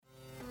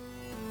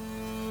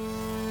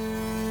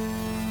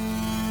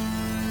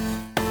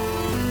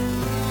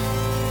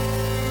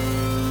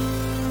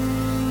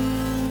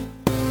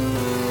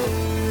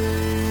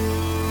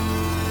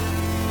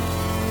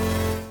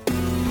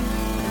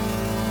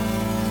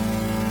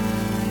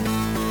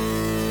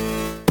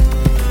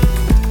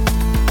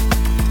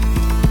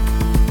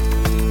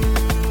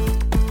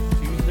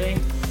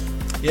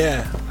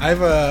I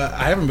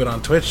haven't been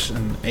on Twitch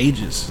in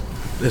ages.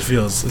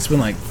 It's been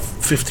like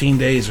 15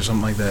 days or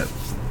something like that.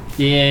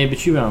 Yeah,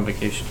 but you went on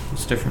vacation.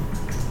 It's different.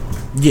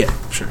 Yeah,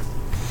 sure.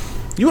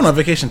 You went on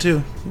vacation too.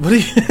 What are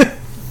you,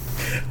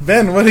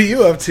 Ben? What are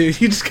you up to? You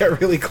just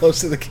got really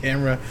close to the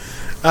camera.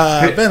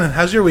 Ben,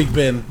 how's your week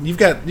been? You've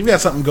got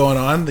something going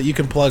on that you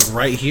can plug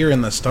right here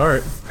in the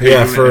start.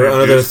 Yeah, for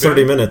another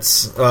 30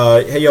 minutes.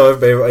 Hey, yo,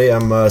 everybody,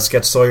 I'm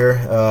Sketch Sawyer.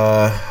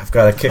 I've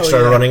got a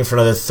Kickstarter running for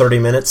another 30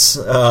 minutes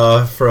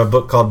for a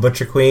book called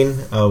Butcher Queen.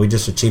 We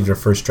just achieved our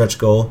first stretch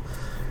goal,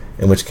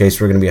 in which case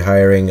we're going to be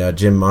hiring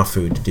Jim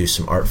Mahfood to do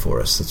some art for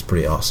us. That's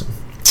pretty awesome.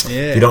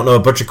 Yeah. If you don't know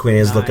what Butcher Queen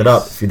is, look it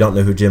up. If you don't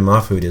know who Jim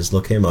Mahfood is,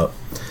 look him up.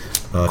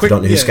 If you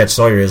don't know who Sketch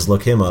Sawyer is,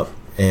 look him up.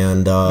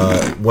 And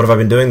what have I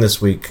been doing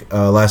this week?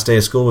 Last day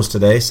of school was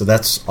today, so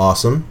that's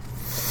awesome.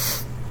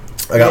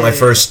 I got my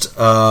first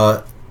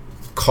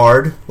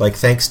card, like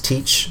thanks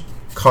teach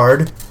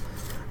card,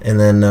 and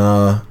then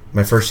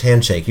my first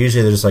handshake.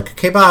 Usually they're just like,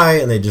 okay, bye,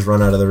 and they just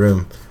run out of the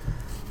room.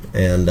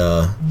 And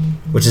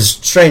which is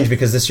strange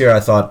because this year I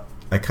thought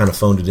I kind of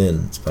phoned it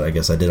in, but I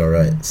guess I did all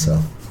right. So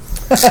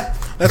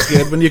that's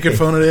good when you can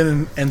phone it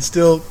in and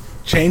still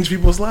change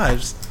people's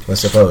lives. I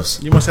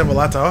suppose. You must have a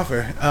lot to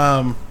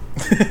offer.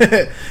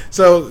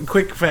 So,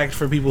 quick fact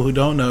for people who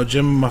don't know,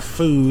 Jim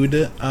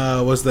Mahfood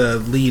was the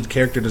lead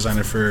character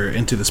designer for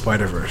Into the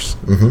Spider-Verse.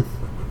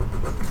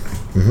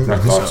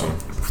 That's awesome.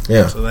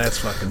 Yeah. So that's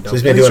fucking dope.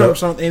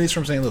 So he's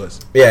from St. Louis.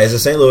 Yeah, he's a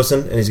St.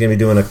 Louisan, and he's going to be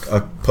doing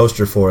a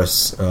poster for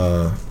us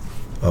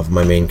of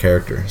my main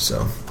character.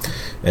 So,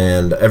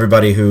 and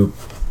everybody who,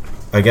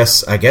 I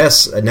guess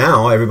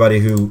now everybody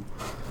who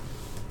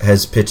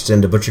has pitched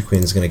into Butcher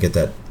Queen is going to get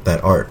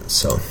that art.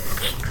 So,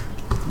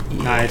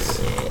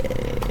 nice.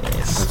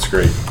 That's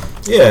great.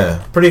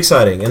 Yeah, pretty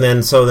exciting. And then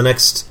this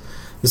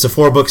is a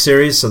 4-book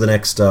series. So the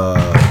next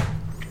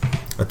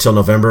until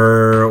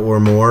November or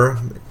more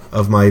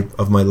of my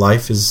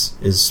life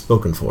is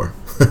spoken for,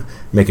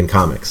 making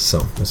comics. So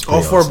that's pretty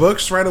all 4 awesome.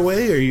 books right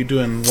away, or are you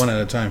doing one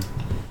at a time?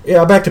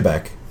 Yeah, back to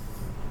back,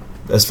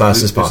 as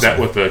fast as possible. Is that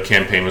what the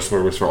campaign was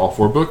for all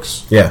 4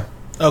 books? Yeah.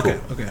 Okay.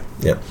 Cool. Okay.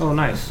 Yep. Oh,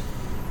 nice.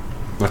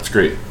 That's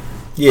great.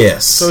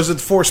 Yes. So is it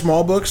 4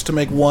 small books to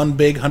make one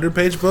big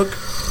 100-page book?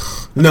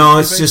 No,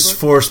 it's just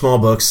 4 small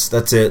books.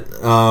 That's it.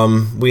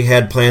 We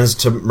had plans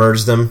to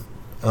merge them,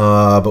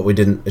 but we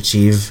didn't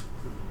achieve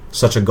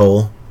such a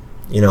goal.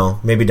 You know,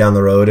 maybe down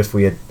the road, if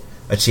we had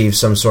achieved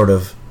some sort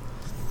of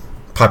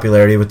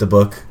popularity with the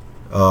book,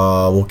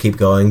 we'll keep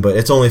going. But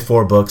it's only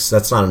 4 books.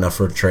 That's not enough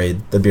for a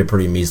trade. That'd be a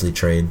pretty measly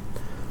trade.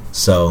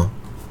 So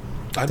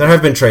there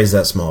have been trades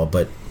that small,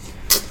 but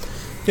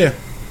yeah,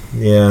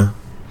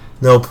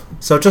 nope.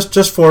 So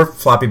just 4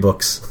 floppy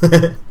books.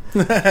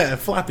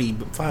 floppy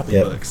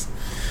books.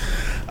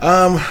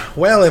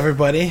 Well,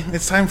 everybody,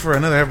 it's time for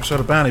another episode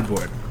of Bounty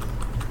Board.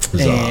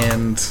 Huzzah.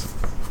 And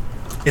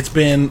it's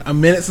been a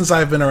minute since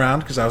I've been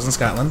around because I was in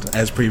Scotland,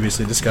 as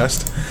previously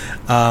discussed.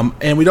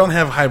 And we don't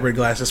have Hybrid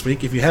Glass this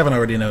week. If you haven't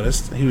already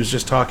noticed, he was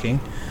just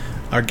talking.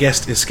 Our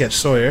guest is Sketch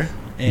Sawyer.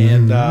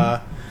 And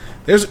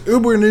there's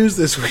Uber news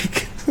this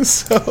week.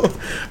 So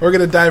we're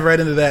going to dive right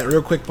into that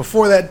real quick.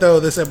 Before that, though,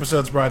 this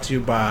episode's brought to you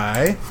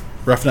by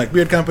Roughneck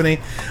Beard Company.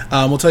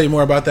 We'll tell you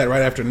more about that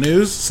right after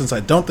news, since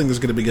I don't think there's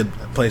going to be a good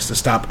place to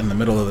stop in the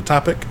middle of the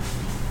topic.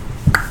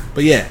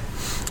 But yeah.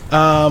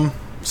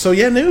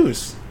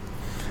 News.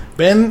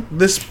 Ben,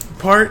 this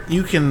part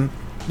you can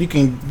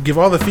give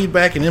all the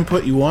feedback and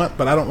input you want,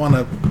 but I don't want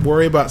to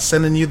worry about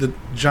sending you the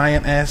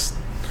giant ass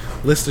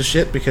list of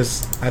shit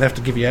because I'd have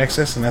to give you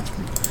access, and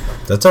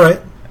that's all right.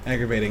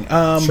 Aggravating.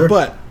 Sure.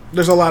 But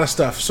there's a lot of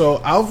stuff,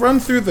 so I'll run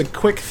through the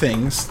quick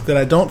things that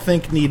I don't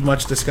think need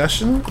much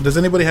discussion. Does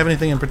anybody have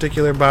anything in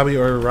particular, Bobby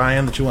or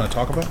Ryan, that you want to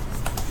talk about?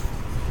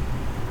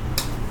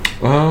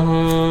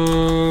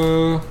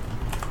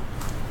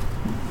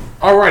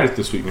 I'll write it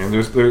this week, man.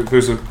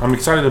 I'm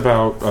excited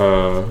about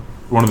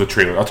one of the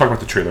trailers. I'll talk about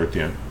the trailer at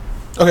the end.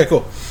 Okay,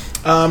 cool.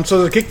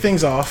 So to kick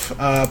things off,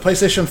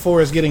 PlayStation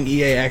 4 is getting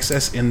EA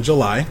Access in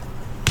July.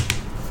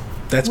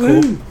 That's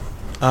cool.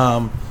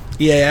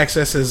 EA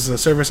Access is a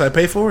service I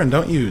pay for and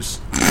don't use.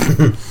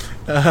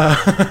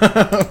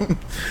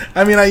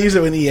 I mean, I use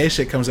it when EA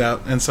shit comes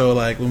out, and so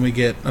like when we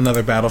get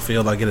another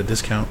Battlefield, I get a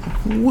discount.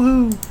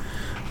 Woo!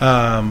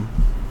 And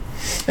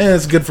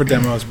it's good for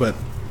demos, but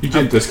you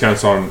get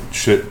discounts on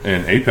shit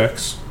in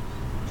Apex.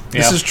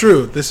 This is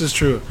true.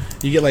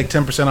 You get like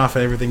 10% off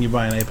of everything you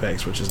buy in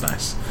Apex, which is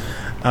nice.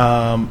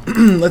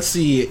 Let's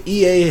see.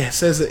 EA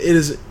says that it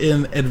is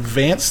in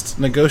advanced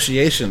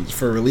negotiations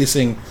for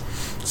releasing,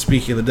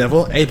 speaking of the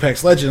devil,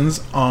 Apex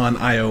Legends on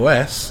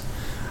iOS.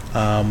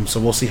 So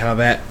we'll see how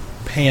that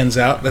pans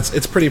out.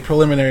 It's pretty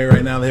preliminary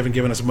right now. They haven't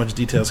given us much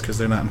details because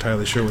they're not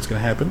entirely sure what's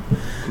going to happen.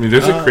 I mean,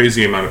 there's a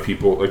crazy amount of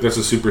people. Like, that's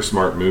a super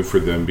smart move for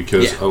them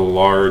because a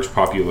large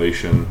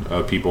population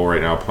of people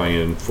right now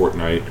playing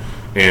Fortnite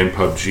and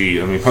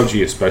PUBG. I mean,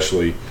 PUBG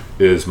especially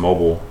is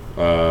mobile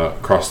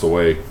across the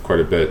way quite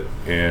a bit.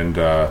 And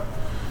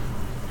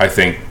I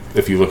think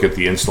if you look at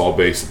the install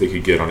base that they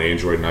could get on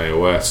Android and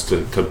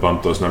iOS to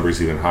bump those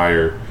numbers even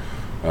higher,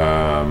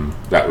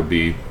 that would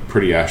be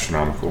pretty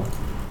astronomical.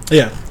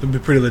 Yeah, it'd be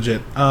pretty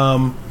legit.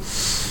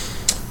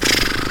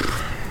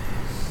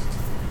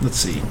 Let's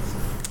see.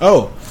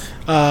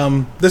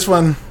 This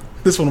one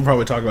we'll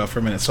probably talk about for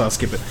a minute, so I'll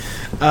skip it.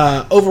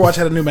 Overwatch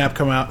had a new map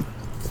come out.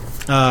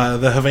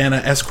 The Havana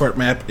Escort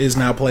map is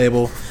now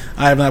playable.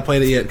 I have not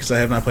played it yet because I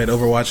have not played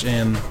Overwatch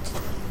in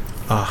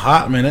a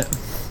hot minute.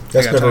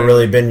 That's never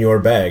really been your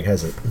bag,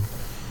 has it?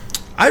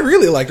 I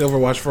really liked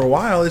Overwatch for a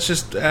while. It's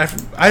just I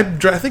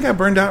think I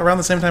burned out around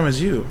the same time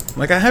as you.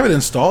 Like, I have it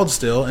installed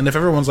still, and if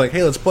everyone's like,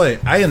 "Hey, let's play,"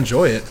 I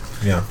enjoy it.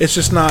 Yeah. It's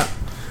just not.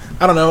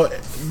 I don't know.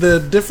 The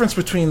difference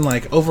between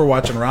like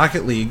Overwatch and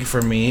Rocket League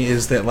for me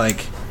is that,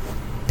 like,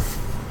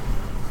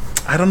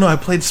 I don't know. I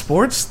played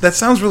sports. That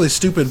sounds really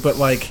stupid, but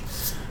like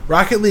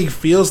Rocket League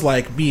feels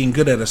like being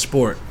good at a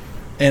sport,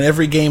 and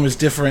every game is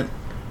different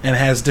and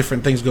has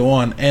different things go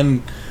on.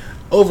 And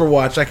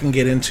Overwatch I can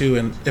get into,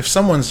 and if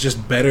someone's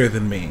just better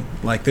than me,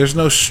 like, there's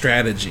no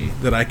strategy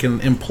that I can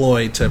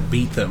employ to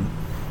beat them.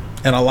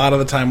 And a lot of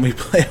the time we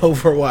play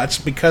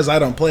Overwatch because I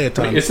don't play a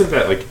ton. Isn't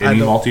that like any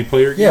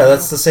multiplayer game? Yeah,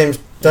 that's the same.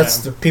 That's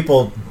the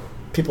people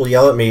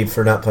yell at me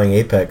for not playing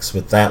Apex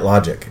with that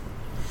logic.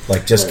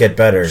 Like, just get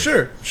better.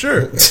 Sure.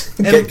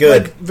 Get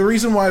good. Like, the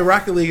reason why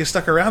Rocket League is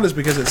stuck around is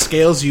because it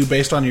scales you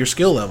based on your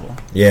skill level.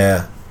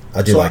 Yeah,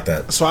 I do like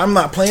that. So I'm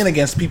not playing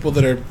against people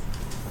that are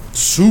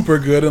super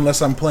good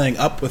unless I'm playing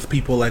up with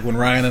people like when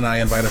Ryan and I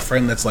invite a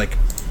friend that's like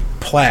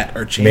plat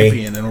or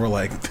champion, and we're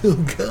like, oh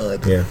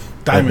god, yeah,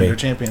 diamond or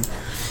champion.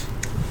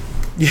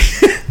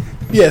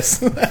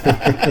 Yes.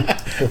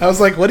 I was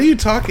like, what are you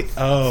talking?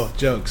 Oh,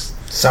 jokes.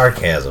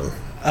 Sarcasm.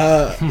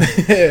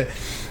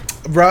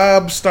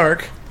 Rob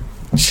Stark,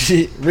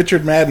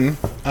 Richard Madden,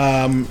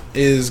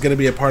 is going to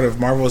be a part of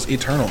Marvel's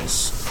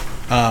Eternals,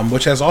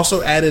 which has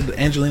also added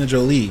Angelina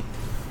Jolie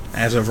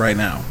as of right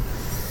now.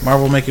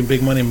 Marvel making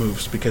big money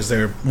moves because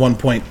they're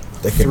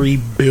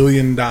 $1.3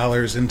 billion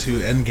into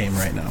Endgame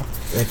right now.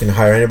 They can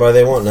hire anybody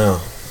they want now.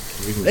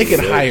 They could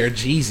hire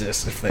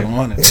Jesus if they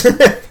wanted.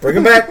 Bring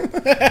him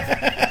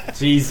back.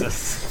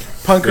 Jesus.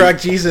 Punk rock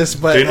Jesus,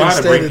 but they know how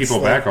to bring it's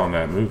people like back on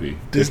that movie.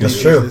 Disney That's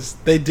true. Jesus.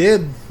 They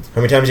did.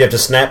 How many times do you have to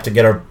snap to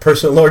get our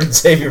personal Lord and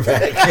Savior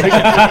back?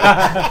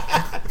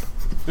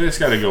 They just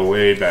got to go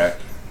way back.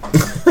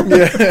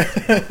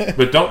 Yeah.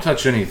 But don't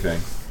touch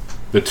anything.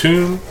 The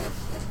tomb,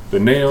 the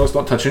nails,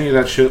 don't touch any of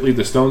that shit. Leave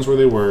the stones where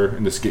they were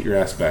and just get your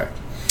ass back.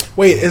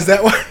 Wait, is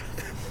that why?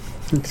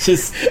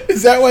 Just,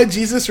 Is that why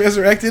Jesus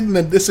resurrected and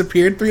then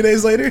disappeared 3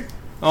 days later?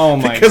 oh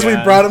my god. Because we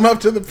brought him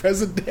up to the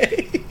present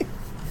day.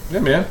 Yeah,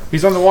 man.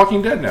 He's on The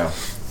Walking Dead now.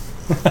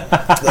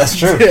 That's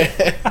true.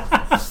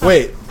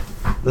 Wait,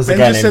 There's Ben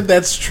just said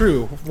that's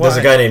true. Why? There's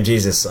a guy named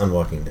Jesus on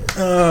Walking Dead.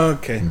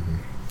 Okay. Mm-hmm.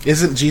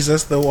 Isn't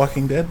Jesus the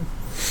Walking Dead?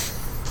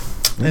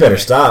 You better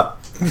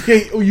stop.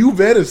 Hey, you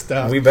better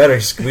stop. We better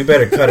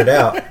cut it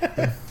out.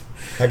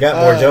 I got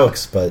more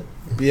jokes, but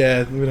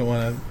Yeah, we don't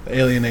want to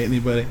alienate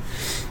anybody.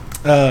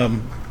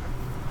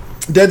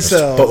 Dead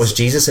Cells. But was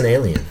Jesus an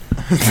alien?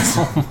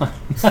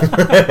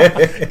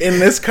 In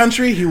this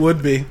country, he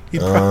would be.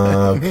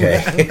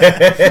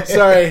 Okay.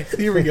 Sorry,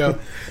 here we go.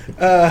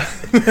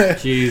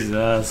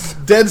 Jesus.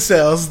 Dead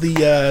Cells,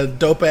 the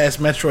dope-ass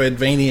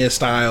Metroidvania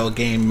style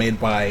game made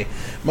by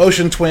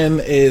Motion Twin,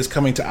 is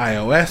coming to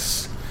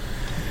iOS.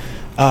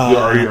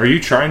 Are you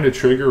trying to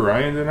trigger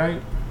Ryan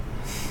tonight?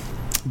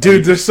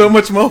 Dude, there's so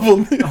much mobile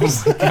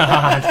news. Oh my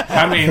god.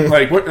 I mean,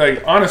 like, what?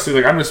 Like, honestly,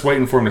 like, I'm just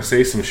waiting for him to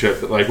say some shit.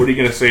 But, like, what are you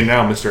going to say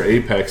now, Mr.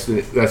 Apex?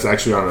 That's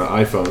actually on an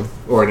iPhone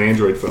or an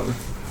Android phone.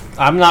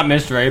 I'm not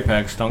Mr.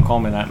 Apex. Don't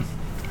call me that.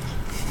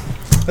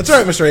 That's all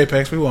right, Mr.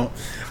 Apex. We won't.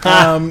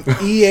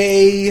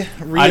 EA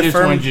reaffirmed. I just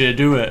wanted you to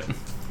do it.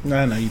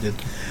 No, you did.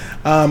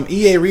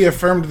 EA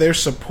reaffirmed their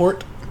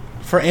support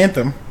for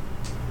Anthem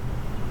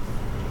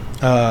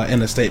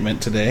in a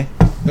statement today.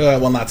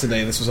 Well, not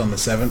today. This was on the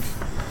 7th.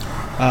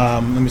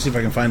 Let me see if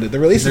I can find it. The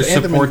release There's of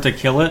Anthem support to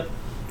kill it,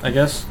 I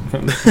guess.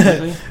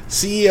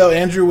 CEO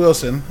Andrew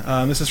Wilson.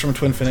 This is from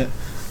Twinfinite.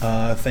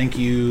 Thank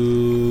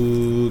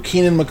you,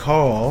 Keenan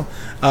McCall.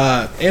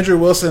 Andrew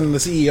Wilson, the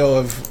CEO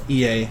of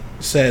EA,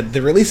 said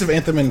the release of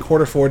Anthem in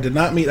Q4 did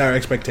not meet our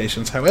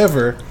expectations.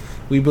 However,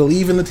 we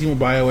believe in the team of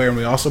BioWare, and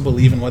we also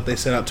believe in what they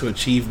set out to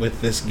achieve with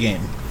this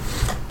game.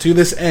 To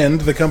this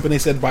end, the company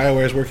said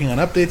BioWare is working on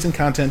updates and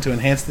content to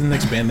enhance and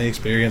expand the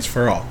experience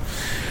for all.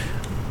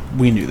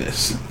 We knew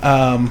this.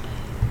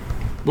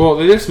 Well,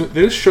 they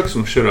just shook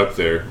some shit up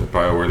there at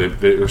BioWare.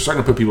 They're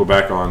starting to put people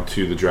back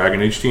onto the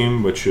Dragon Age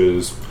team, which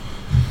is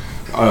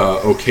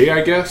okay,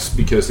 I guess,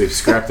 because they've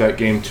scrapped that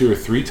game 2 or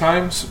 3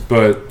 times.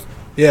 But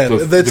yeah,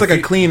 it's like a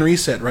clean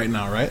reset right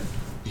now, right?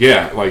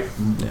 Yeah,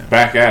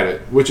 back at it,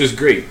 which is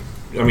great.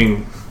 I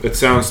mean, it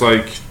sounds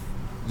like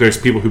there's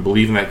people who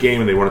believe in that game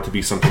and they want it to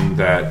be something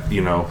that, you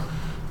know,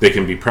 they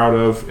can be proud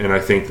of. And I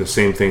think the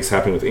same thing's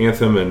happened with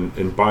Anthem and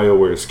in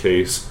BioWare's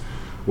case.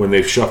 When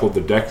they've shuffled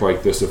the deck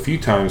like this a few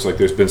times, like,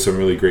 there's been some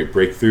really great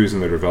breakthroughs in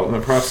their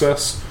development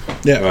process.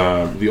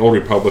 Yeah. The Old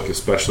Republic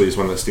especially is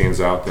one that stands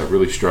out, that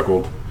really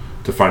struggled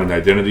to find an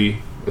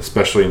identity,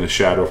 especially in the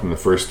shadow from the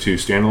first 2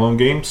 standalone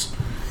games.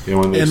 Yeah,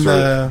 when they and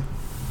started.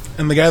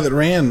 and the guy that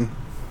ran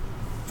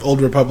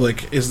Old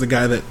Republic is the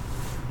guy that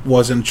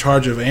was in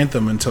charge of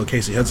Anthem until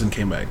Casey Hudson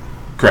came back.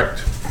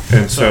 Correct.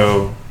 And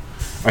so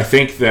I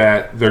think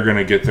that they're going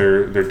to get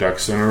their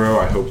ducks in a row.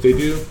 I hope they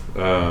do.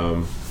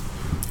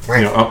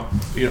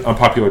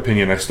 Unpopular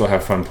opinion, I still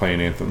have fun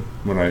playing Anthem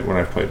when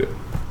I've played it.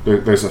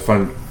 There's a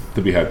fun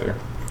to be had there.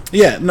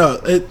 Yeah, no,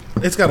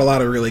 it's got a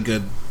lot of really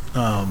good.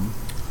 Come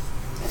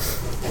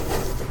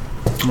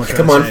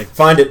on,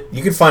 find it.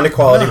 You can find a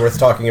quality worth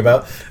talking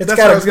about. It's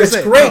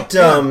great.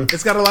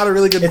 It's got a lot of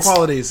really good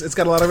qualities. It's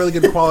got a lot of really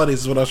good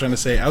qualities. Is what I was trying to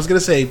say. I was going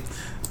to say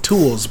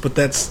tools, but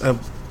that's a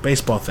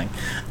baseball thing.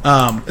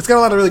 It's got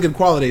a lot of really good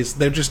qualities.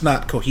 They're just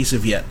not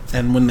cohesive yet.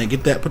 And when they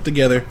get that put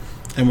together,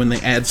 and when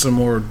they add some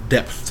more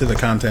depth to the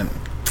content,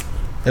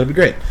 it'll be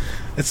great.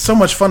 It's so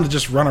much fun to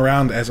just run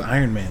around as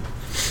Iron Man.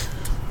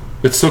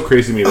 It's so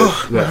crazy to me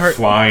that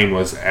flying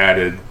was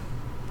added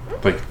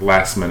like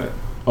last minute.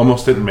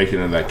 Almost didn't make it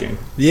into that game.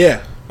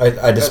 Yeah.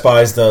 I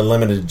despise the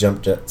limited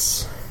jump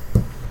jets.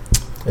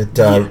 It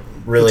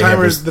really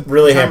hampers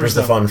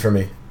the fun for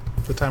me.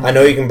 I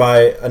know you can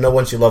buy. I know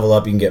once you level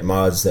up, you can get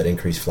mods that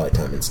increase flight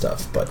time and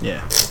stuff. But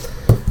yeah.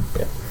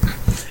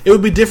 It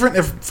would be different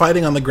if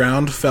fighting on the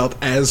ground felt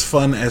as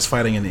fun as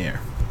fighting in the air.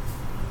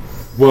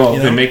 Well,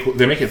 they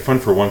make it fun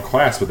for one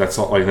class, but that's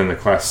all. Like then the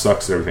class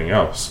sucks at everything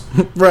else,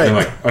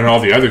 right? And all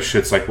the other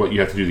shit's like what you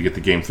have to do to get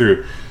the game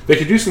through. They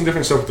could do some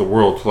different stuff with the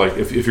world. Like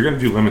if you're going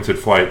to do limited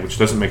flight, which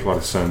doesn't make a lot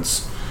of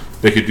sense,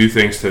 they could do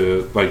things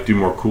to like do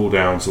more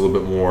cooldowns, a little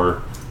bit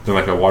more than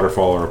like a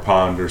waterfall or a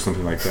pond or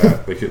something like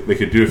that. they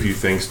could do a few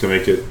things to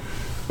make it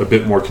a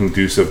bit more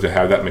conducive to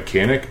have that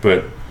mechanic.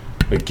 But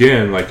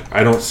again, like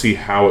I don't see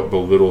how it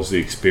belittles the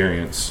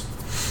experience.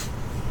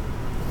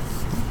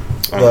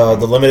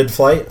 The limited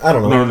flight? I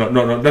don't know.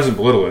 No, it doesn't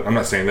belittle it. I'm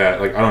not saying that.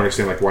 Like I don't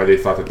understand like why they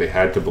thought that they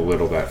had to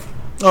belittle that.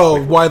 Oh,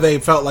 like, why they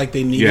felt like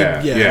they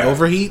needed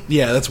overheat?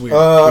 Yeah, that's weird.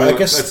 I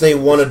guess they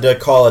wanted to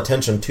call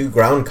attention to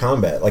ground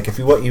combat. Like if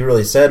what you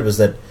really said was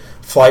that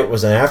flight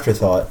was an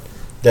afterthought,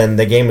 then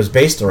the game was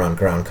based around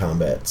ground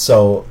combat.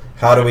 So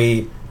how do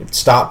we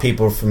stop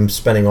people from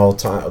spending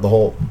the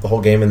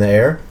whole game in the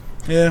air?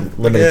 Yeah,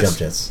 limited jump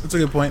jets. That's a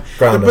good point.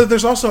 But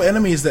there's also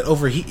enemies that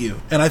overheat you,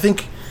 and I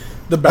think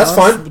the balance,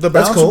 that's fine. The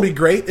balance cool. would be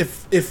great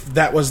if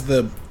that was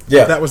the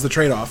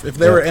trade-off. If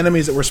there were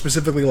enemies that were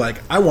specifically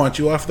like, I want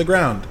you off the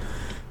ground.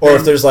 Or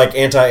if there's like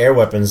anti-air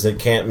weapons that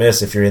can't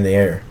miss if you're in the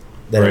air,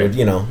 then it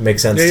would make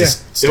sense to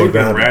stay It would have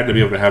been grounded. rad to be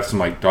able to have some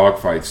like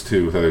dogfights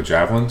too with other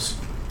javelins.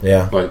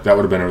 Yeah, like that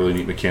would have been a really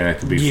neat mechanic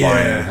to be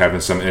flying and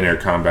having some in-air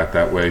combat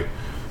that way.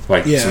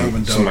 Like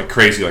some like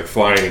crazy like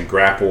flying and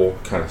grapple,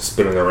 kind of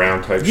spinning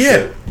around type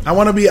shit. I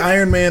want to be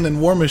Iron Man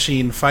and War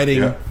Machine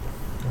fighting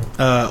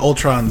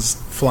Ultron's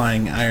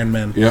flying Iron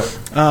Man. Yep.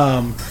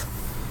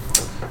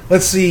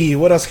 Let's see,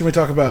 what else can we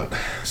talk about?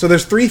 So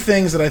there's 3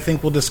 things that I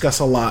think we'll discuss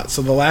a lot.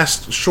 So the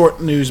last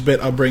short news bit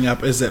I'll bring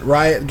up is that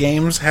Riot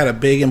Games had a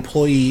big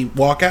employee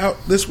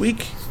walkout this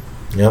week.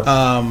 Yep.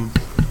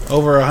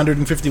 Over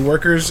 150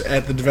 workers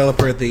at the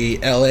developer at the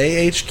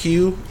LA HQ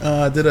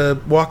did a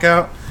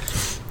walkout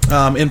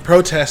in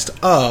protest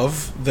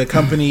of the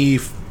company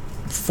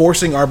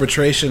forcing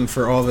arbitration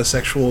for all the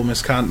sexual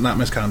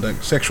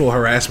sexual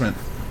harassment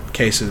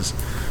cases.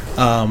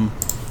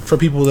 For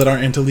people that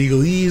aren't into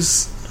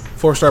legalese,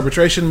 forced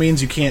arbitration means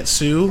you can't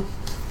sue,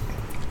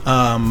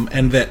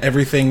 and that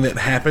everything that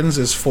happens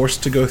is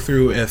forced to go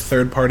through a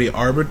third-party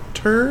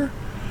arbiter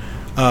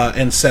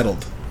and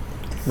settled,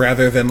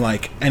 rather than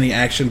like any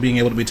action being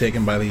able to be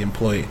taken by the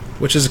employee,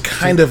 which is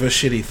kind of a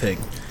shitty thing.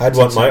 I'd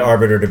want my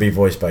arbiter to be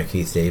voiced by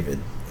Keith David.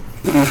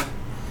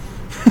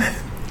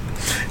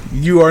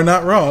 You are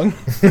not wrong,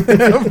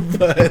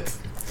 but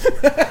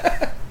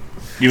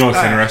you know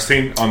what's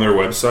interesting on their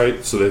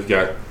website? So they've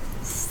got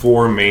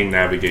 4 main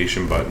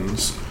navigation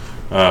buttons.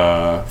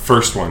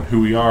 First one,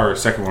 who we are.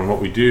 Second one,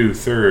 what we do.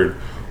 Third,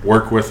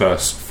 work with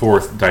us.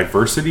 Fourth,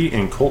 diversity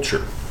and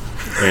culture.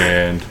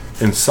 And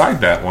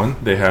inside that one,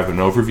 they have an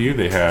overview.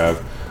 They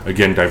have,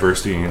 again,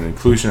 diversity and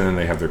inclusion, and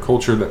they have their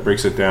culture that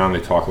breaks it down.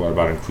 They talk a lot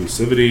about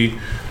inclusivity.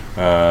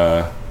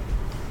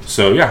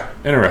 So, yeah,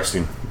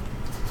 interesting.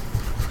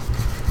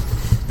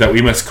 That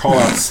we must call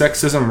out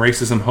sexism,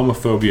 racism,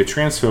 homophobia,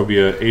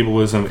 transphobia,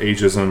 ableism,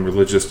 ageism,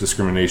 religious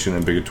discrimination,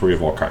 and bigotry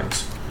of all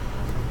kinds.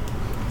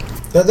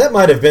 That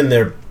might have been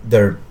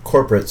their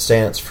corporate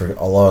stance for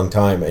a long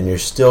time, and you're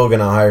still going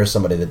to hire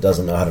somebody that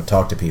doesn't know how to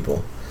talk to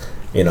people,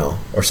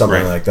 or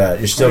something like that.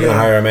 You're still going to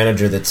hire a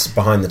manager that's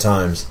behind the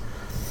times.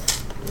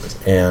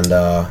 And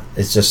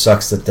it just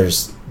sucks that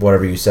there's,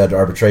 whatever you said,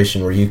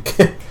 arbitration, where you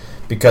can,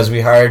 because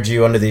we hired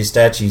you under these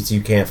statutes,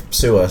 you can't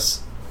sue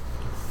us,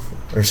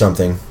 or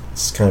something.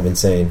 It's kind of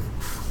insane.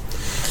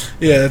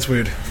 Yeah, that's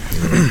weird.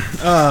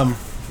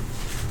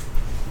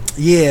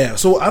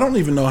 So I don't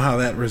even know how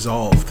that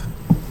resolved,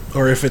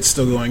 or if it's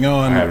still going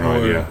on. I have no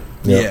idea.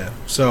 Yeah,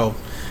 so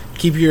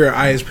keep your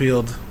eyes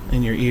peeled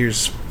and your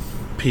ears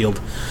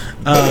peeled.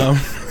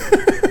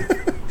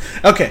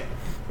 Okay,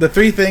 the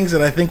 3 things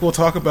that I think we'll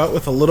talk about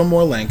with a little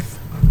more length.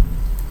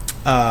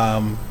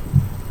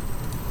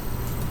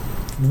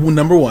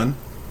 Number one,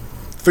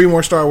 3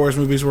 more Star Wars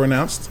movies were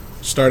announced,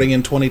 starting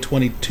in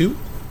 2022,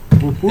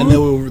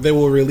 and they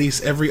will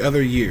release every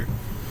other year.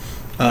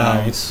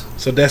 Nice.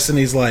 So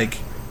Destiny's like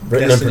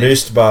Written and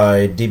produced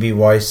by D.B.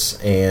 Weiss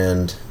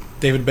and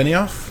David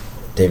Benioff.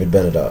 David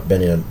Benioff,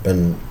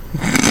 Ben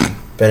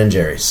and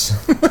Jerry's.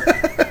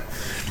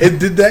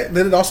 Did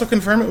it also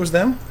confirm it was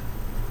them?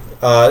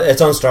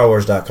 It's on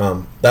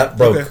StarWars.com. That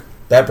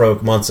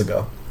broke months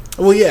ago.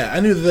 Well, yeah, I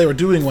knew that they were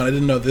doing one. I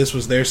didn't know this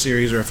was their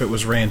series or if it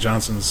was Rian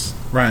Johnson's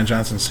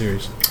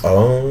series.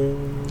 Oh,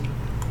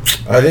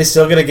 are they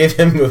still going to give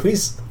him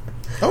movies?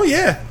 Oh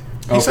yeah,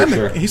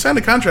 he signed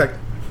a contract.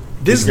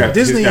 He's got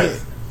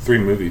 3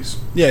 movies.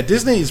 Yeah,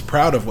 Disney's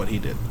proud of what he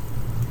did.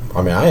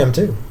 I mean, I am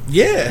too.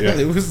 Yeah.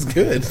 It was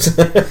good.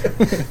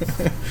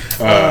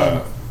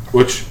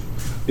 Which,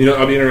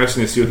 it'll be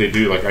interesting to see what they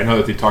do. Like, I know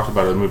that they talked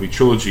about a movie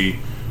trilogy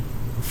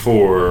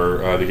for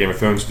the Game of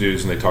Thrones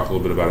dudes, and they talked a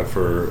little bit about it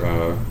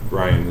for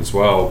Ryan as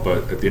well.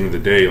 But at the end of the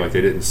day, like,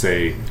 they didn't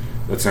say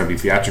that's going to be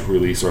theatrical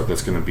release or if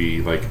that's going to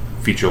be like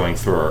feature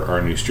length for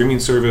our new streaming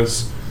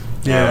service.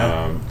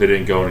 Yeah, they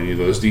didn't go into any of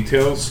those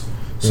details.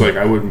 So like,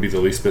 I wouldn't be the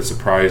least bit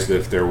surprised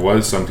if there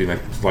was something that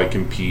could, like,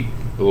 compete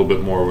a little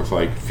bit more with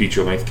like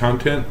feature length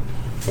content.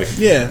 Like,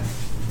 yeah,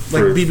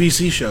 like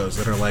BBC shows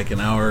that are like an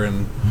hour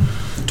and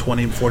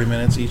 20-40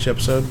 minutes each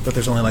episode, but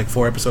there's only like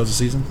 4 episodes a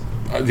season.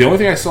 The only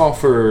thing I saw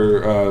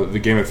for the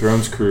Game of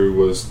Thrones crew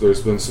was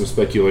there's been some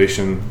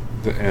speculation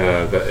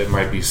that it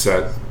might be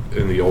set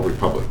in the Old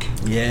Republic.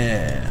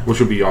 Yeah, which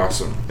would be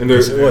awesome. And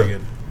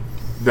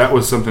that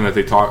was something that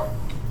they thought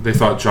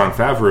Jon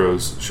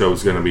Favreau's show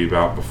was going to be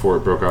about before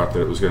it broke out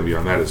that it was going to be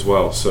on that as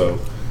well. So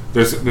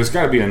there's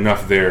got to be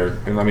enough there.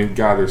 And I mean,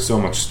 God, there's so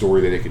much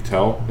story that they could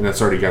tell, and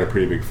that's already got a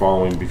pretty big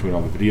following between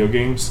all the video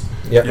games.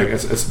 Yeah, like,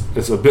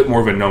 it's a bit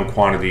more of a known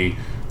quantity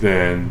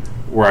than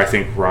where I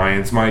think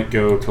Ryan's might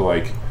go to,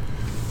 like,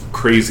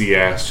 crazy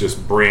ass,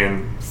 just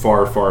brand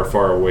far, far,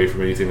 far away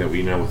from anything that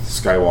we know with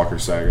the Skywalker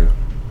saga.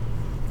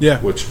 Yeah,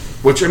 which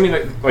I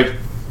mean, like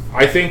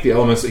I think the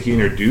elements that he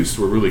introduced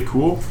were really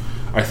cool.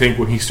 I think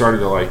when he started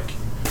to, like,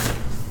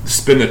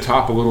 spin the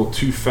top a little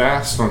too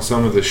fast on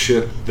some of the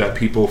shit that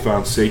people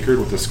found sacred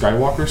with the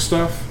Skywalker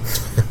stuff,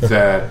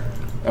 that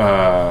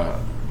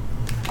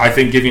I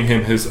think giving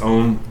him his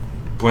own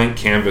blank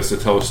canvas to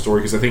tell a story,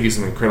 because I think he's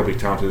an incredibly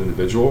talented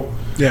individual.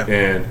 Yeah,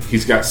 and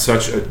he's got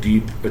such a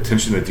deep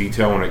attention to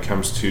detail when it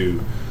comes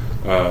to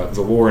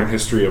the lore and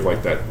history of,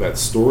 like, that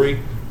story,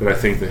 that I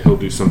think that he'll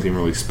do something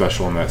really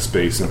special in that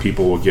space, and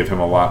people will give him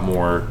a lot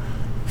more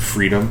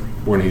freedom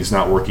when he's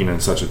not working in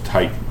such a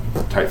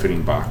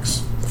tight-fitting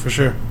box. For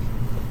sure.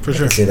 I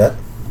can see that.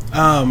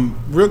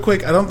 Real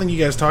quick, I don't think you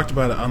guys talked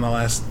about it on the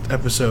last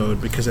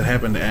episode because it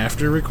happened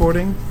after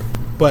recording,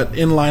 but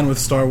in line with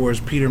Star Wars,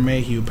 Peter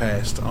Mayhew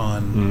passed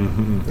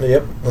on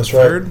Yep, that's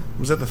third? right.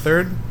 Was that the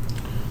third?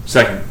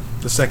 Second.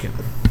 The second.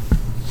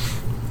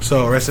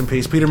 So, rest in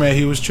peace. Peter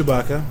Mayhew was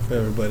Chewbacca, for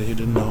everybody who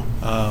didn't know.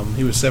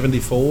 He was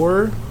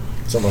 74.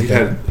 Something like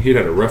that. He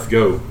had a rough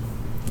go.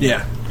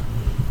 Yeah.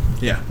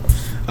 Yeah.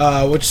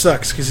 Which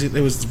sucks, because it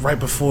was right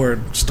before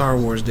Star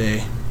Wars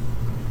Day.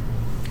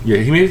 Yeah,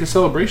 he made it a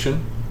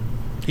celebration.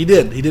 He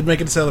did. He did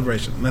make it a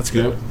celebration. That's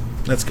good. Yep.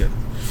 That's good.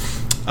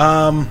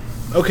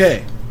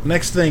 Okay.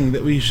 Next thing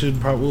that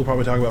we'll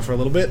probably talk about for a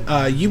little bit.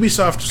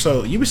 Ubisoft.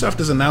 So Ubisoft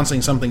is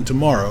announcing something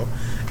tomorrow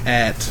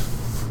at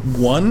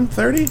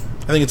 1:30.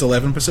 I think it's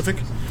 11 Pacific.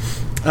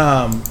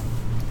 And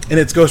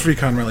it's Ghost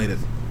Recon related.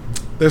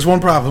 There's one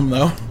problem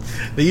though.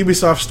 The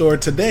Ubisoft store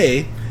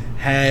today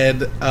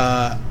had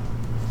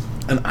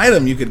an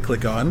item you could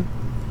click on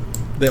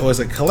that was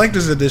a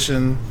collector's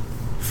edition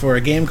for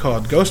a game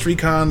called Ghost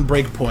Recon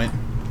Breakpoint,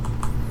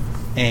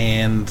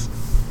 and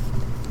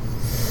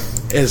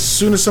as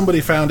soon as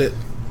somebody found it,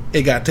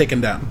 it got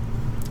taken down.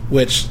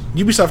 Which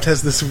Ubisoft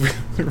has this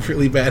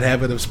really bad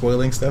habit of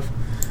spoiling stuff,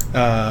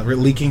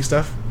 leaking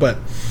stuff. But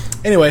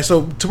anyway,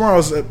 so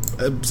tomorrow's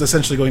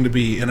essentially going to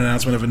be an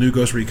announcement of a new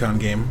Ghost Recon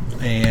game,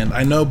 and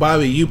I know,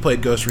 Bobby, you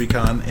played Ghost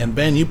Recon, and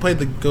Ben, you played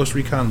the Ghost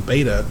Recon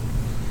beta.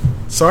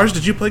 Sarge,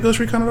 did you play Ghost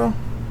Recon at all?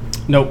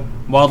 Nope.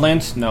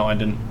 Wildlands? No, I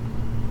didn't.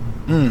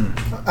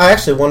 I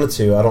actually wanted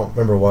to. I don't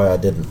remember why I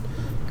didn't.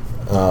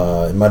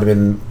 It might have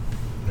been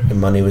the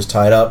money was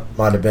tied up.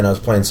 Might have been I was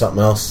playing something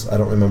else. I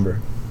don't remember.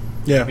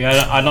 Yeah,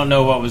 I don't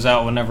know what was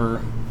out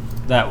whenever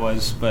that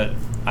was, but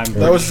I'm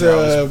that was sure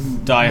I was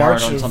die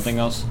March hard on of, something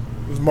else.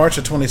 It was March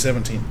of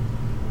 2017.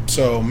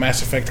 So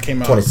Mass Effect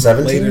came out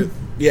 2017? later.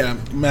 Yeah,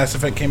 Mass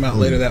Effect came out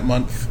later that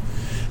month.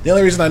 The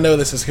only reason I know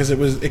this is because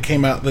it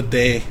came out the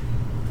day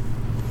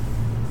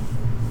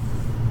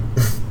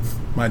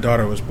my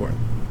daughter was born.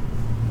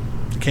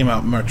 It came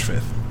out March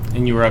 5th.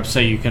 And you were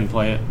upset you couldn't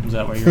play it. Is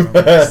that why you were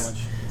upset so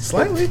much?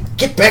 Slightly.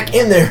 Get back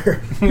in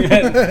there.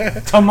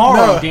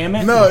 Tomorrow, damn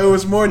it. No, it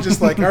was more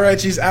just like, all right,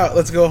 she's out.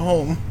 Let's go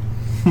home.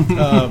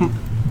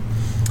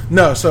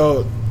 No,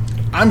 so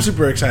I'm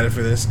super excited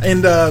for this.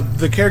 And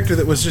the character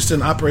that was just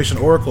in Operation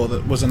Oracle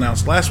that was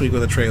announced last week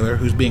with a trailer,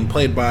 who's being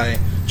played by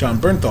John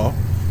Bernthal,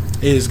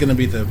 is going to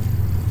be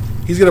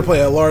he's going to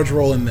play a large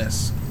role in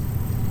this.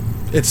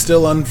 it's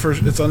still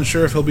it's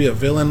unsure if he'll be a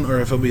villain or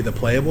if he'll be the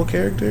playable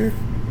character.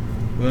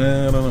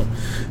 Well, I don't know.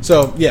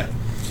 So yeah,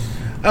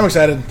 I'm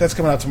excited. That's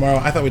coming out tomorrow.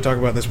 I thought we'd talk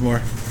about this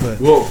more. But.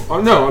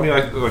 Well, no, I mean,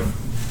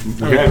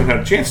 we haven't had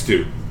a chance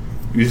to.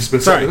 You just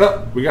been setting it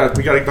up. We got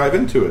to dive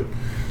into it.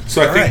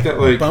 So I think that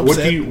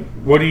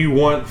what do you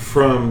want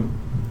from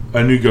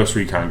a new Ghost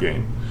Recon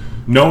game?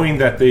 Knowing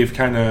that they've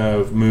kind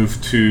of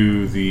moved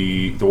to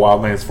the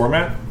Wildlands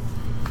format,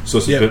 so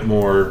it's a bit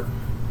more.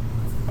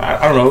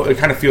 I don't know. It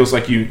kind of feels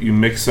like you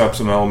mix up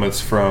some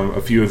elements from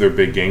a few of their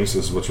big games.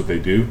 This is what they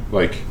do.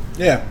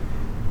 Yeah,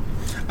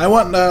 I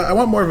want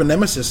more of a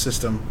Nemesis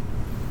system.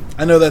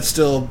 I know that's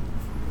still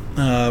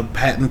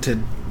patented.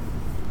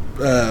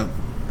 What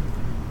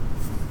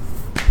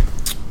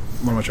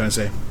am I trying to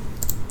say?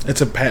 It's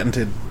a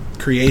patented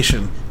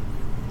creation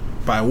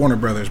by Warner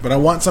Brothers, but I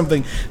want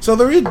something. So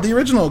the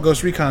original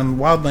Ghost Recon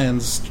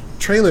Wildlands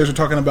trailers are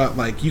talking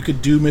about you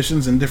could do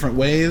missions in different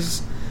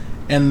ways,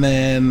 and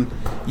then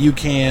you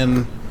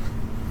can,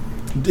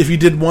 if you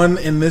did one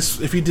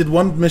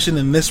mission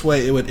in this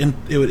way, it would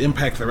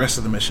impact the rest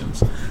of the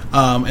missions,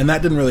 and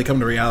that didn't really come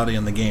to reality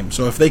in the game.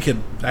 So if they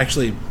could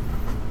actually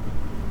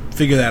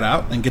figure that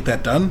out and get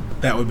that done,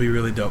 that would be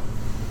really dope.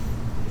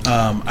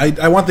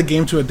 I want the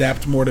game to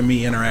adapt more to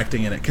me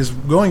interacting in it, because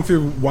going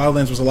through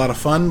Wildlands was a lot of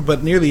fun,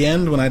 but near the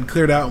end, when I'd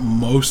cleared out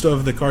most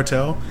of the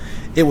cartel,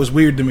 it was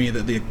weird to me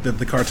that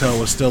the cartel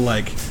was still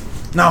like,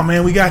 no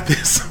man, we got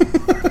this.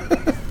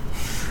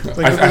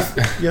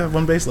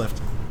 One base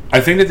left. I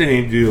think that they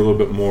need to do a little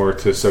bit more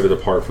to set it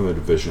apart from the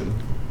Division,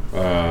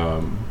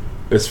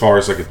 as far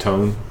as a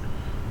tone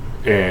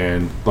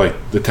and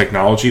the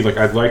technology. Like,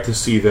 I'd like to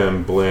see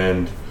them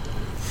blend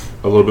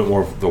a little bit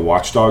more of the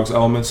Watch Dogs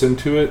elements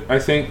into it. I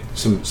think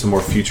some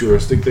more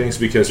futuristic things,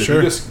 because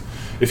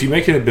if you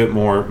make it a bit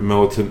more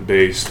militant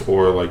based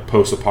or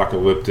post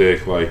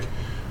apocalyptic,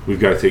 we've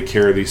got to take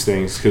care of these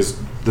things,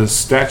 because the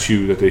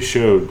statue that they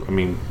showed, I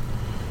mean,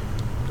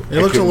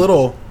 it looks a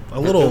little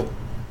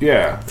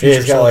yeah.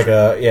 He's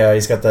got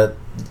he's got that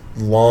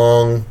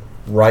long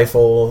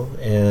rifle,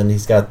 and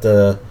he's got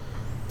the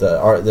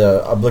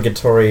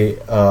obligatory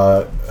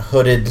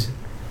hooded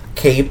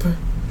cape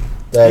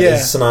that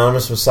is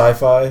synonymous with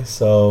sci-fi.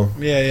 So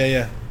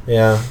yeah.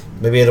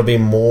 Maybe it'll be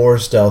more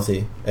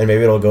stealthy, and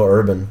maybe it'll go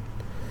urban,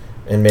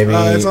 and maybe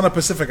it's on a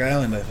Pacific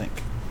island, I think.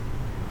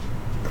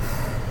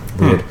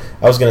 Weird.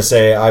 I was gonna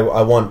say I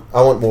want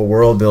more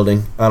world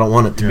building. I don't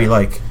want it to be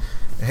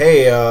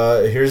hey,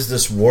 here's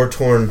this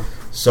war-torn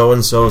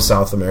so-and-so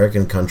South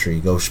American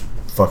country. Go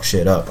fuck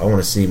shit up. I want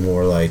to see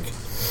more I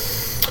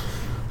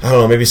don't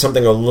know, maybe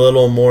something a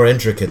little more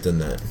intricate than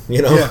that.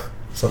 Yeah.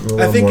 Something a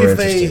little more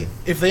interesting.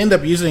 If they end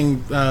up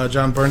using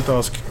John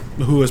Bernthal's,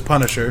 who was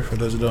Punisher, for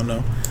those who don't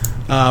know,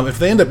 if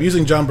they end up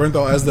using John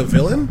Bernthal as the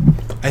villain,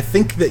 I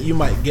think that you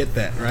might get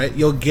that, right?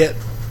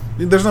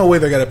 There's no way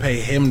they're going to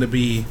pay him to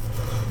be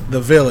the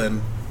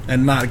villain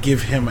and not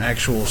give him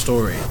actual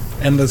story.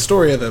 And the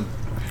story of the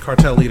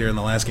cartel leader in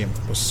the last game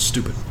was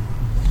stupid.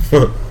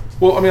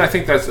 Well, I mean, I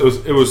think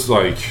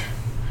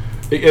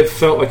it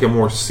felt like a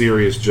more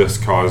serious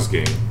Just Cause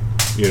game,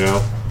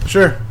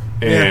 Sure.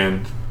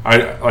 And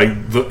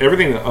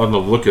everything on the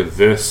look of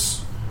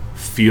this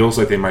feels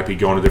like they might be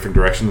going a different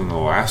direction than the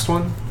last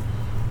one,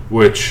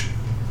 which,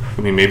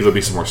 I mean, maybe there'll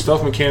be some more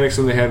stealth mechanics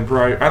than they had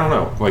prior. I don't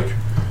know.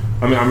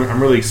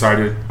 I'm really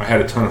excited. I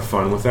had a ton of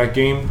fun with that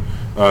game.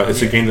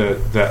 It's a game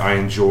that I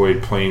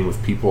enjoyed playing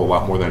with people a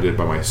lot more than I did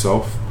by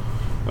myself.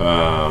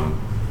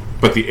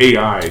 But the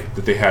AI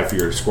that they had for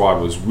your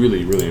squad was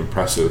really, really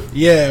impressive.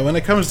 Yeah, when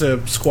it comes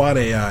to squad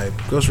AI,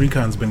 Ghost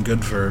Recon's been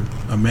good for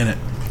a minute.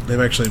 They've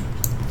actually...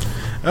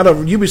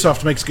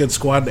 Ubisoft makes good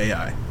squad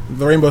AI.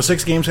 The Rainbow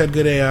Six games had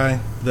good AI.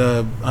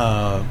 The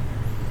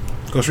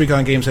Ghost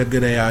Recon games had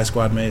good AI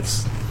squad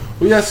mates.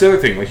 Well, yeah, that's the other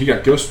thing. You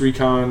got Ghost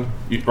Recon...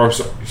 you got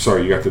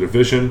the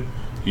Division.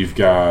 You've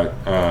got...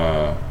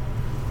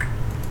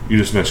 you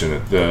just mentioned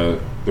it.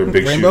 Their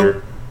big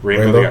shooter.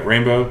 Rainbow. They got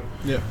Rainbow.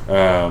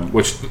 Yeah.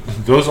 Which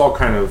those all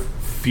kind of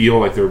feel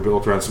like they're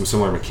built around some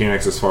similar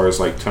mechanics as far as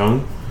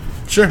tone.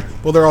 Sure.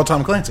 Well, they're all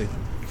Tom Clancy.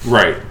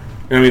 Right.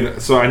 I mean,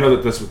 so I know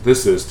that that's what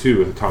this is too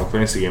with the Tom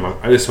Clancy game.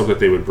 I just hope that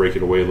they would break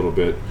it away a little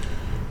bit.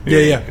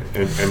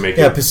 And make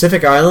it.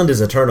 Pacific Island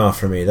is a turnoff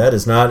for me. That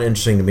is not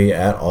interesting to me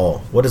at all.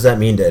 What does that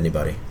mean to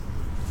anybody?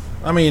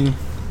 I mean,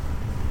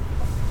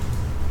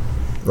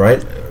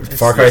 right?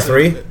 Far Cry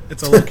 3?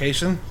 It's a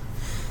location.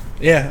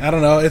 Yeah, I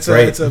don't know.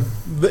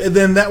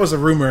 Then that was a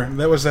rumor.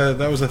 That was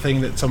a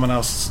thing that someone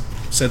else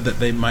said that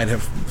they might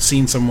have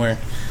seen somewhere,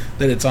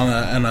 that it's on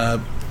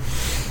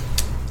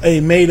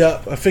a made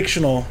up, a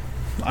fictional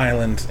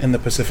island in the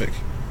Pacific.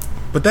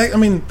 But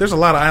there's a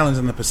lot of islands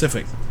in the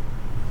Pacific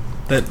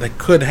that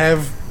could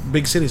have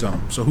big cities on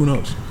them. So who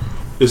knows?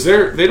 Is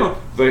there?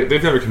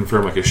 They've never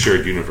confirmed a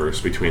shared universe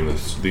between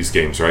these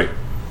games, right?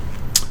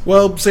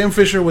 Well, Sam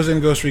Fisher was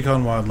in Ghost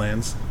Recon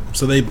Wildlands,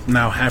 so they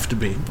now have to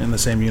be in the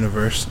same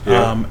universe.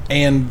 Yeah.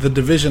 And the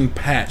Division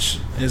patch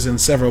is in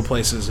several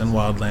places in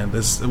Wildland,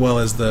 as well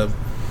as the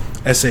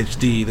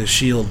SHD, the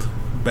Shield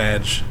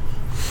badge.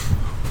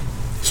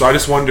 So I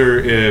just wonder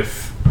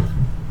if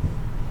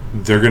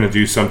they're going to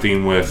do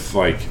something with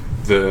like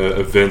the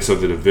events of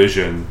the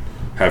division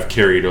have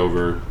carried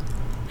over,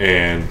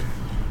 and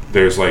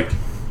there's like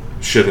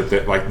shit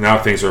that like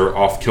now things are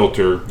off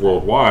kilter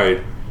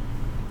worldwide,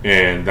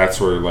 and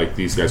that's where like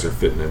these guys are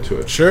fitting into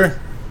it. Sure.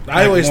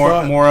 I always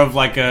thought more of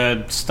like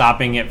a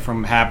stopping it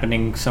from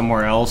happening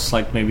somewhere else,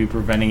 like maybe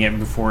preventing it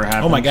before it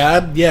happens. Oh my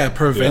god, yeah,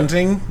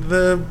 preventing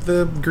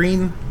the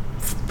green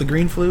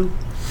flu.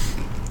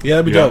 Yeah,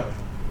 that'd be dope.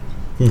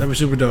 That'd be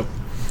super dope.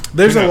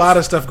 There's a lot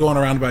of stuff going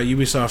around about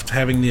Ubisoft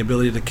having the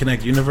ability to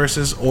connect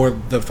universes, or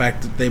the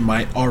fact that they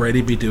might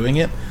already be doing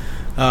it.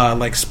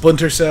 Like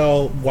Splinter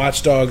Cell,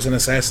 Watch Dogs, and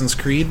Assassin's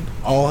Creed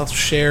all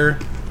share.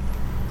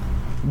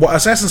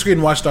 Assassin's Creed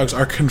and Watch Dogs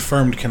are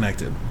confirmed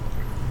connected.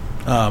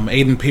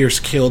 Aiden Pierce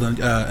killed an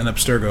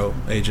Abstergo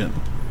agent.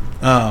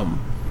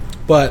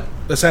 But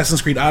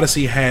Assassin's Creed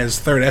Odyssey has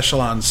third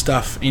echelon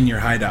stuff in your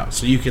hideout,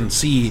 so you can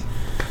see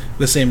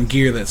the same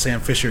gear that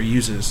Sam Fisher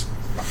uses.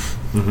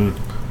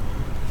 Mm-hmm.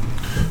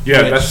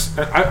 Yeah,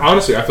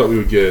 honestly, I thought we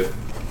would get...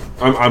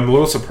 I'm a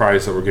little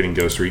surprised that we're getting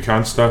Ghost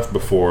Recon stuff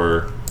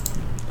before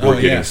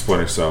we're getting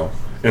Splinter Cell.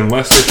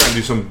 Unless they're trying to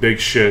do some big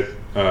shit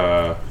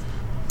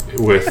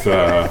with...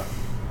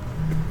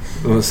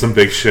 some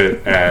big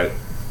shit at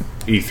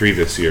E3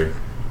 this year.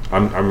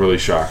 I'm really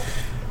shocked.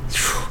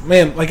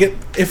 Man, like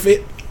if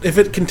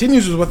it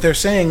continues with what they're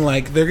saying,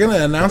 like they're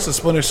gonna announce a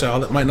Splinter Cell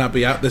that might not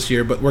be out this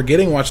year, but we're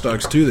getting Watch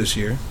Dogs 2 this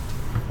year,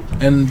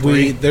 and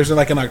there's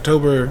like an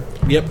October.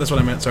 Yep, that's what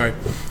I meant. Sorry,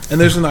 and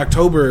there's an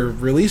October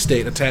release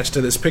date attached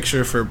to this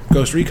picture for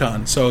Ghost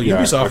Recon. So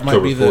Ubisoft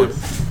might be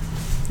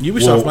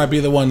 4th. Might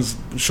be the ones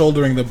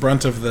shouldering the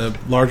brunt of the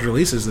large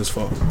releases this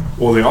fall.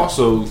 Well, they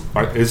also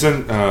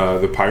isn't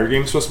the Pirate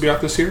game supposed to be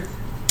out this year?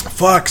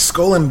 Fuck,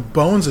 Skull and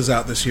Bones is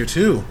out this year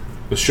too.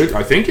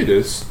 I think it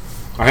is.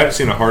 I haven't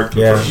seen a hard.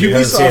 Yeah, you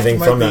haven't seen anything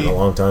from that in a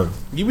long time.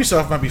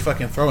 Ubisoft might be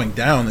fucking throwing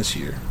down this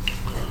year.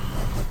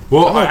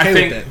 Well, I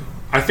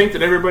think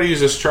that everybody is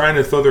just trying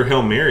to throw their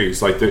Hail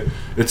Marys. Like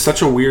it's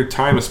such a weird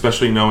time,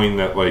 especially knowing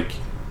that like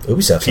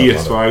Ubisoft's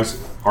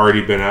PS5's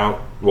already been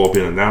out,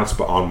 been announced,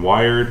 but on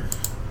Wired.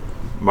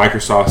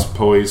 Microsoft's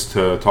poised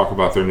to talk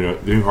about their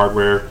new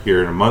hardware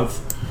here in a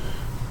month.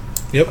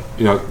 Yep.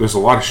 There's a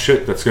lot of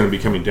shit that's going to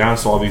be coming down.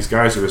 So all these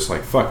guys are just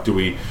like, "Fuck, do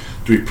we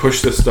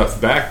push this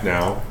stuff back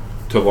now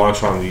to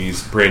launch on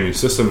these brand new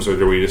systems, or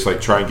do we just like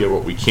try and get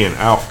what we can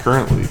out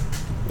currently?"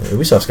 Yeah,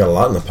 Ubisoft's got a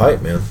lot in the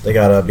pipe, man. They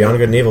got Beyond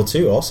Good and Evil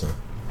 2 also.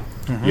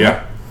 Mm-hmm.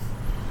 Yeah.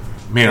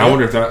 Man, I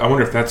wonder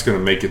if that's going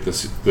to make it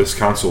this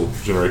console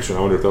generation. I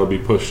wonder if that'll be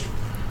pushed.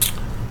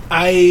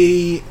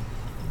 I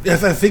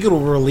think it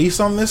will release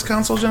on this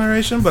console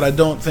generation, but I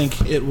don't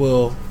think it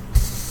will.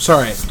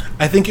 Sorry,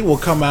 I think it will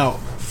come out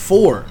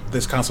for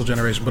this console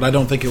generation, but I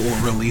don't think it will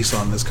release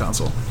on this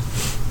console.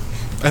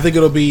 I think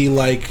it'll be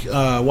like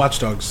Watch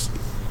Dogs.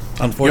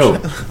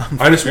 Unfortunately,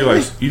 I just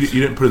realized you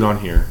didn't put it on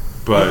here,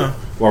 but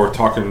while we're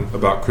talking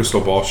about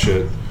crystal ball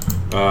shit,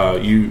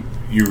 you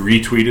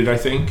retweeted, I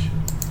think,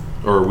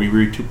 or we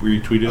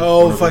retweeted.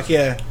 Oh fuck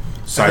yeah!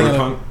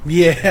 Cyberpunk.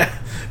 Yeah,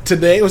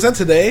 today was that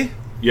today?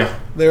 Yeah.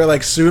 They were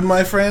like, soon,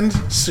 my friend?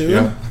 Soon?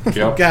 Yeah.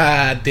 Yep.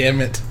 God damn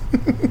it.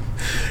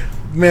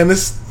 Man,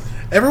 so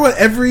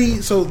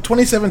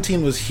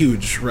 2017 was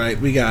huge, right?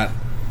 We got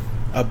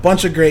a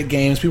bunch of great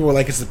games. People were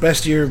like, it's the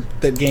best year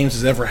that games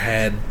has ever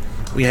had.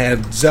 We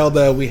had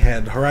Zelda, we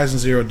had Horizon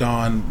Zero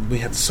Dawn, we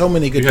had so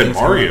many good games. You had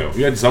Mario.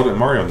 You had Zelda and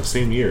Mario in the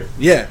same year.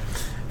 Yeah.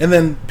 And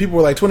then people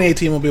were like,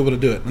 2018 won't be able to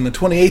do it. And the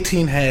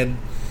 2018 had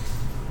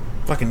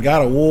fucking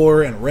God of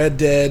War and Red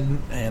Dead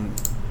and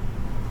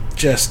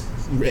just...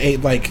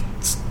 like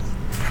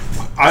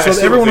so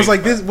everyone was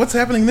like, "This, what's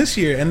happening this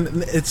year?"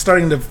 And it's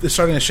starting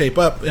to shape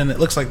up, and it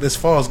looks like this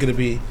fall is going to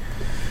be.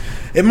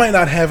 It might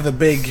not have the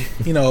big,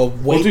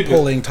 weight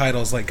pulling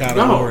titles like God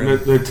of War.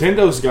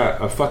 Nintendo's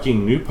got a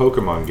fucking new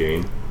Pokemon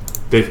game.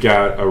 They've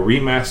got a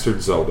remastered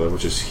Zelda,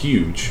 which is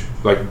huge,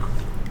 like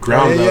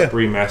ground up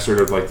remastered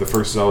of like the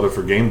first Zelda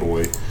for Game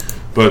Boy.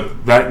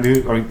 But that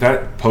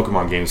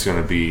Pokemon game is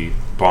going to be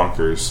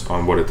bonkers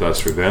on what it does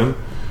for them.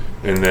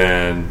 And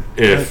then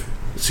if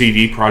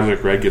CD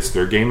Projekt Red gets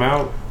their game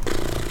out,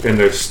 and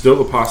there's still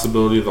the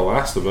possibility of The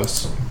Last of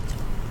Us.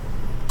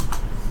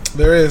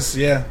 There is,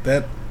 yeah.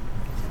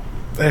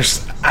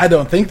 I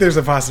don't think there's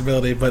a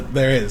possibility, but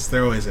there is.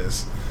 There always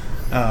is.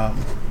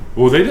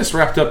 Well, they just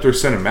wrapped up their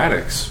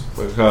cinematics.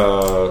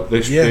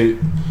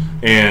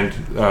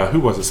 Who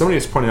was it? Somebody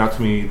has pointed out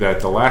to me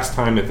that the last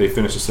time that they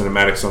finished the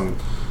cinematics on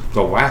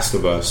The Last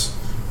of Us,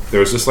 there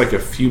was just like a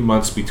few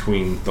months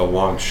between the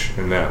launch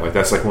and that. Like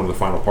that's like one of the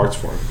final parts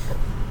for it.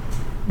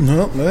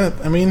 No,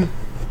 I mean,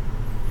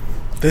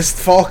 this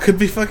fall could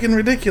be fucking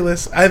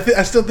ridiculous. I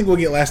still think we'll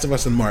get Last of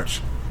Us in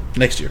March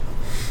next year.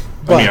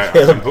 But,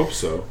 I hope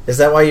so. Is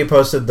that why you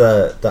posted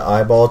the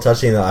eyeball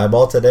touching the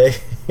eyeball today?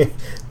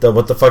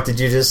 What the fuck did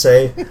you just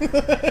say?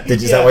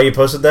 Is that why you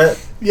posted that?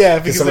 Yeah,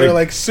 because they were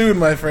like, soon,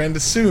 my friend,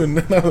 soon.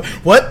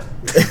 What?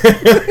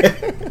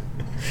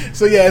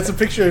 So yeah, it's a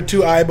picture of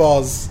two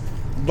eyeballs,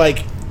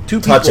 like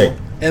two people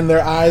and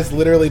their eyes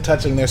literally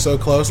touching. They're so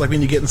close, like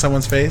when you get in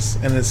someone's face,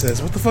 and it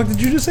says, "What the fuck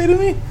did you just say to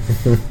me?"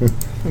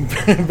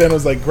 Ben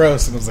was like,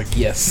 "Gross," and I was like,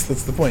 "Yes,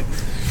 that's the point."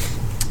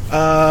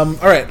 All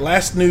right,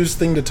 last news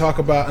thing to talk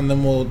about, and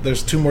then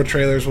there's 2 more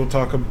trailers we'll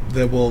talk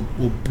that we'll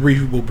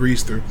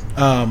breeze through.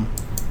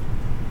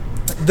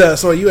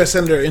 So a U.S.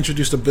 senator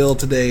introduced a bill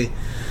today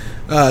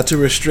to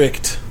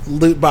restrict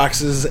loot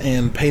boxes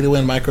and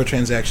pay-to-win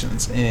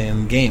microtransactions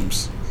in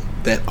games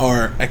that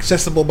are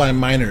accessible by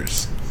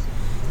minors.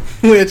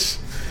 Which,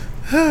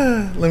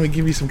 let me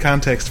give you some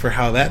context for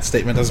how that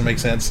statement doesn't make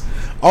sense.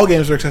 All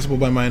games are accessible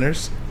by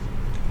minors.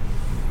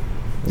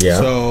 Yeah.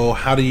 So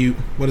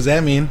what does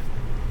that mean?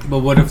 But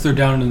what if they're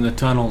down in the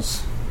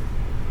tunnels?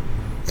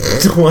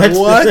 What?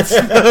 What the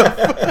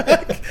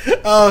fuck?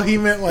 Oh, he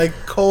meant like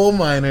coal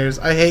miners.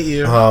 I hate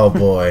you. Oh,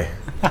 boy.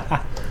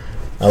 I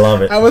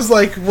love it. I was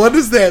like, what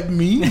does that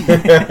mean?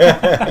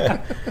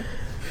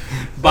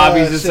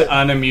 Bobby's just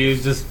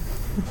unamused. Just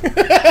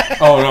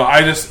Oh no!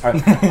 I just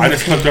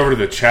clicked over to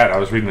the chat. I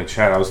was reading the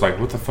chat. I was like,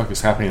 "What the fuck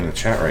is happening in the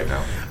chat right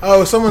now?"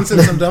 Oh, someone said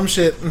some dumb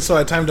shit, and so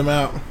I timed him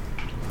out.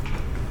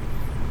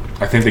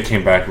 I think they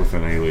came back with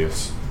an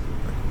alias.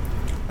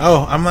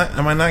 Oh, am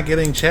I not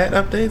getting chat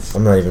updates?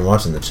 I'm not even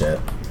watching the chat.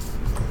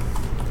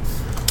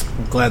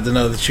 I'm glad to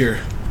know that you're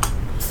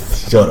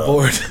Shut up.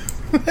 bored.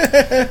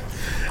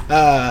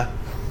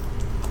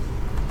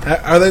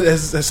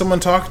 Has someone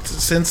talked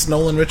since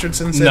Nolan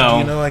Richardson said, No. "Do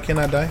you know I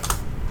cannot die"?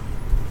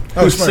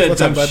 Oh, who Smurf, said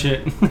what's dumb up, bud?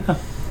 shit?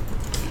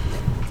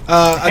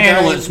 A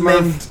Handle guy it,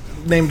 Smurf.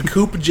 named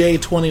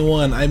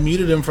CoopJ21. I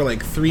muted him for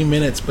like 3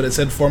 minutes, but it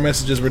said 4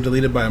 messages were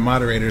deleted by a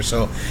moderator.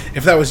 So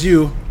if that was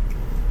you,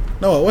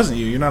 no, it wasn't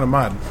you. You're not a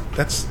mod.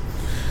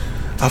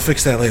 I'll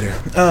fix that later.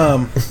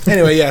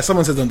 Anyway, yeah,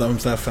 someone said some dumb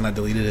stuff and I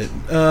deleted it.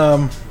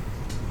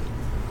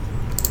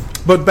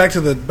 But back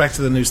to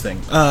the news thing.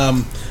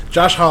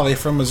 Josh Hawley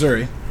from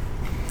Missouri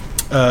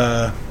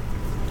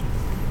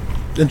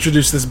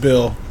introduced this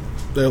bill,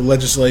 the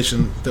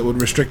legislation that would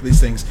restrict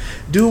these things.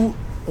 I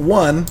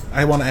want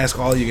to ask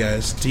all you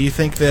guys, do you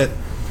think that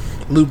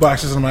loot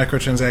boxes and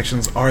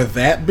microtransactions are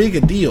that big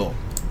a deal?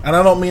 And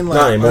I don't mean like,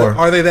 not anymore.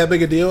 Are they that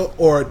big a deal?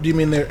 Or do you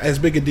mean they're as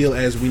big a deal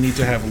as we need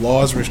to have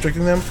laws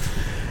restricting them?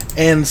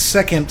 And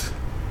second,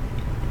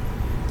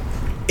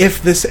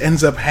 if this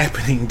ends up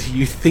happening, do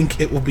you think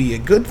it will be a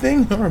good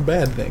thing or a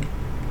bad thing?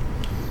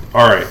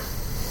 All right,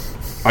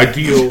 I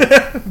deal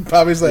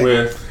Bobby's like,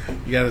 with.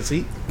 you got a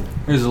seat?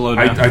 Here's a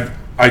lowdown.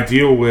 I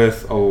deal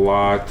with a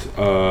lot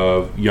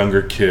of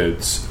younger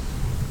kids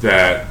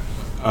that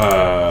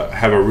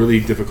have a really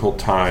difficult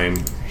time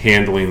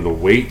handling the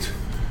weight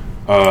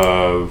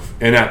of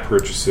in-app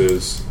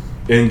purchases,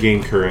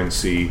 in-game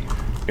currency,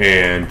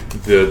 and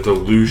the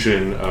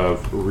delusion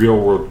of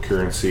real-world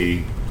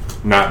currency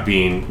not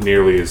being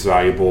nearly as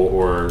valuable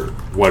or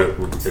what it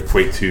would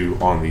equate to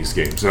on these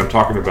games. And I'm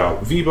talking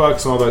about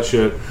V-Bucks and all that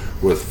shit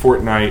with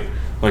Fortnite.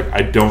 Like,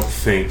 I don't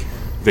think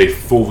they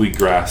fully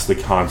grasp the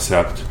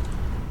concept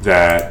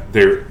that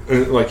they're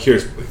like,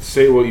 here's,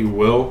 say what you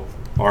will,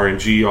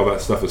 RNG, all that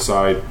stuff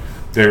aside,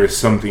 there is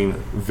something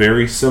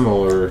very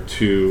similar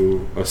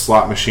to a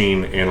slot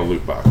machine and a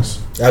loot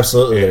box.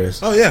 Absolutely, there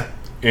is. Oh yeah.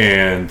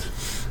 And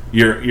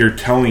you're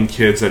telling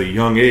kids at a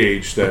young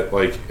age that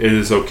like it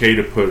is okay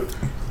to put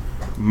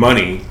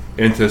money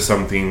into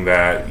something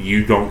that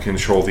you don't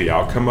control the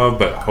outcome of,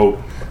 but hope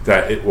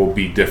that it will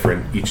be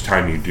different each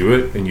time you do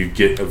it, and you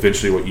get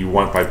eventually what you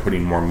want by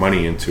putting more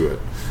money into it.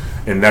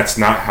 And that's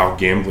not how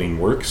gambling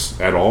works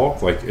at all.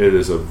 Like, it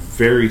is a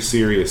very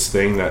serious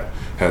thing that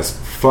has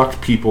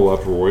fucked people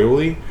up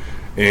royally.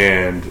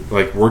 And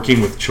like,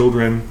 working with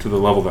children to the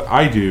level that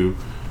I do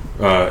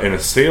in a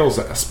sales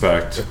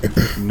aspect,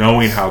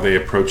 knowing how they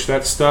approach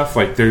that stuff,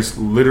 like, there's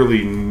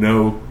literally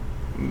no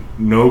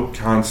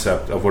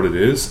concept of what it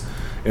is.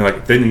 And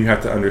like, then you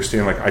have to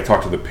understand, like, I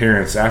talk to the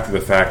parents after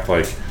the fact,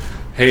 like,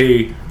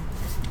 hey,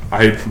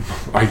 I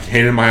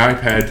handed my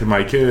iPad to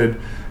my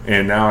kid,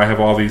 and now I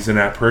have all these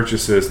in-app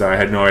purchases that I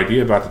had no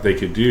idea about that they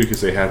could do because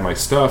they had my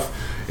stuff,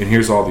 and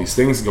here's all these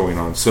things going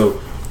on.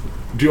 So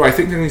do I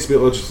think there needs to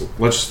be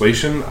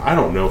legislation? I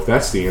don't know if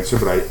that's the answer,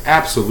 but I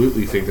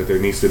absolutely think that there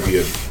needs to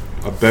be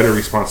a better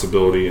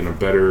responsibility and a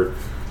better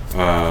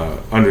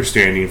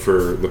understanding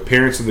for the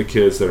parents of the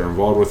kids that are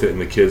involved with it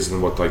and the kids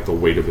and what like the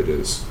weight of it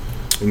is.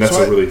 And that's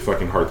a really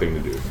fucking hard thing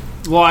to do.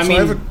 Well, I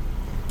mean...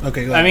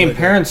 Okay, go I mean, ahead.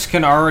 parents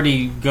can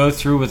already go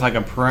through with like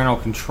a parental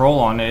control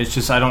on it. It's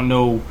just I don't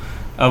know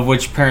of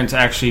which parents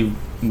actually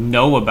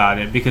know about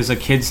it, because a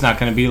kid's not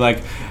going to be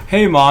like,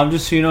 hey mom,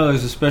 just so you know,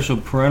 there's a special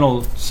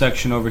parental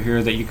section over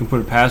here that you can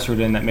put a password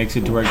in that makes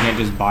it to where I can't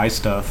just buy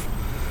stuff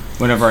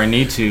whenever I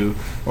need to.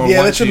 Or yeah,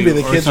 want that shouldn't to,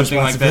 be the or kid's something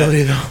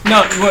responsibility, like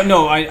that.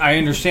 No, I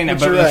understand that,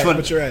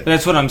 but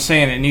That's what I'm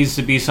saying. It needs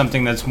to be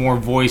something that's more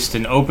voiced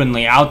and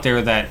openly out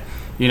there, that,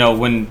 you know,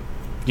 when,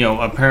 you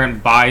know, a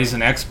parent buys an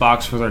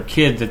Xbox for their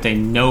kid, that they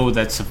know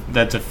that's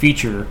a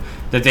feature,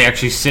 that they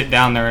actually sit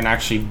down there and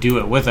actually do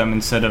it with them,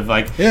 instead of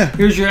like,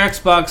 here's your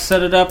Xbox,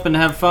 set it up and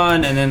have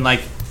fun, and then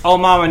like, oh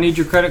mom, I need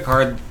your credit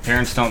card.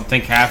 Parents don't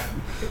think half,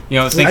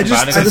 think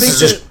about it.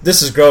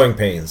 This is growing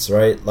pains,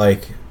 right?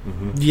 Like,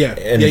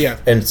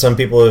 and some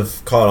people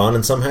have caught on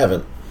and some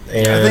haven't.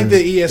 And I think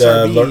the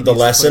ESRB the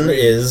lesson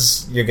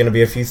is you're going to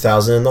be a few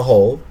thousand in the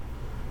hole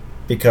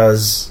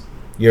because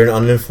you're an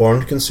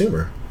uninformed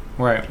consumer.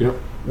 Right. Yep.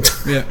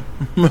 Yeah.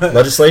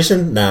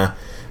 Legislation? Nah.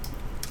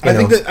 I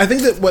think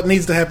that what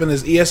needs to happen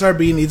is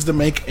ESRB needs to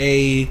make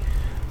a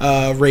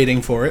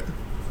rating for it.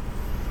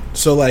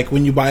 So, like,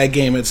 when you buy a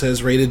game, it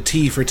says rated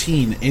T for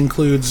teen,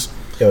 includes...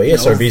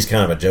 ESRB is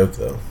kind of a joke,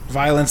 though.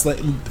 Violence.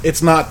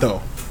 It's not,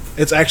 though.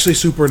 It's actually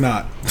super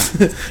not.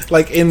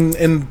 Like,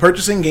 in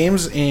purchasing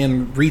games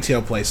in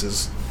retail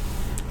places,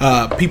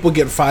 people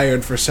get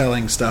fired for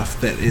selling stuff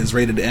that is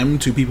rated M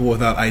to people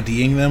without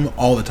IDing them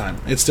all the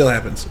time. It still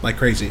happens like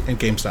crazy in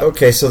GameStop.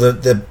 Okay, so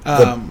the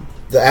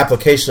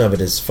application of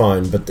it is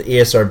fine, but the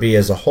ESRB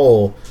as a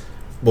whole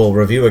will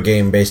review a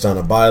game based on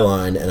a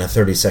byline and a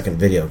 30-second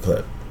video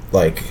clip.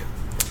 Like...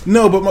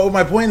 No, but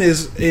my point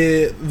is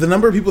the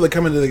number of people that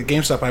come into the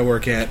GameStop I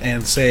work at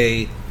and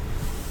say,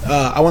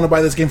 I want to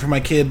buy this game for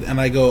my kid,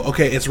 and I go,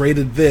 okay, it's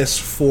rated this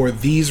for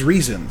these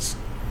reasons.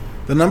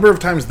 The number of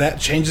times that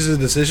changes a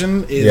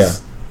decision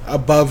is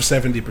above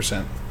 70%.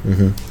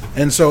 Mm-hmm.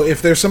 And so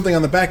if there's something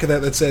on the back of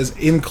that says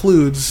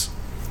includes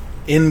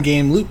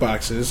in-game loot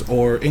boxes,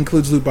 or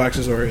includes loot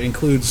boxes, or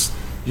includes...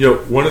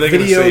 when are they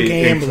going to say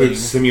gambling.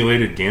 Includes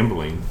simulated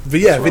gambling?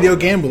 Video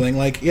gambling,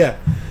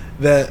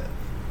 that...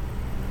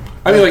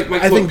 I mean,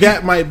 I think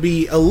that might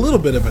be a little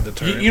bit of a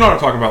deterrent. You know what I'm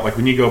talking about? Like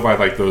when you go by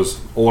like those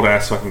old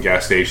ass fucking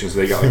gas stations,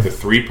 they got like the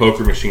 3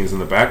 poker machines in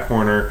the back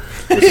corner.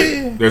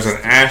 There's an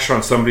ash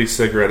on somebody's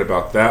cigarette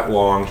about that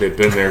long. They've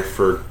been there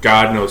for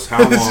God knows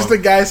how long. It's just a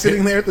guy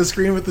sitting there at the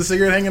screen with the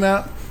cigarette hanging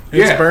out.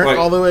 It's burnt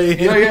all the way in.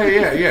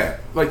 Yeah.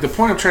 Like the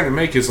point I'm trying to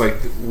make is like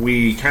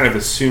we kind of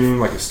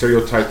assume like a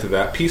stereotype to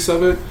that piece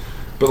of it.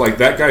 But like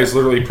that guy's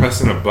literally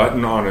pressing a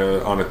button on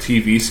a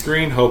TV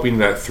screen, hoping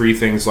that 3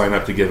 things line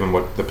up to give him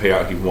what the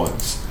payout he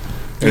wants.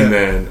 And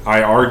then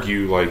I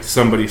argue like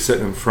somebody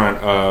sitting in front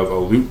of a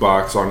loot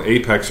box on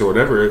Apex or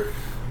whatever,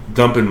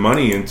 dumping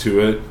money into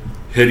it,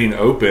 hitting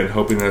open,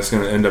 hoping that it's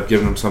going to end up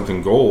giving him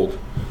something gold.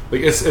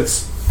 Like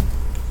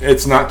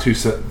it's not too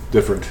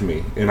different to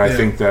me, and I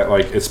think that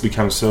like it's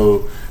become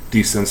so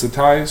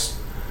desensitized,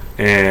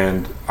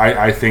 and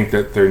I think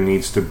that there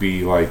needs to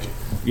be like.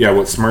 Yeah,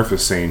 what Smurf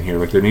is saying here,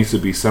 like there needs to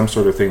be some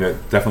sort of thing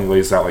that definitely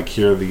lays out like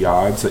here are the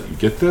odds that you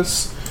get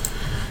this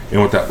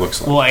and what that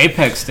looks like. Well,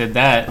 Apex did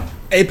that.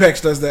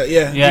 Apex does that,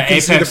 yeah. Yeah,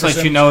 Apex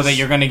lets you know that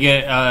you're going to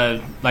get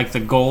like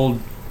the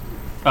gold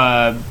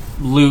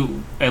loot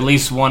at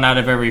least 1 out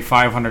of every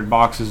 500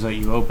 boxes that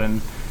you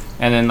open,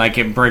 and then like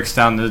it breaks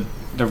down the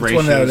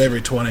ratios. 1 out of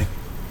every 20.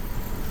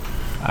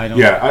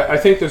 I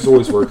think there's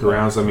always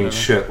workarounds. I mean,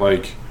 shit,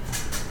 like.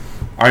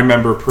 I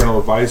remember parental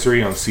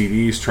advisory on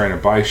CDs trying to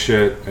buy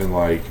shit, and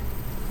like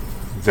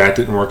that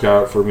didn't work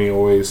out for me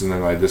always. And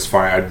then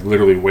I'd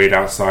literally wait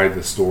outside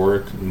the store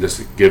and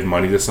just give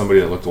money to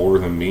somebody that looked older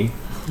than me.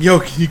 Yo,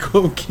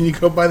 can you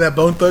go buy that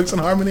Bone Thugs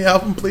and Harmony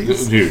album,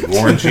 please? Dude,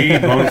 Warren G,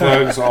 Bone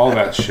Thugs, all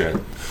that shit.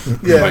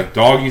 Yeah, like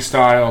Doggy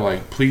Style.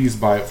 Like, please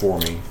buy it for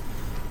me.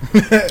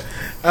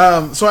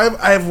 So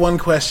I have one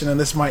question, and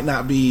this might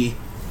not be.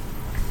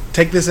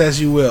 Take this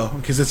as you will,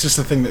 because it's just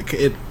a thing that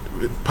it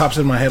pops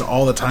in my head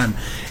all the time.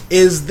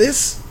 Is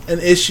this an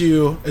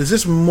issue? Is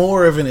this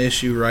more of an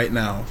issue right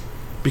now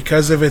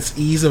because of its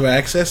ease of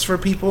access for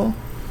people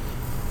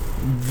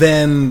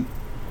than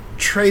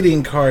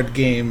trading card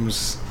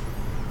games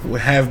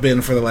have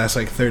been for the last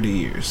like 30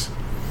 years?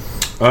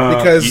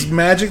 Because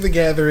Magic the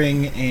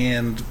Gathering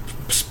and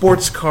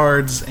sports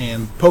cards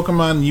and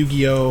Pokemon,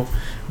 Yu-Gi-Oh,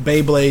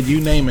 Beyblade,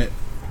 you name it,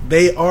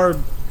 they are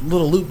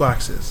little loot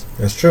boxes.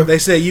 That's true. They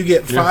say you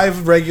get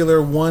 5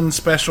 regular, 1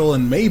 special,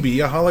 and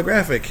maybe a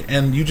holographic,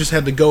 and you just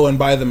had to go and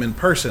buy them in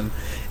person.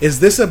 Is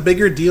this a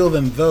bigger deal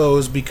than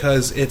those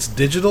because it's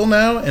digital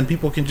now and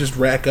people can just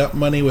rack up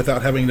money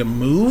without having to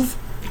move?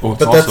 Well,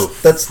 it's also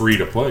free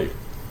to play.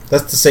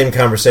 That's the same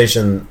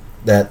conversation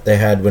that they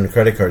had when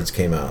credit cards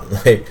came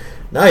out. Like,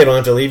 now you don't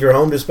have to leave your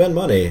home to spend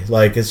money.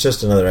 Like, it's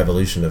just another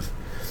evolution of,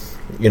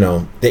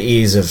 the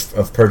ease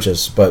of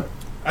purchase, but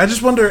I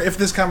just wonder if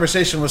this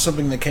conversation was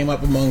something that came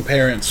up amongst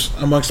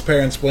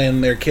parents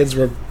when their kids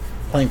were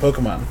playing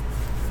Pokemon.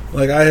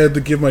 Like, I had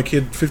to give my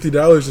kid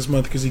 $50 this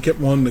month because he kept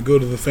wanting to go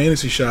to the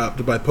fantasy shop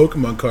to buy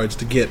Pokemon cards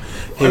to get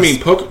his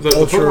the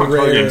Pokemon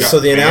card game got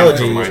so the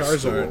analogy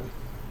Charizard.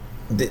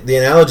 The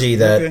analogy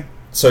that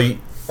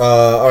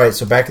all right,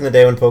 so back in the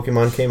day when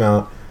Pokemon came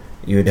out,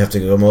 you would have to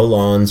go mow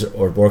lawns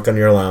or work on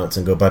your allowance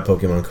and go buy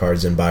Pokemon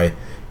cards and buy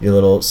your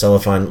little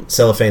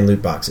cellophane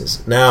loot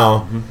boxes.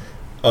 Now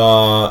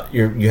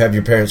you have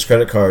your parents'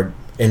 credit card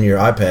in your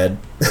iPad.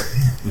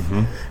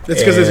 It's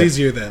because it's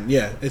easier then.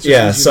 Yeah, it's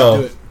just easier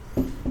to do it.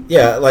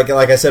 Yeah, like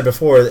I said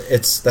before,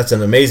 that's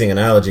an amazing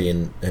analogy,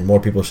 and more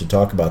people should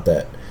talk about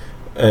that,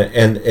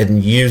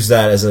 and use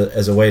that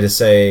as a way to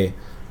say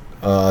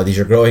these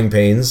are growing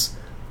pains.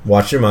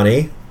 Watch your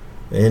money,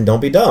 and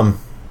don't be dumb.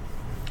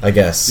 I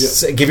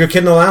guess give your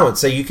kid an allowance.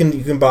 Say you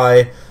can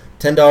buy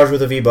 $10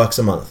 worth of V-Bucks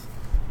a month.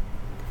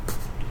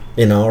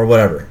 or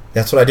whatever.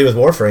 That's what I do with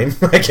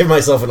Warframe. I give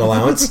myself an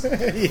allowance.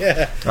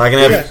 Yeah. I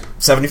can have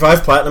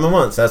 75 platinum a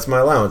month. That's my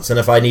allowance. And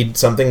if I need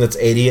something that's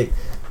 80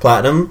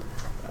 platinum,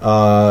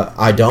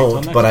 I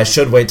don't, but I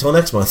should wait till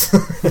next month.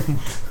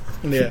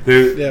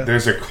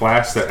 There's a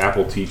class that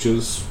Apple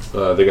teaches.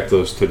 They got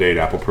those to-date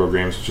Apple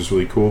programs, which is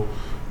really cool.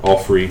 All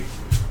free.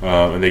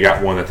 And they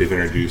got one that they've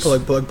introduced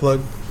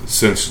plug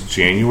since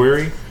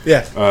January.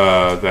 Yeah.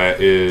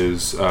 That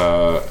is...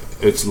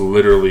 it's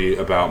literally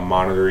about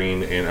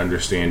monitoring and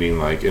understanding,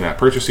 like, in-app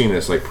purchasing.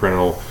 It's like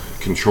parental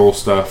control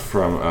stuff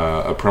from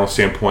a parental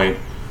standpoint,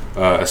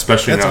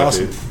 especially That's now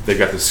awesome. that they've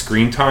got the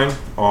screen time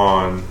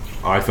on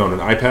iPhone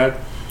and iPad.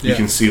 You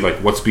can see, like,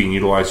 what's being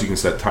utilized. You can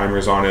set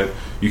timers on it.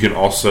 You can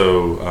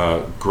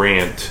also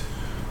grant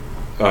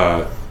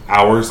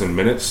hours and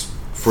minutes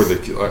for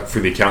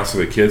the accounts of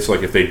the kids. So,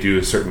 like, if they do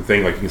a certain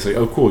thing, like, you can say,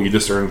 oh, cool, you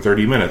just earned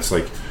 30 minutes.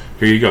 Like,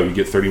 here you go. You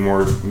get 30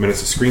 more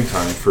minutes of screen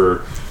time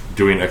for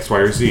doing X, Y,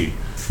 or Z.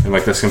 And,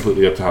 like, that's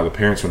completely up to how the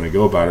parents want to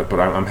go about it. But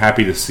I'm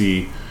happy to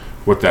see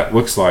what that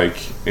looks like.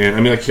 And,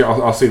 I mean, like, here,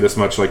 I'll say this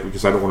much, like,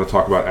 because I don't want to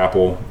talk about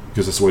Apple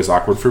because it's always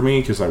awkward for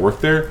me because I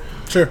work there.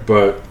 Sure.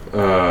 But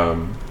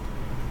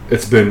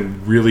it's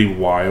been really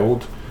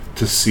wild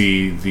to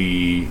see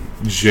the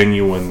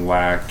genuine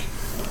lack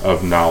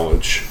of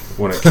knowledge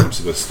when it comes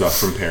to this stuff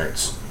from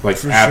parents. Like,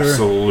 For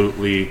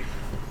absolutely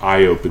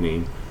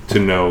eye-opening to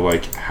know,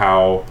 like,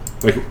 how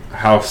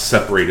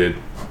separated.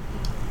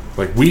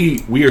 Like,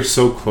 we are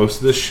so close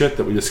to this shit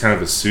that we just kind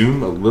of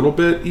assume a little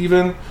bit,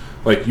 even.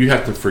 Like, you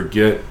have to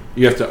forget,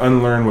 you have to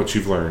unlearn what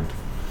you've learned.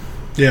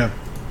 Yeah,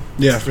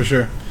 for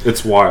sure.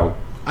 It's wild.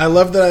 I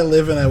love that I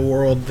live in a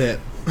world that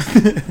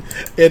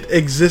it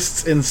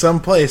exists in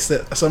some place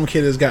that some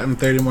kid has gotten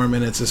 30 more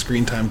minutes of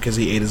screen time because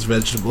he ate his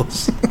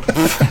vegetables.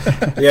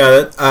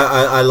 Yeah,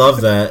 I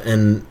love that,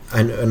 and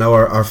I know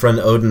our friend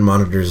Odin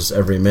monitors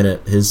every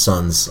minute his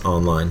son's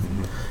online.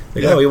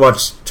 Like, we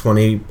watched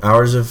 20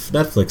 hours of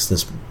Netflix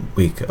this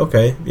week.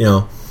 Okay,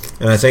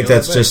 and I think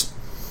that's just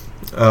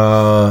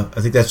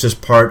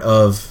part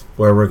of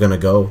where we're gonna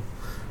go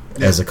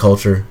as a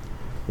culture,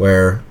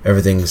 where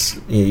everything's,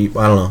 I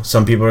don't know.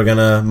 Some people are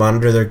gonna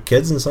monitor their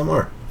kids, and some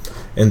aren't.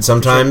 And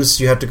sometimes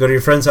you have to go to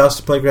your friend's house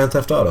to play Grand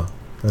Theft Auto.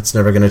 That's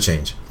never gonna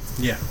change.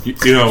 Yeah,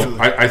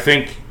 I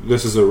think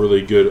this is a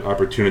really good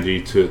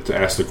opportunity to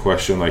ask the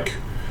question, like,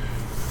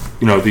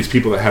 these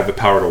people that have the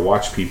power to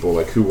watch people,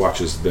 like, who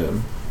watches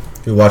them?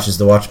 Who watches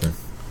The Watchmen?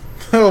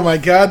 Oh my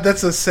God,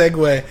 that's a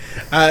segue.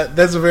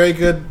 That's a very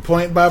good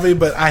point, Bobby,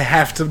 but I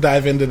have to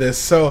dive into this.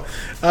 So,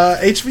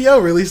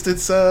 HBO released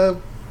its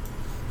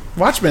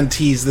Watchmen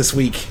tease this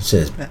week. Shit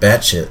is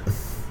batshit.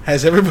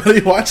 Has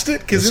everybody watched it?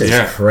 Because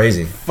it's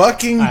crazy.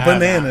 Fucking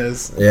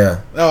bananas.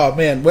 Yeah. Oh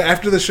man,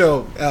 after the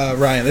show,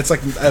 Ryan, it's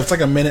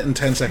like a minute and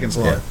 10 seconds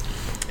long.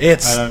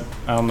 Yeah.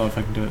 I don't know if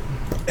I can do it.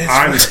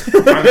 I'm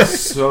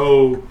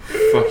so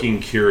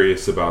fucking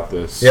curious about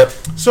this. Yep.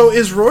 So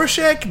is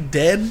Rorschach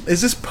dead?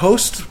 Is this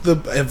post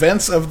the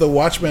events of the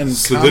Watchmen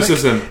comic?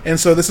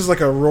 This is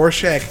like a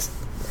Rorschach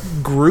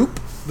group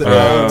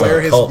that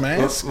wear his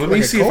mask? Let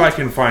me see if I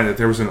can find it.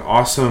 There was an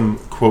awesome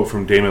quote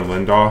from Damon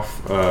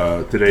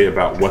Lindelof today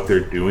about what they're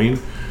doing.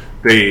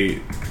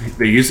 They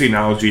use the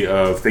analogy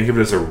of, think of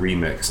it as a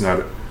remix,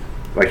 not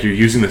like you're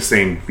using the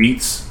same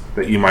beats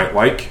that you might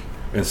like,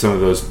 and some of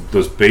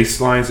those bass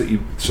lines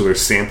so they're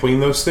sampling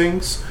those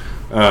things.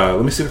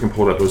 Let me see if I can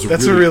pull it up.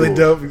 That's a really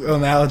dope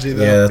analogy,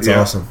 though. Yeah, that's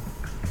awesome.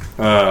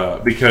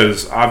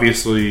 Because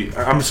obviously,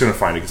 I'm just going to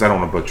find it because I don't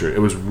want to butcher it.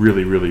 It was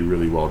really, really,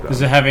 really well done.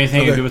 Does it have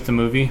anything to do with the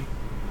movie?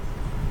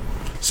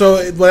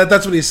 So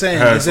that's what he's saying.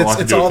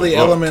 It's all the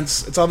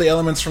elements. It's all the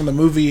elements from the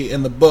movie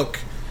and the book,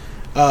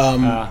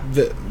 but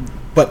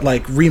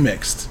like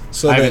remixed.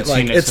 So I that like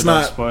seen it, it's so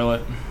not don't spoil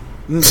it.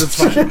 It's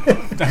fine.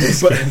 But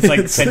it's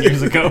like 10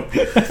 years ago.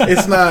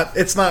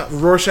 It's not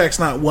Rorschach's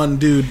not one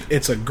dude.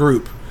 It's a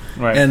group,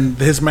 right? And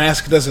his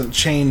mask doesn't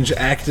change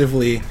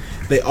actively.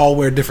 They all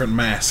wear different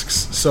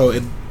masks, so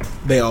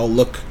they all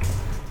look.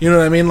 You know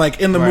what I mean? Like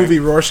in the movie,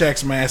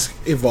 Rorschach's mask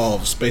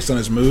evolves based on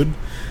his mood.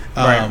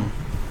 Right.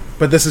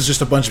 But this is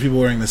just a bunch of people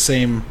wearing the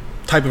same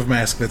type of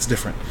mask that's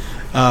different.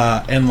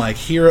 And like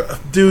here,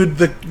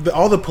 dude,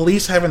 all the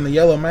police having the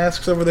yellow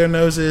masks over their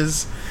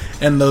noses,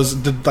 and those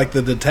like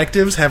the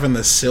detectives having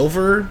the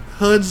silver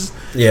hoods.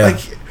 Yeah,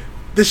 like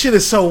this shit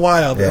is so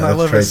wild, and I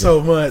love it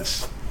so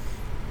much.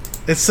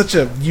 It's such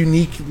a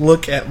unique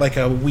look at like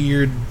a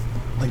weird,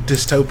 like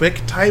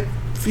dystopic type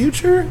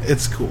future.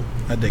 It's cool.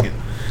 I dig it.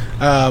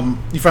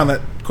 You found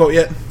that quote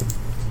yet?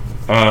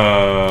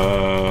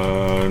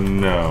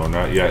 No,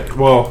 not yet.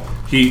 Well,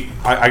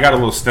 I got a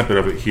little snippet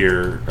of it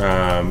here.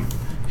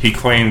 He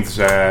claims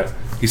that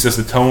he says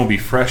the tone will be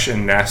fresh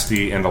and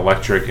nasty and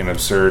electric and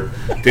absurd.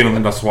 Damon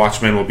Lindelof's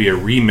Watchmen will be a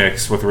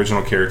remix with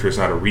original characters,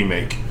 not a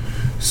remake.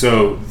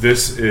 So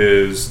this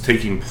is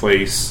taking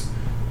place.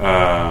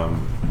 I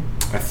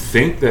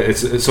think that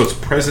it's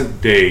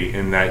present day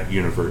in that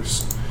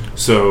universe.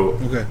 So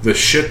the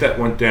shit that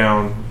went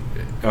down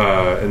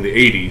in the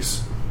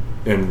 80s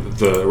in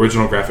the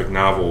original graphic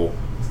novel,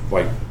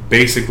 like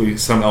basically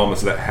some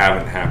elements of that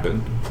haven't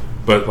happened.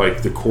 but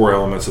like the core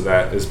elements of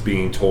that is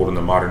being told in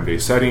the modern day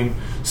setting.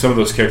 Some of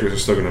those characters are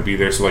still going to be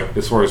there. So like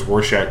as far as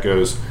Rorschach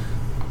goes,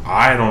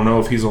 I don't know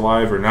if he's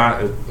alive or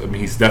not. I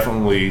mean, he's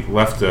definitely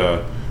left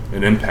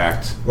an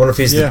impact. What if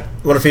he's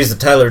the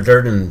Tyler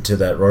Durden to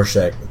that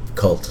Rorschach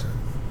cult?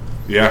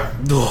 Yeah.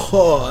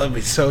 Oh, that'd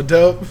be so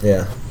dope.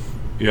 Yeah.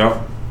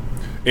 Yep.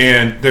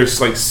 And there's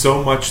like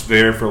so much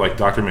there for like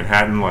Dr.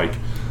 Manhattan, like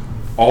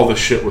all the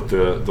shit with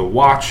the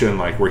watch and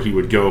like where he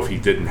would go if he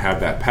didn't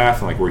have that path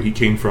and like where he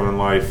came from in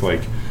life.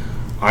 Like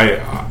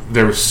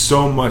there was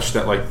so much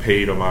that like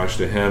paid homage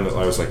to him that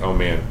I was like, oh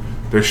man,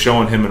 they're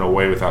showing him in a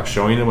way without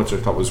showing him, which I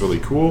thought was really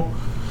cool.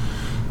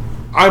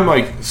 I'm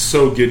like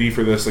so giddy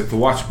for this. Like the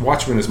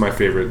Watchmen is my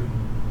favorite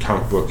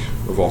comic book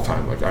of all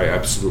time. Like I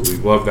absolutely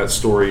love that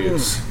story.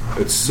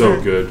 It's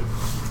so good.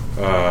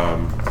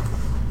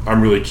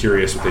 I'm really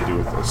curious what they do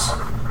with this.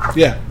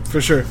 Yeah, for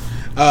sure.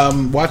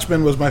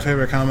 Watchmen was my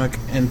favorite comic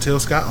until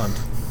Scotland,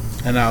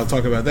 and I'll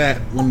talk about that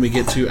when we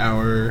get to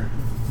our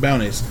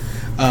bounties.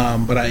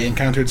 But I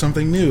encountered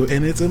something new,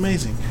 and it's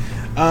amazing.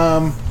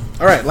 All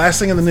right, last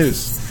thing in the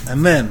news,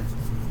 and then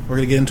we're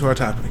going to get into our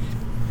topic.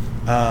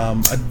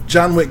 A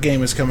John Wick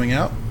game is coming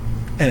out,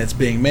 and it's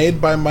being made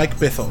by Mike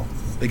Bithell,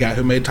 the guy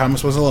who made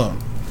Thomas Was Alone.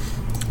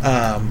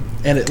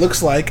 And it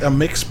looks like a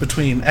mix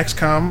between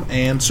XCOM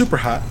and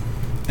Superhot,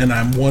 and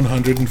I'm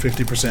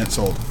 150%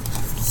 sold.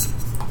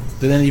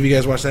 Did any of you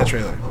guys watch that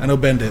trailer? I know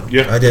Ben did.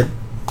 Yeah, I did.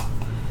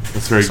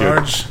 That's very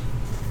Sarge? good.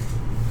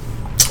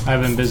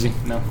 I've been busy.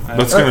 No.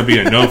 That's going to be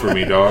a no for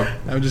me, dog.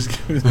 I'm just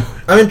kidding.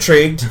 I'm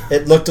intrigued.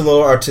 It looked a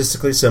little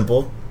artistically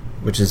simple,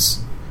 which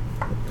is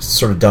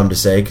sort of dumb to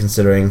say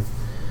considering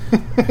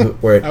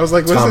where I was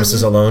like, Thomas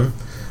is alone.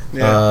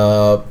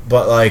 Yeah.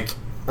 But like,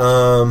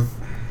 I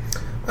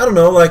don't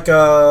know. Like,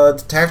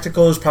 the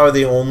tactical is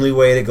probably the only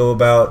way to go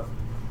about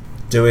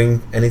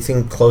doing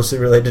anything closely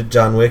related to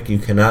John Wick. You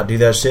cannot do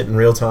that shit in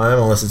real time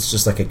unless it's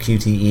just like a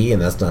QTE, and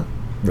that's not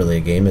really a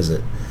game, is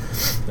it?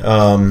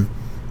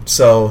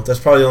 So that's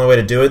probably the only way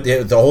to do it.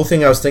 The whole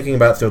thing I was thinking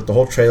about throughout the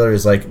whole trailer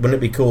is like, wouldn't it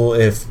be cool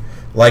if,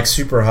 like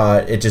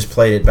Superhot, it just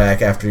played it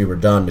back after you were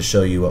done to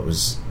show you what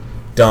was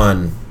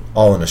done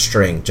all in a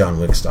string, John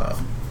Wick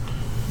style.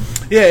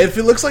 Yeah, if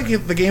it looks like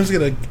the game's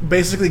going to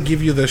basically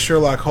give you the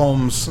Sherlock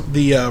Holmes,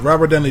 the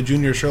Robert Downey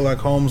Jr. Sherlock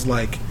Holmes,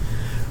 like,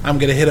 I'm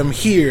going to hit him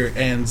here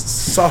and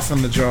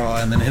soften the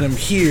jaw, and then hit him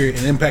here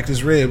and impact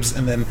his ribs,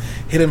 and then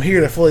hit him here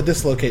to fully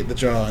dislocate the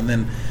jaw, and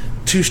then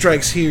 2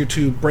 strikes here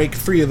to break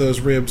 3 of those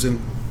ribs and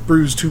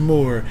bruise 2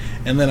 more,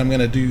 and then I'm going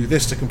to do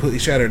this to completely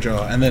shatter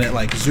jaw, and then it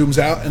like zooms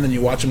out, and then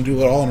you watch him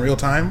do it all in real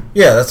time.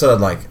 Yeah, that's what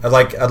I'd like.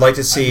 I'd like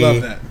to see I'd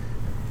love that.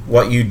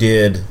 What you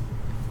did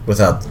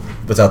without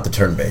the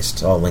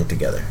turn-based all linked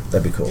together.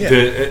 That'd be cool.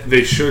 Yeah.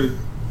 They should.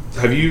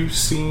 Have you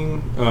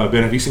seen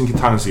Ben? Have you seen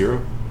Katana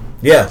Zero?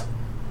 Yeah.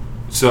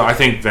 So I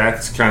think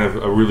that's kind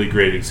of a really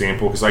great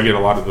example because I get a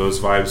lot of those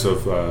vibes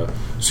of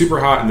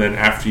Superhot, and then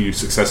after you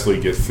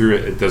successfully get through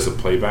it, it does a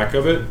playback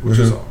of it, which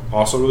is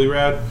also really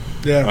rad.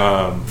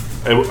 Yeah.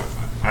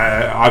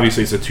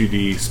 Obviously, it's a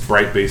 2D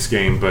sprite-based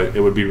game, but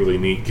it would be really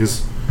neat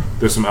because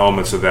there's some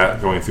elements of that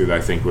going through that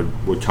I think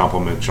would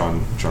complement John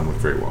Wick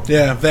very well.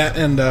 Yeah, that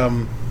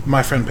and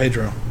My Friend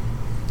Pedro.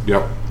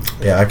 Yep.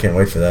 Yeah, I can't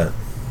wait for that.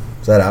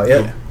 Is that out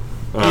yet?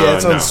 Yeah,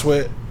 it's on no.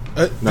 Switch.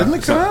 No, Didn't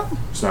it come out?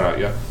 It's not out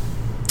yet.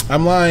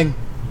 I'm lying.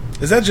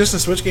 Is that just a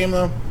Switch game,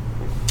 though?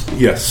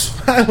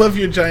 Yes. I love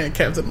your giant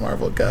Captain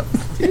Marvel cup.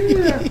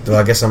 Yeah. Well,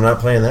 I guess I'm not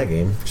playing that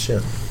game.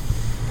 Shit.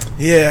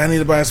 Yeah, I need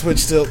to buy a Switch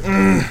still.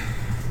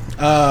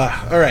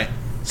 All right.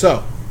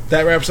 So,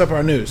 that wraps up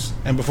our news.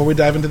 And before we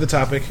dive into the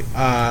topic,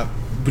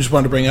 we just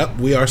wanted to bring up,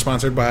 we are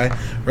sponsored by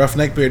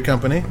Roughneck Beard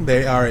Company.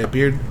 They are a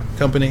beard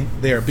company.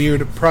 They are a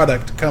beard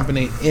product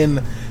company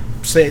in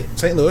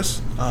St.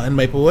 Louis, in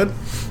Maplewood.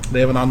 They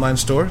have an online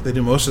store. They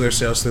do most of their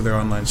sales through their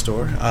online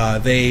store.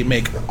 They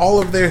make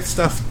all of their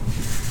stuff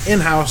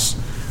in-house,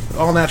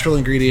 all natural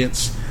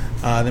ingredients.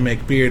 They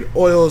make beard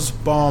oils,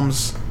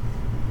 balms.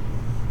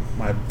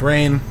 My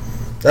brain.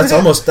 That's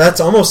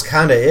almost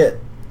kind of it,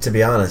 to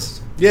be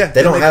honest. Yeah,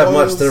 they don't have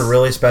oils. much. They're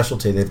really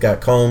specialty. They've got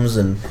combs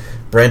and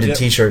branded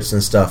T-shirts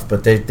and stuff,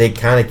 but they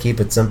kind of keep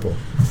it simple.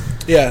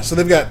 Yeah, so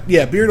they've got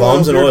beard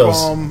balms oil, and beard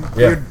oils, balm,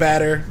 beard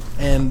batter,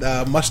 and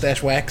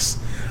mustache wax.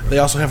 They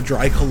also have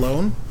dry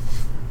cologne,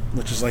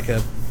 which is like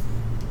a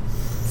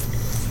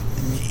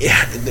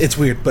it's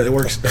weird, but it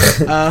works.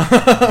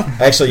 I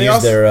actually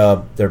use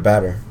their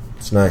batter.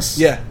 It's nice.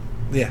 Yeah.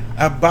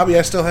 Bobby,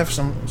 I still have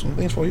some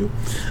things for you.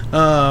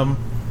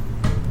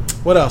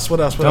 What else?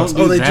 Don't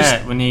do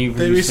that when you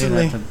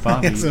recently say that to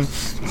Bobby. got some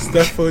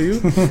stuff for you.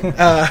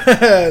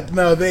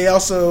 No, they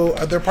also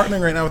they're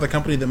partnering right now with a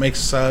company that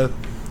makes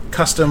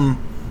custom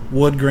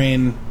wood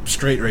grain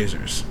straight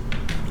razors.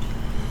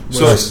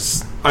 So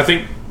I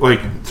think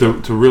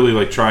to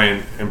really try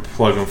and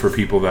plug them for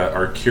people that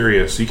are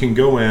curious, you can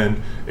go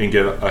in and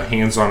get a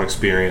hands-on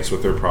experience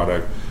with their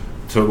product.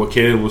 So what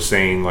Caleb was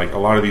saying, a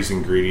lot of these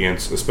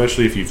ingredients,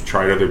 especially if you've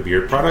tried other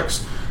beard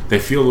products, they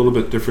feel a little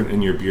bit different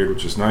in your beard,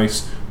 which is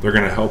nice. They're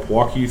going to help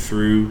walk you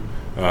through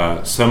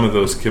some of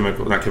those some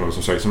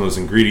of those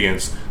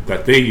ingredients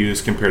that they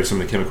use compared to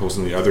some of the chemicals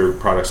in the other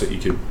products that you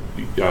could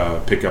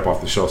pick up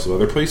off the shelves of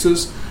other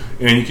places.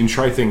 And you can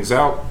try things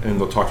out, and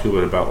they'll talk to you a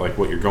little bit about like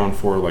what you're going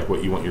for, like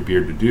what you want your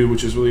beard to do,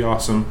 which is really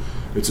awesome.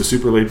 It's a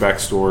super laid-back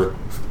store.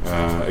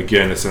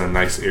 Again, it's in a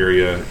nice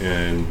area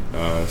in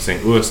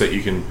St. Louis that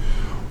you can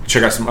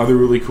check out some other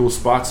really cool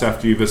spots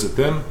after you visit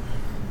them.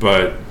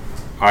 But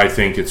I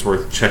think it's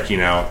worth checking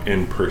out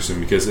in person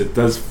because it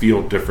does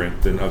feel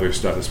different than other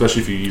stuff,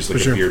 especially if you use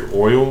like a beard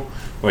oil,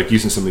 like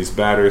using some of these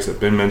batters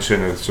that Ben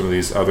mentioned, or some of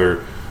these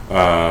other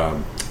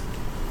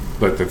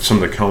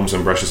some of the combs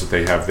and brushes that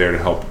they have there to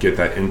help get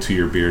that into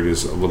your beard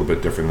is a little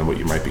bit different than what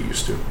you might be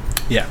used to.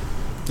 Yeah,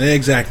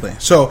 exactly.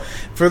 So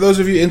for those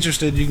of you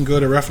interested, you can go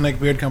to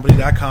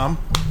roughneckbeardcompany.com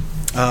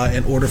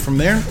and order from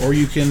there, or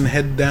you can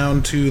head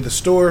down to the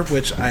store,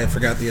 which I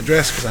forgot the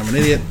address because I'm an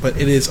idiot, but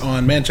it is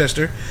on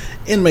Manchester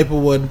in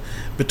Maplewood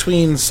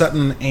between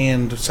Sutton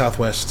and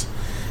Southwest.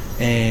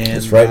 And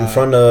it's right in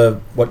front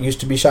of what used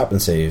to be Shop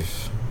and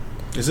Save.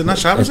 Is it not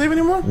Shop and Save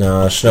anymore?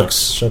 No,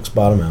 Schnucks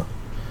bought them out.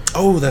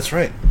 Oh, that's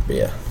right.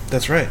 Yeah.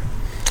 That's right.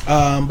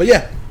 But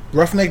yeah,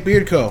 Roughneck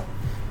Beard Co.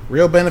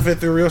 Real benefit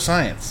through real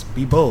science.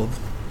 Be bold.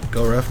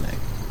 Go Roughneck.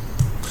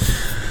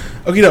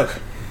 Okie doke.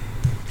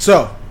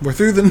 So, we're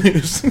through the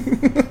news.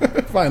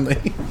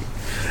 Finally.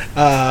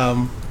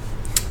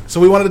 So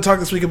we wanted to talk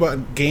this week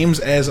about games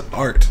as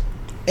art.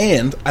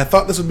 And I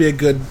thought this would be a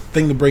good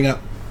thing to bring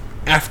up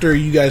after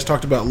you guys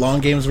talked about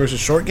long games versus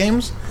short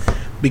games.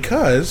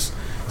 Because,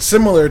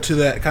 similar to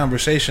that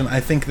conversation, I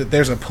think that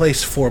there's a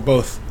place for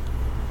both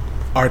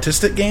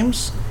artistic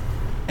games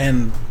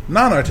and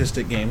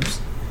non-artistic games,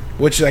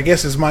 which I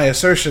guess is my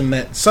assertion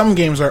that some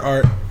games are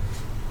art,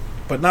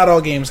 but not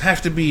all games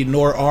have to be,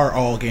 nor are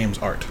all games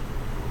art.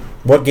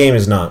 What game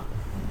is not?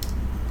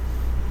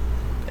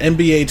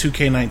 NBA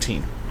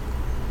 2K19.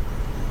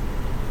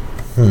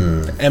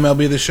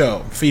 MLB The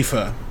Show,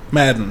 FIFA,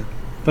 Madden.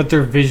 But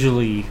they're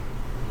visually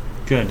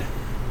good.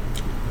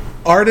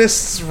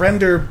 Artists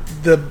render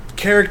the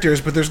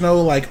characters, but there's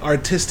no like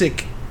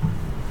artistic.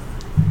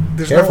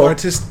 There's Careful. no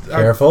artist.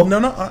 Careful.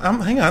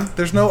 Hang on.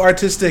 There's no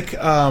artistic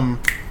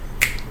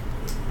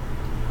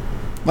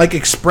like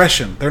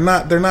expression. They're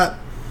not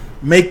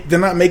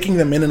making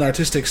them in an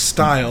artistic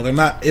style. They're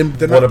not putting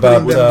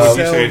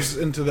themselves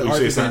into the art that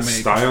they it's not make.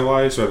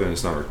 Stylized rather than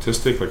it's not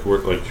artistic. Like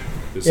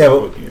is Yeah, that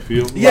what you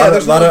feel? Yeah,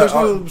 there's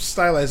no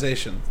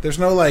stylization. There's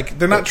no like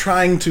they're not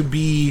trying to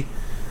be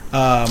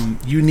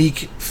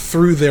unique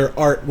through their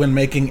art when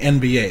making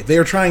NBA. They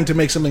are trying to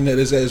make something that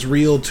is as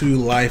real to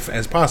life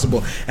as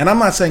possible. And I'm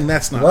not saying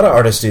that's not. A lot of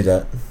artists do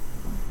that,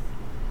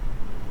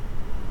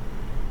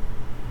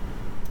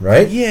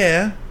 right?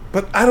 Yeah,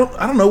 but I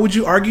don't know. Would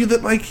you argue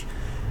that like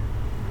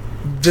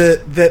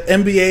that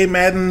NBA,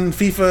 Madden,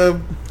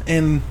 FIFA,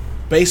 and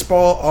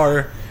baseball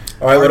are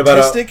all right?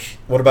 artistic?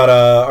 What about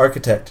an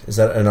architect? Is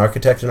that an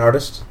architect an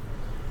artist?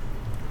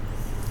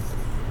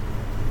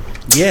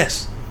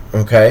 Yes.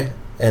 Okay.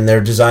 And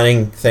they're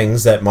designing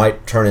things that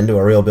might turn into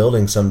a real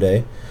building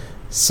someday.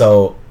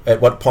 So,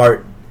 at what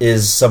part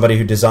is somebody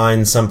who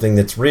designs something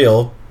that's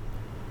real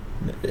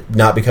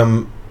not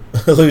become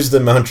lose the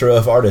mantra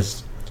of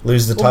artist,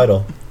 lose the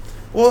title?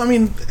 Well, I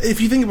mean,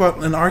 if you think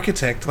about an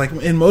architect, like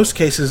in most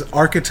cases,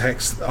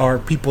 architects are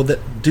people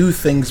that do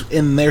things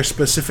in their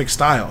specific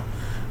style.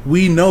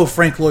 We know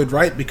Frank Lloyd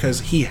Wright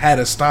because he had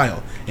a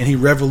style and he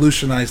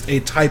revolutionized a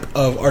type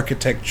of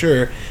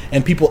architecture,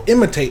 and people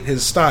imitate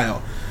his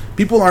style.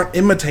 People aren't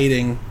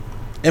imitating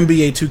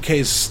NBA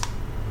 2K's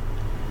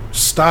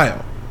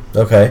style.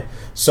 Okay.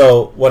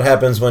 So what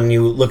happens when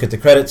you look at the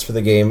credits for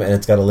the game and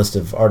it's got a list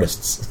of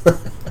artists?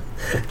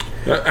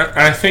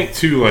 I think,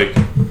 too, like,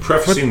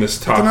 prefacing this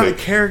topic... They're not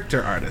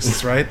character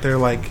artists, right? They're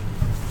like...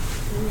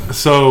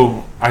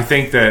 So, I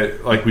think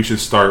that, like, we should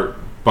start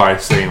by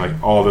saying,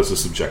 like, all this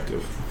is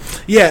subjective.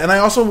 Yeah, and I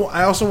also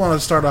want to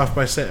start off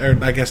by saying,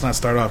 or I guess not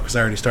start off because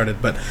I already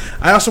started, but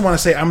I also want to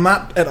say I'm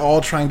not at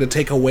all trying to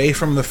take away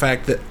from the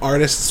fact that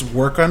artists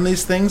work on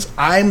these things.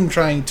 I'm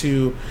trying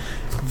to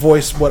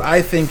voice what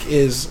I think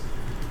is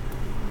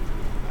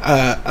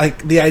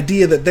like the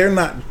idea that they're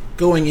not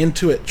going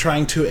into it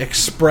trying to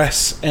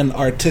express an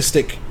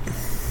artistic.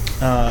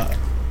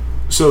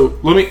 So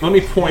let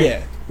me point.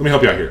 Yeah. Let me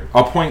help you out here.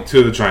 I'll point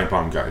to the Giant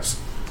Bomb guys.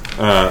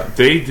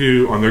 They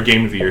do, on their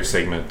Game of the Year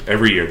segment,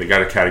 every year, they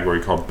got a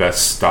category called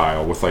Best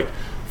Style with like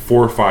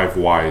 4 or 5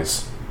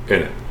 Ys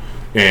in it.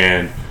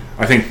 And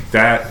I think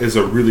that is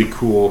a really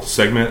cool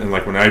segment. And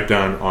like when I've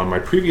done on my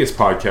previous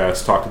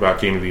podcast, talked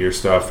about Game of the Year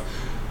stuff,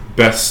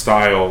 Best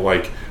Style,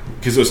 like,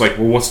 because it was like,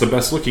 well, what's the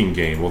best looking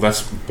game? Well,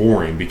 that's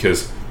boring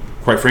because,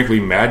 quite frankly,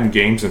 Madden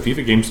games and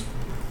FIFA games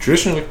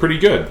traditionally look pretty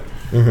good.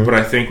 Mm-hmm. But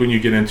I think when you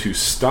get into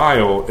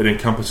style, it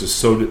encompasses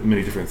so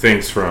many different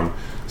things, from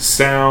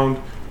sound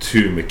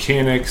to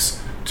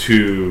mechanics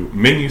to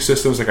menu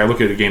systems. Like I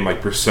look at a game like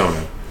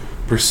Persona.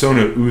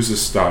 Persona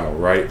oozes style,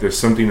 right? There's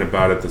something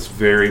about it that's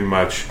very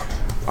much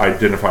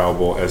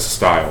identifiable as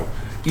style.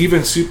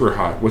 even Super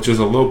Hot, which is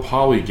a low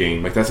poly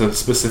game, like that's a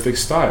specific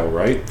style,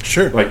 right?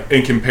 Sure. Like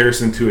in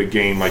comparison to a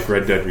game like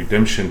Red Dead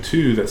Redemption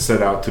 2 that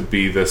set out to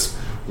be this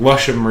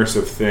lush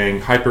immersive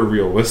thing, hyper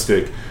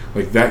realistic,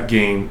 like that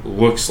game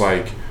looks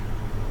like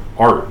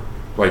art.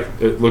 Like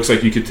it looks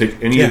like you could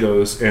take any of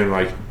those and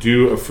like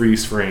do a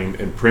freeze frame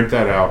and print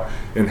that out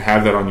and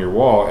have that on your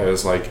wall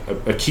as like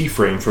a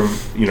keyframe from,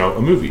 you know,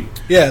 a movie.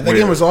 Yeah, that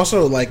game was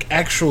also like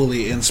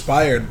actually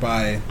inspired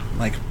by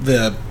like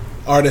the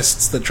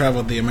artists that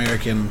traveled the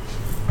American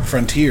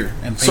frontier.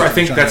 And so I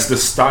think that's the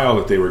style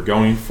that they were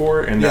going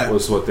for, and that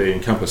was what they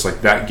encompassed.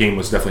 Like that game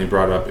was definitely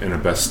brought up in a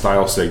best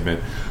style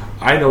segment.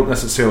 I don't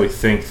necessarily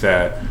think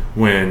that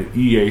when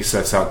EA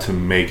sets out to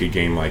make a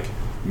game like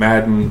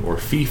Madden or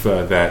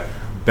FIFA that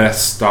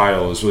best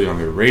style is really on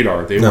their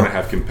radar. They want to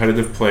have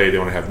competitive play, they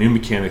want to have new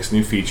mechanics,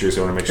 new features,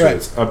 they want to make sure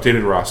it's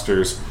updated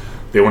rosters,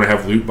 they want to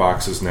have loot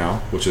boxes now,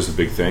 which is a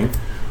big thing.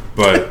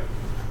 But,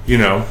 you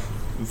know,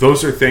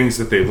 those are things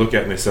that they look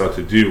at and they set out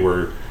to do,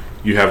 where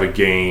you have a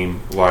game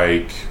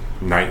like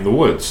Night in the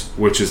Woods,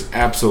 which is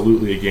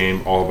absolutely a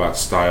game all about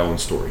style and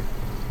story.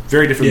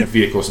 Very different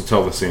vehicles to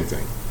tell the same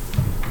thing.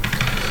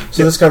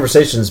 So this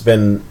conversation's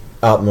been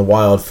out in the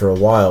wild for a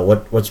while.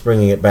 What's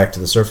bringing it back to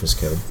the surface,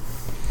 Kevin?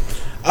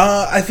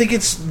 I think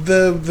it's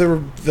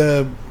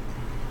the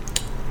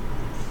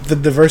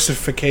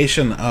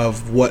diversification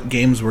of what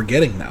games we're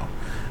getting now,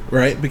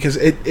 right? Because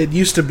it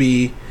used to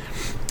be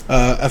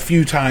a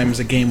few times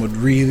a game would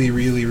really,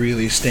 really,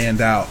 really stand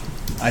out,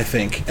 I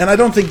think. And I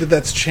don't think that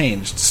that's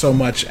changed so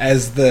much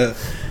as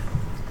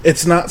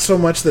it's not so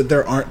much that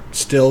there aren't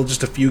still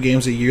just a few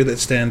games a year that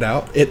stand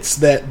out. It's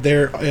that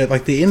they're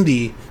like the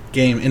indie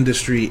game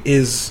industry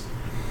is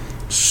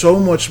so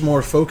much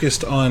more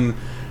focused on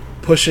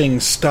pushing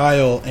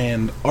style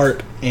and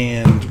art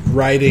and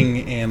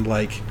writing and,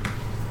 like,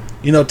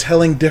 you know,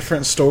 telling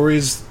different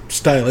stories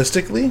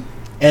stylistically.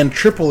 And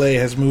AAA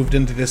has moved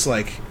into this,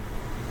 like,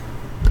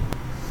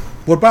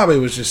 what Bobby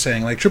was just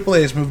saying, like,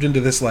 AAA has moved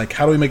into this, like,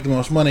 how do we make the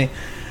most money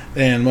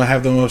and we'll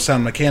have the most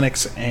sound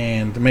mechanics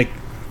and make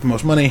the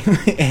most money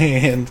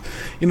and,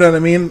 you know what I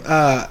mean?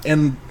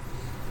 And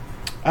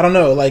I don't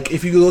know, like,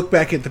 if you look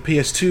back at the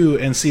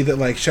PS2 and see that,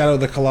 like, Shadow of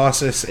the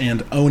Colossus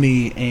and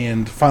Oni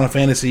and Final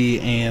Fantasy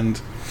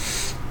and,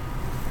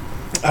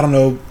 I don't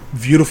know,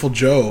 Beautiful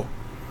Joe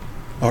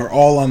are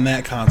all on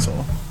that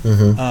console,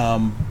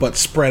 but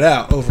spread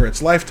out over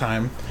its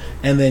lifetime,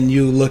 and then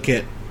you look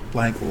at,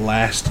 like,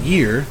 last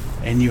year,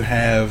 and you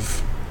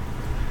have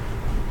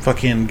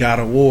fucking God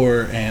of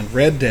War and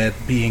Red Dead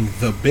being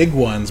the big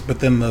ones, but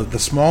then the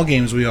small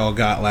games we all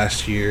got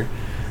last year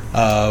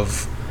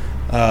of...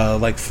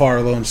 like Far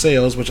Lone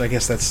Sales, which I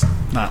guess that's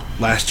not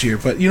last year,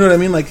 but you know what I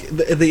mean? Like,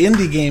 the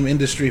indie game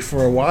industry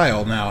for a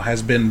while now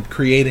has been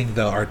creating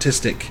the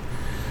artistic,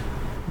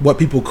 what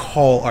people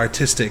call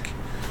artistic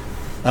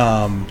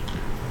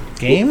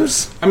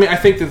games. Well, I mean, I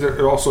think that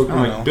they're also,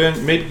 like,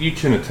 Ben, maybe you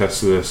can attest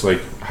to this,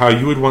 like, how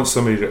you would want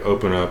somebody to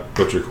open up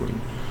Butcher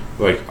Queen.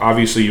 Like,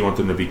 obviously you want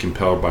them to be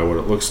compelled by what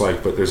it looks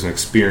like, but there's an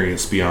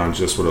experience beyond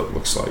just what it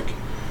looks like.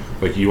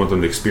 Like, you want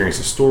them to experience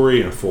a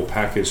story and a full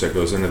package that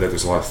goes into that.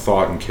 There's a lot of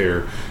thought and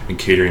care and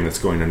catering that's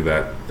going into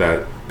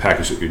that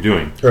package that you're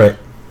doing. Right.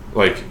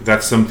 Like,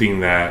 that's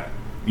something that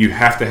you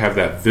have to have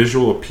that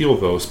visual appeal,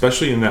 though,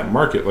 especially in that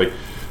market. Like,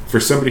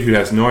 for somebody who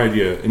has no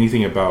idea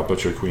anything about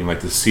Butcher Queen, like,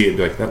 to see it and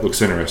be like, that looks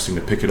interesting,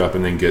 to pick it up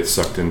and then get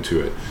sucked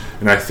into it.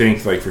 And I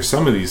think, like, for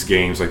some of these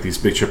games, like these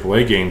big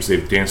AAA games,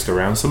 they've danced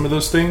around some of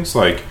those things.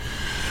 Like,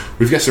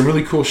 we've got some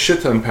really cool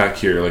shit to unpack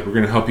here. Like, we're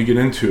going to help you get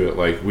into it.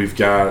 Like, we've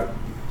got...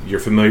 You're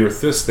familiar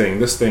with this thing,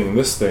 and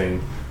this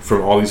thing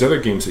from all these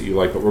other games that you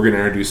like, but we're going to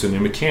introduce a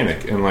new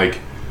mechanic. And, like,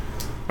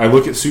 I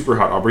look at Super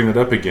Hot, I'll bring that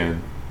up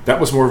again.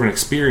 That was more of an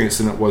experience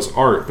than it was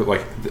art, but,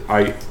 like,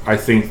 I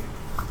think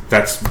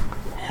that's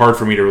hard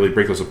for me to really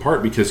break those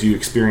apart, because you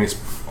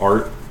experience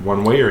art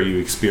one way or you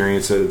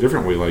experience it a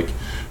different way. Like,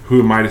 who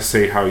am I to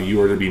say how you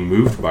are to be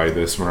moved by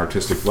this from an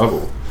artistic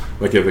level?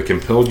 Like, if it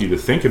compelled you to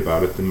think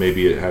about it, then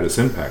maybe it had its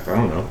impact. I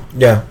don't know.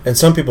 Yeah, and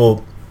some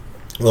people...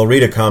 they'll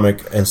read a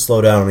comic and slow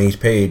down on each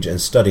page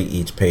and study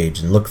each page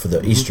and look for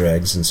the Easter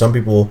eggs. And some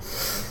people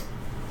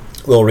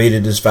will read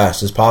it as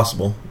fast as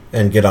possible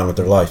and get on with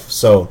their life.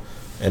 So,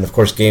 and of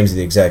course, games are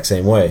the exact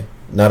same way.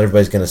 Not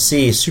everybody's going to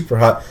see Super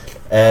Hot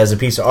as a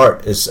piece of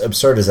art, as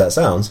absurd as that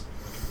sounds.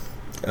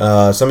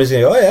 Somebody's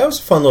going to go, oh, yeah, that was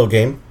a fun little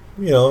game.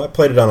 You know, I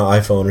played it on an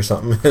iPhone or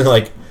something.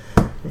 Like,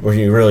 where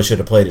you really should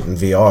have played it in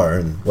VR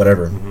and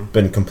whatever.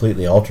 Been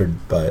completely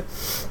altered by it.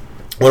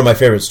 One of my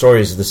favorite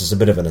stories, this is a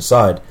bit of an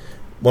aside,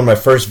 one of my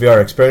first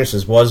VR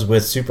experiences was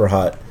with Super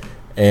Hot,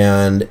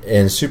 and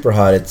in Super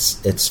Hot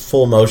it's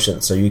full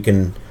motion, so you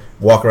can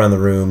walk around the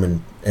room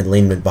and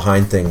lean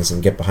behind things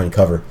and get behind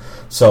cover.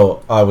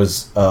 So I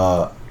was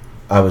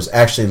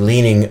actually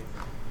leaning,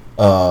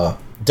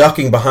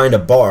 ducking behind a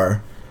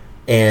bar,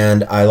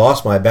 and I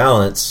lost my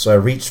balance, so I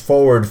reached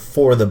forward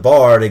for the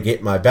bar to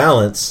get my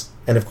balance,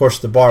 and of course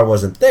the bar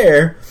wasn't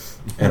there,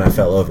 and I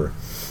fell over.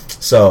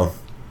 So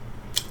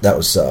that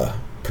was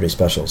pretty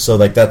special. So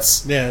like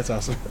that's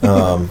awesome.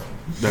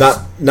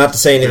 Not to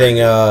say anything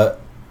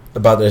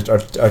about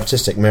the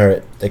artistic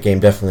merit. That game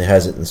definitely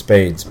has it in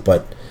spades,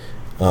 but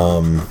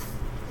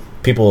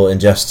people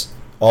ingest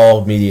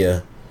all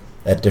media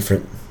at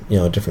different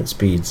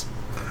speeds.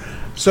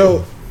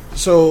 So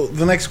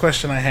the next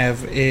question I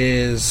have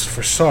is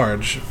for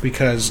Sarge,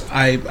 because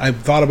I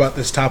thought about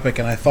this topic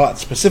and I thought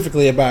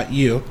specifically about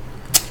you,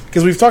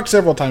 because we've talked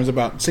several times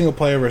about single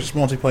player versus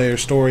multiplayer,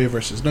 story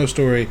versus no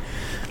story,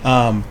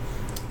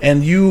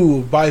 and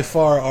you by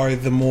far are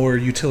the more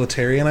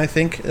utilitarian, I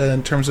think,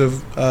 in terms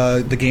of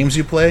the games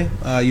you play.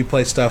 You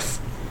play stuff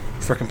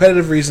for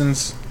competitive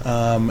reasons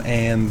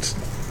and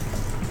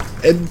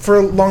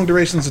for long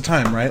durations of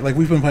time, right? Like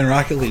we've been playing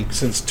Rocket League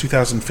since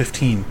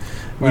 2015.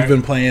 We've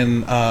been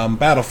playing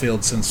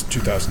Battlefield since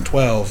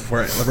 2012,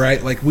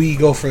 right? Like we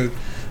go for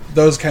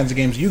those kinds of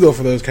games. You go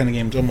for those kind of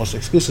games almost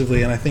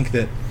exclusively, and I think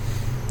that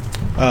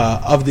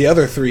of the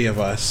other three of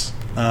us,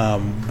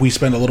 we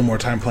spend a little more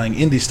time playing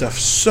indie stuff.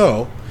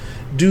 So,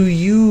 do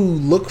you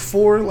look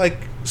for like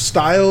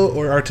style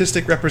or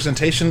artistic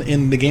representation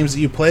in the games that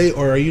you play,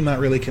 or are you not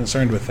really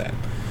concerned with that?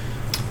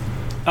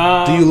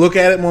 Do you look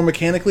at it more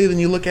mechanically than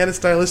you look at it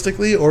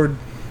stylistically, or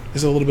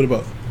is it a little bit of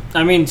both?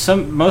 I mean,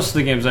 most of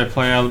the games I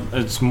play,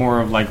 it's more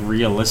of like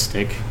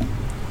realistic.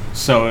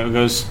 So it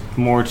goes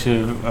more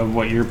to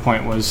what your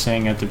point was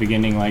saying at the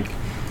beginning, like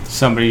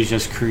somebody's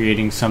just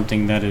creating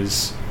something that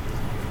is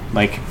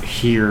like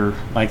here,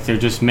 like they're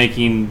just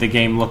making the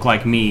game look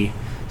like me.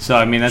 So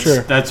I mean,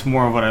 that's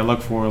more of what I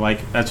look for.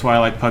 Like that's why I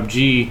like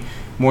PUBG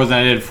more than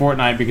I did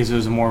Fortnite, because it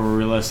was more of a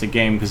realistic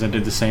game. Because I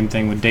did the same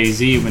thing with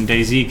DayZ. When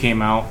DayZ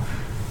came out,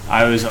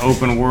 I was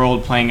open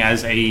world playing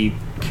as a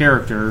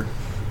character.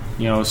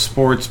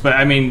 Sports, but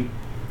I mean,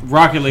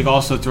 Rocket League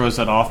also throws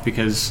that off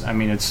because I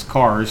mean it's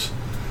cars,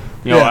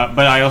 but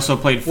I also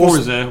played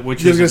Forza,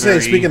 which is going to say,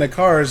 speaking of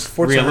cars,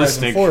 Forza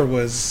Horizon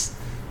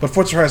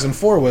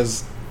 4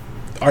 was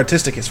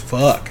artistic as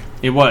fuck.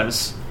 It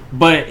was,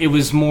 but it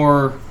was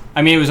more.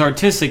 I mean, it was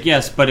artistic,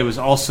 yes, but it was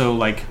also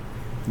like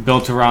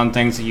built around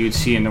things that you'd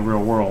see in the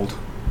real world.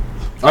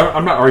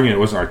 I'm not arguing it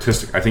wasn't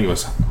artistic. I think it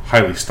was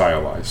highly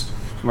stylized.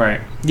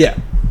 Right. Yeah.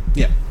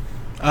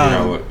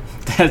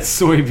 That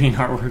soybean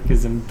artwork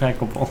is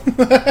impeccable. Do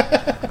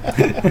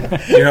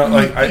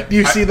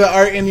you see the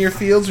art in your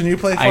fields when you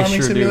play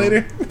Farming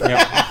Simulator?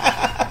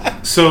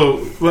 Yep.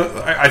 So,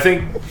 I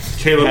think,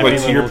 Caleb, like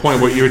to your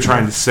point, what you were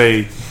trying to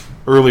say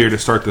earlier to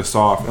start this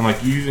off, and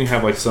like you usually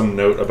have like some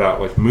note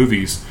about like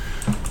movies.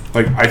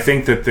 Like I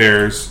think that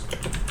there's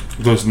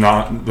those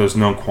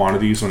known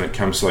quantities when it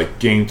comes to like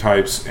game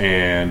types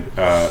and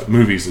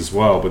movies as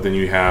well. But then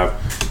you have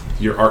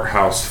your art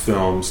house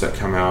films that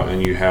come out,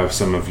 and you have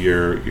some of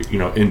your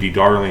indie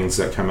darlings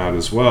that come out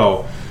as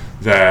well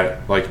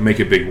that like make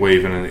a big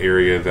wave in an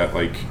area that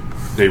like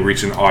they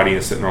reach an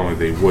audience that normally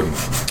they wouldn't.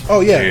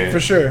 Oh yeah, for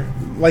sure.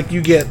 Like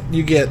you get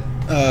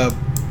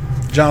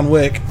John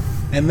Wick,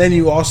 and then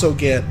you also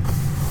get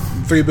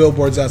 3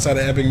 Billboards Outside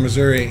of Ebbing,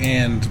 Missouri,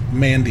 and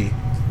Mandy.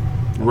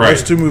 Right.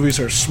 Those two movies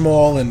are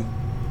small and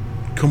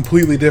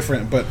completely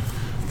different, but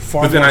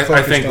far. But then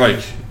I think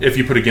like if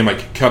you put a game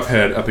like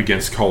Cuphead up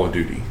against Call of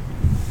Duty,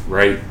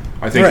 right?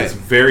 I think it's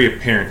very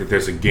apparent that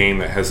there's a game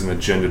that has an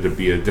agenda to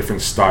be a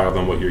different style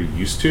than what you're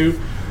used to.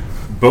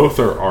 Both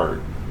are art,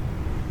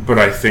 but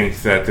I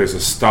think that there's a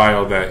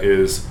style that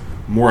is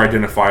more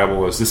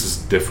identifiable as this is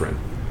different.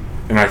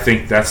 And I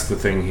think that's the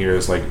thing here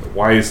is like,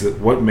 why is it?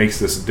 What makes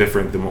this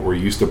different than what we're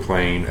used to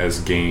playing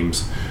as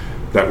games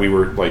that we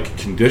were like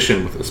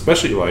conditioned with?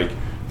 Especially like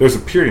there's a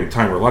period of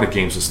time where a lot of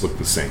games just look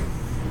the same,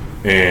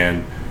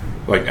 and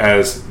like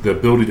as the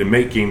ability to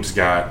make games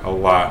got a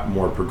lot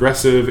more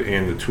progressive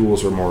and the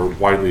tools were more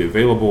widely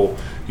available,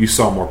 you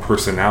saw more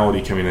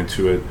personality coming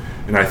into it.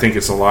 And I think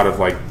it's a lot of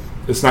like,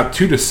 it's not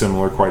too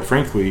dissimilar, quite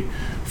frankly,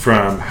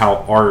 from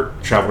how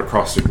art traveled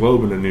across the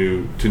globe into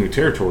new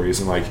territories.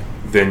 And like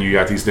then you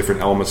got these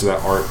different elements of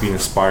that art being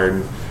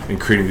inspired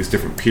and creating these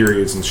different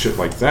periods and shit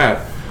like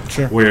that.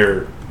 Sure.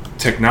 Where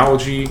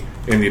technology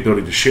and the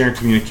ability to share and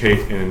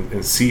communicate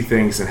and see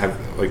things and have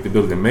like the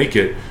ability to make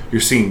it, you're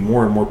seeing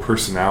more and more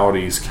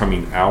personalities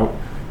coming out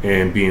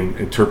and being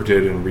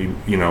interpreted and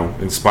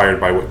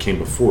inspired by what came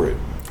before it,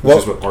 which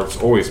is what art's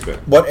always been.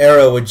 What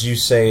era would you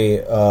say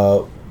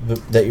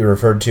that you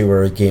referred to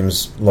where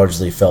games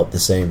largely felt the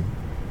same?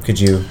 Could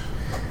you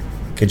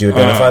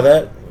identify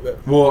that?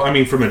 Well, I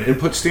mean, from an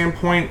input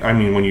standpoint, I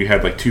mean, when you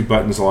had like 2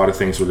 buttons, a lot of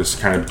things were just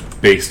kind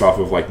of based off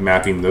of like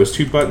mapping those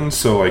 2 buttons.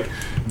 So like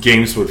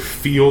games would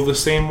feel the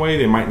same way.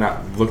 They might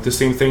not look the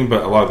same thing,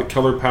 but a lot of the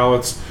color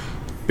palettes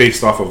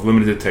based off of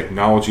limited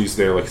technologies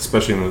there, like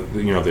especially in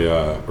the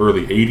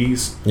early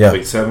 80s,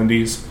 late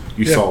 70s,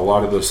 you saw a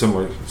lot of those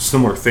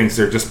similar things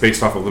there just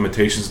based off of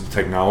limitations of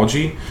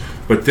technology.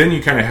 But then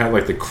you kind of had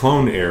like the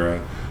clone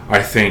era,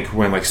 I think,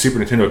 when like Super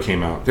Nintendo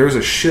came out. There was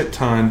a shit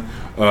ton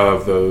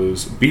of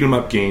those beat 'em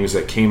up games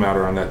that came out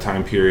around that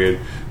time period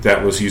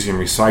that was using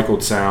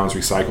recycled sounds,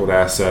 recycled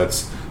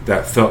assets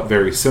that felt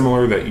very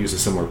similar, that used a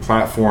similar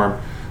platform.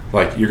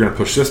 Like you're going to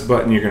push this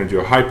button, you're going to do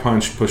a high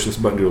punch, push this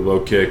button, do a low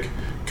kick,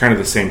 kind of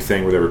the same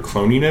thing where they were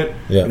cloning it.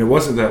 Yeah. And it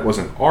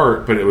wasn't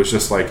art, but it was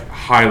just like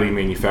highly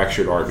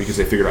manufactured art because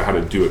they figured out how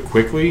to do it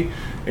quickly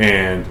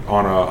and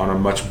on a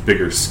much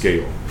bigger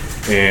scale.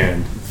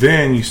 And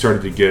then you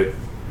started to get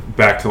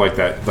back to like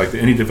that, like the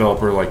indie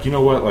developer, like, you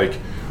know what, like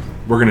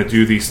we're going to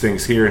do these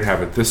things here and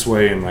have it this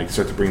way and like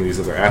start to bring these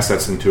other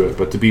assets into it.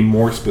 But to be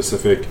more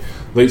specific,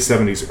 late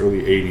 70s,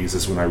 early 80s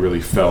is when I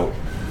really felt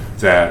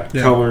that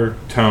color,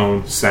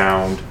 tone,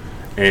 sound,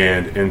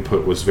 and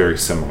input was very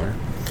similar.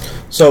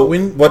 So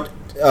what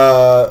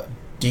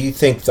do you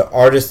think the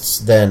artists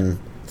then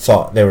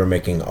thought they were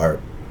making art?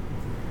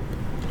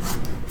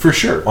 For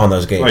sure. On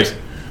those games.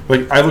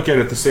 Like I look at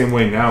it the same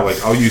way now.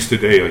 Like I'll use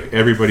today, like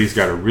everybody's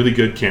got a really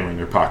good camera in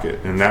their pocket,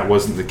 and that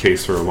wasn't the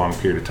case for a long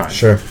period of time.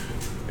 Sure.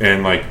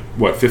 And like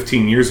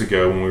 15 years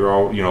ago, when we were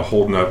all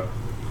holding up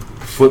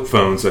flip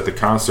phones at the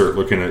concert,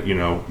 looking at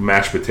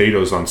mashed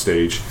potatoes on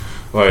stage,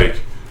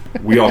 like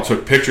we all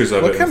took pictures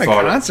of what it. What kind and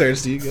of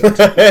concerts do you go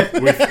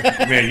to?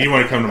 Man, you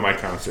want to come to my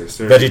concerts?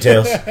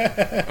 VeggieTales.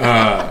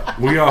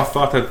 We all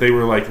thought that they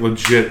were like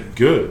legit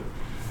good.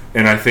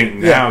 And I think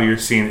now you're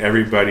seeing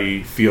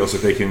everybody feels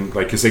that they can,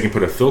 like, because they can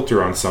put a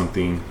filter on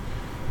something,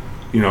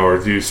 or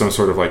do some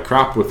sort of like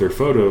crop with their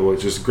photo,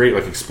 which is great.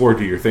 Like, explore,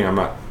 do your thing. I'm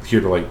not here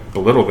to like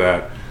belittle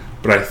that,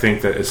 but I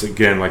think that it's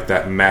again like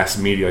that mass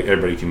media, like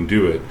everybody can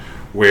do it.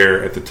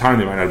 Where at the time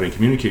they might not have been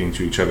communicating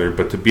to each other,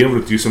 but to be able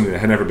to do something that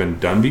had never been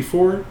done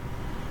before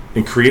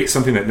and create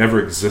something that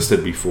never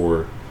existed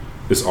before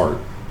is art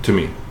to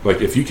me.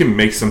 Like, if you can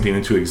make something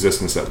into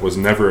existence that was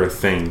never a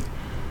thing,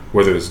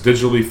 whether it's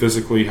digitally,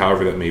 physically,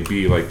 however that may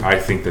be, like I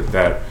think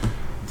that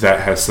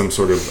has some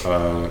sort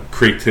of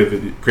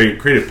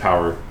creative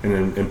power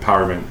and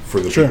empowerment for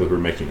the people who are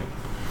making it.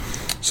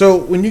 So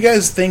when you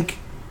guys think,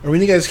 or when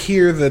you guys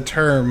hear the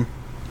term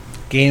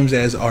games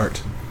as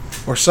art,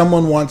 or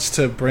someone wants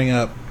to bring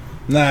up,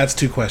 it's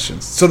two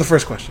questions. So the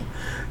first question,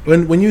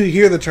 when you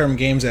hear the term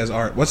games as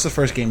art, what's the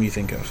first game you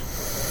think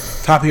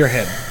of? Top of your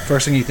head,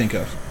 first thing you think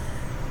of.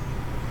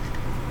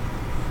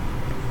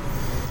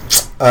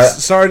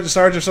 Sarge,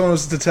 if someone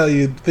was to tell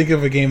you, think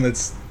of a game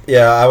that's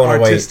I want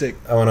to artistic.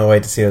 I want to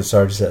wait to see what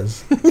Sarge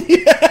says.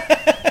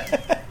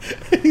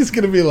 He's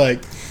going to be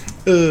like,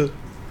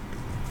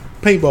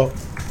 paintball.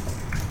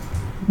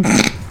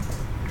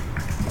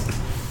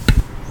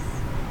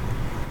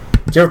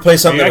 Did you ever play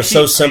something that was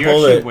so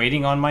simple that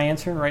waiting on my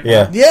answer right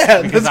now?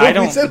 Yeah, because I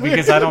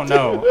don't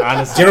know.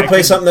 Honestly, did you ever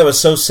play something that was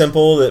so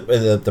simple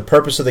that the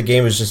purpose of the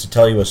game is just to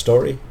tell you a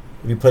story?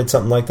 Have you played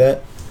something like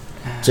that?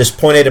 Just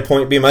point A to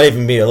point B. It might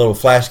even be a little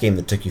flash game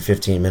that took you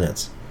 15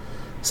 minutes,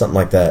 something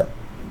like that.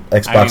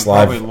 Xbox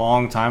Live, probably a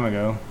long time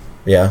ago.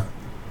 Yeah,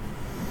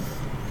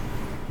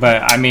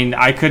 but I mean,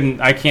 I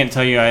can't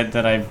tell you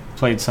that I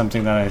played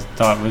something that I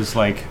thought was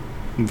like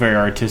very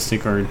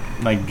artistic or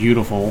like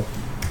beautiful.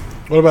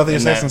 What about the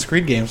Assassin's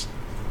Creed games?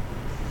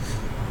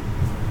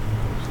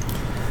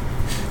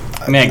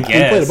 I mean, I guess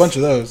we played a bunch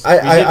of those.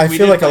 I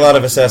feel like a lot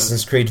of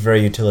Assassin's Creed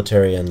very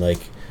utilitarian.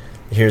 Like,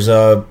 here's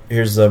a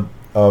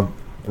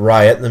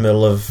riot in the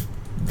middle of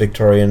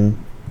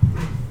Victorian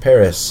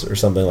Paris or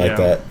something like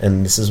that,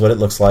 and this is what it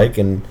looks like,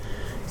 and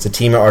it's a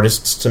team of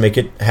artists to make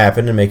it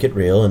happen and make it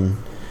real. And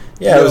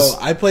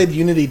I played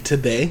Unity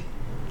today,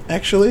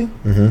 actually.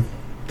 Mm-hmm.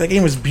 That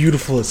game was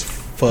beautiful as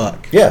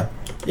fuck. Yeah,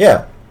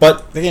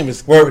 but the game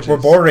is we're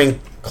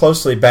bordering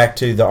closely back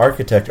to the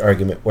architect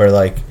argument, where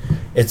like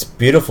it's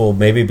beautiful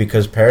maybe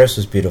because Paris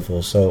is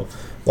beautiful, so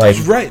like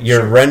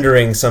you're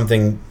rendering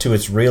something to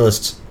its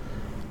realest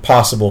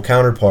possible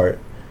counterpart.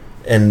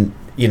 And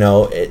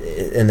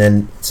and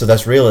then so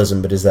that's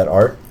realism, but is that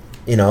art?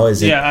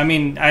 Is it? Yeah, I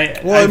mean,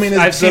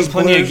 I've seen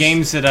plenty of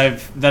games that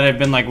I've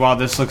been like, wow,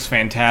 this looks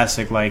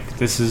fantastic. Like,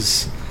 this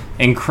is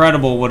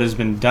incredible what has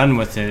been done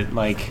with it.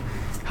 Like,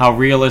 how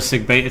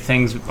realistic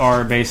things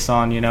are based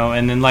on,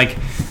 And then like,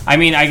 I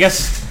mean, I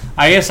guess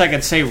I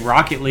could say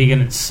Rocket League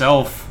in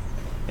itself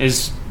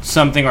is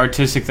something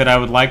artistic that I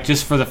would like,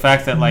 just for the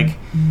fact that like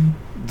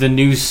the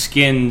new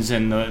skins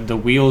and the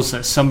wheels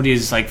that somebody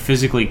is like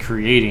physically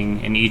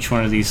creating in each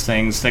one of these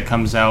things that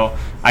comes out,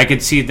 I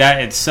could see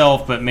that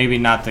itself, but maybe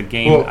not the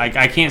game. Well,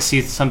 I can't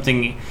see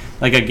something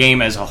like a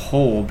game as a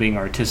whole being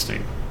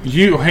artistic.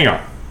 Hang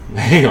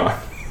on.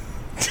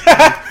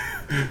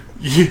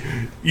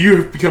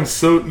 You've become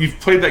you've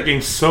played that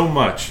game so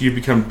much, you've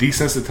become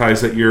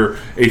desensitized that you're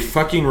a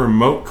fucking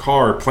remote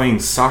car playing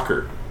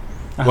soccer.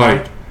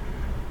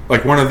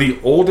 Like one of the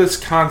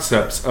oldest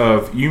concepts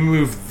of you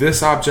move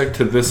this object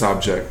to this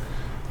object.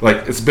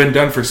 Like, it's been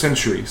done for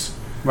centuries.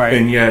 Right.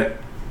 And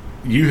yet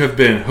you have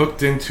been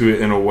hooked into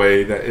it in a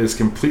way that is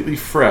completely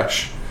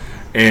fresh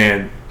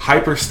and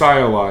hyper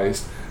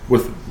stylized,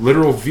 with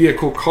literal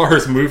vehicle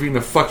cars moving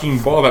the fucking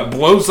ball that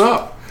blows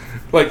up.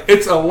 Like,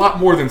 it's a lot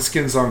more than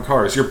skins on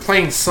cars. You're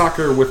playing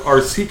soccer with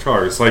RC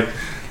cars. Like,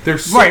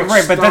 there's so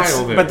much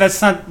style there. But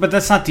that's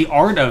not the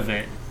art of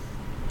it.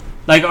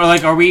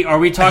 Are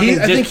we talking?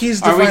 I think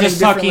he's defining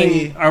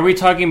differently. Are we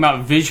talking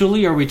about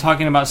visually, or are we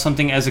talking about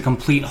something as a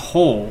complete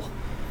whole?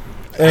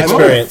 An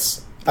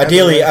experience.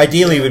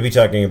 Ideally, we'd be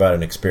talking about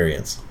an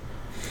experience.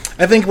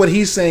 I think what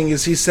he's saying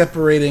is he's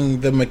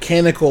separating the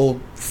mechanical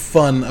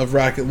fun of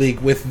Rocket League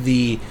with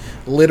the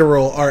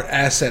literal art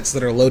assets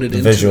that are loaded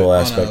into visual it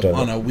aspect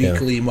on a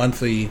weekly,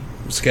 monthly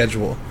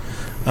schedule,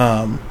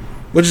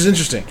 which is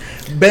interesting.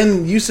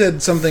 Ben, you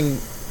said something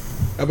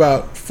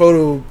about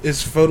photo.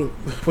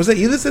 Was that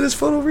you that said it's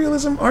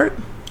photorealism art?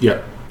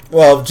 Yeah.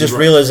 Well, just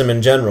realism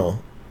in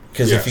general.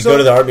 Because if you go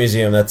to the art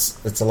museum,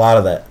 that's a lot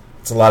of that.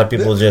 It's a lot of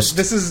people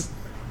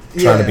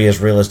trying to be as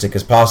realistic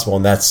as possible,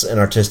 and that's an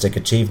artistic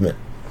achievement,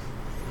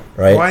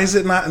 right? Why is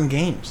it not in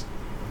games?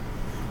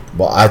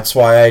 Well, that's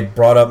why I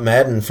brought up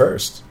Madden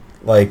first.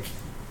 That's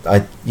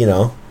why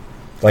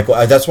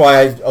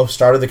I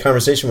started the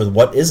conversation with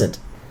what isn't.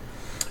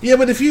 Yeah,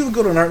 but if you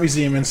go to an art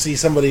museum and see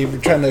somebody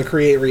trying to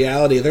create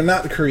reality, they're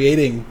not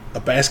creating a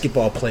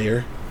basketball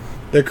player.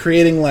 They're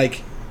creating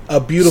like a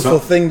beautiful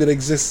thing that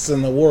exists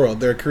in the world.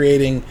 They're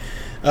creating,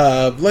 look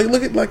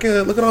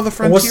at all the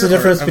frontier. What's the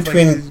difference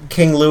between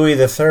King Louis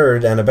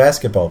III and a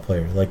basketball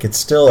player? Like, it's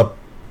still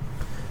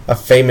a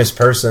famous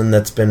person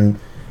that's been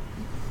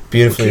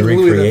beautifully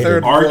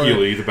recreated.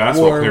 Arguably, the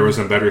basketball player was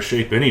in better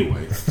shape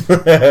anyway.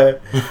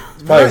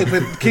 Right,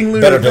 but King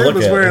Louis III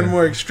was wearing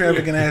more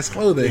extravagant ass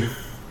clothing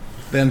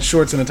than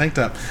shorts and a tank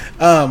top.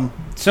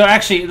 So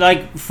actually,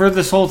 like, for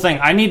this whole thing,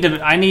 I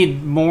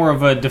need more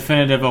of a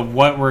definitive of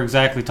what we're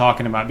exactly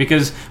talking about,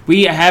 because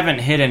we haven't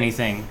hit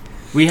anything.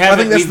 We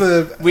haven't.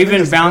 We've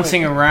been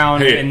bouncing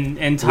around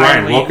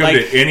entirely. Ryan, welcome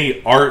to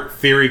any art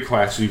theory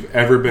class you've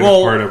ever been a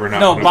part of or not.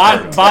 No,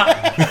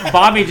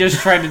 Bobby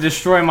just tried to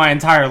destroy my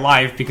entire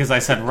life because I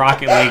said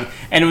Rocket League,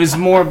 and it was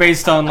more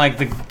based on like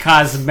the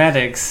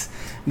cosmetics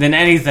than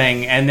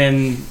anything. And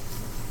then,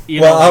 did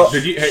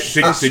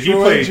you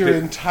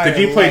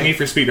play Need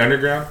for Speed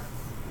Underground?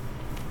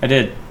 I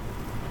did.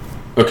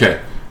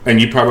 Okay, and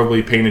you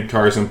probably painted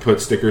cars and put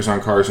stickers on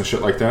cars and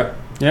shit like that.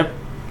 Yep.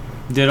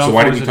 So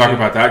why didn't you talk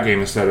about that game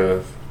instead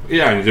of you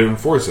did it in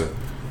Forza?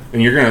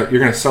 And you're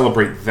gonna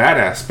celebrate that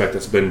aspect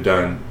that's been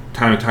done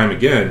time and time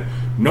again.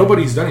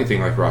 Nobody's done anything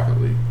like Rocket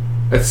League.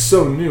 It's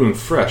so new and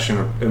fresh,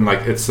 and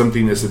like it's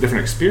something that's a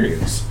different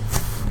experience.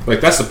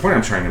 Like that's the point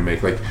I'm trying to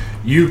make. Like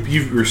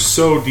you're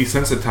so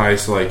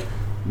desensitized to like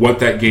what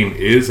that game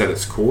is at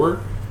its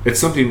core. It's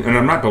something, and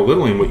I'm not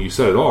belittling what you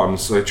said at all. I'm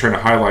just like trying to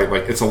highlight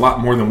like it's a lot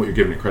more than what you're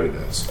giving it credit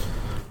as.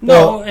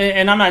 No,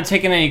 and I'm not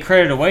taking any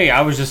credit away.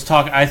 I was just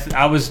talking.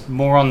 I was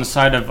more on the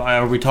side of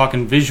are we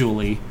talking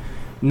visually,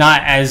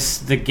 not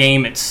as the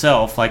game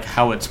itself, like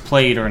how it's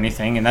played or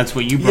anything. And that's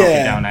what you broke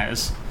it down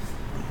as.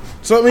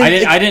 So I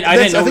mean, I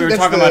didn't know we were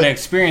talking about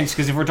experience,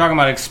 because if we're talking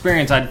about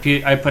experience, I'd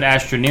put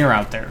Astroneer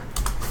out there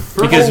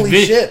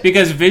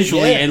because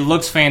visually it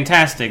looks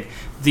fantastic.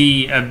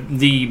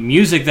 The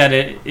music that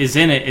is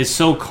in it is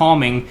so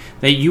calming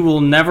that you will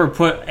never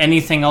put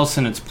anything else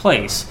in its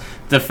place.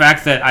 The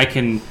fact that I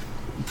can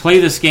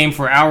play this game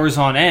for hours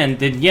on end,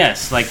 then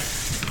yes, like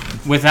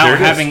without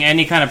having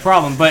any kind of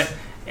problem. But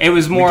it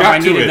was more I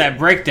needed that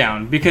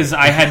breakdown because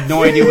I had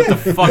no idea what the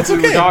fuck we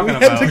were talking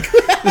about.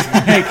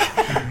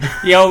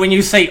 When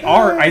you say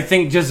art, I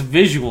think just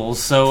visuals.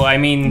 So I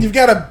mean, you've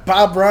got a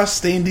Bob Ross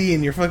standee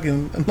in your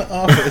fucking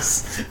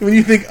office. When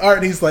you think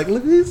art, he's like,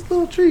 look at these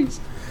little trees.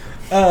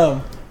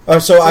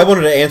 So I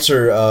wanted to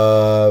answer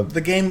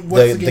the game.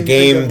 What's the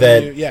game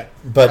that? Yeah,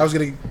 but I was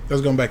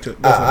going back to it.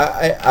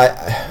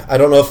 I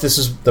don't know if this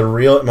is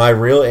my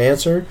real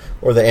answer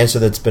or the answer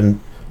that's been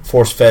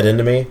force fed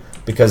into me,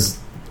 because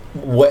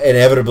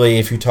inevitably,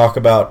 if you talk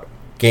about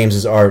games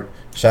as art,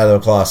 Shadow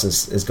of the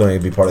Colossus is going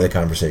to be part of the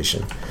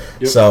conversation.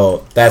 Yep.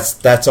 So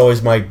that's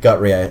always my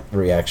gut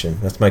reaction.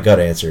 That's my gut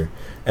answer,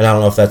 and I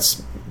don't know if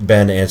that's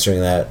Ben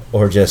answering that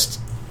or just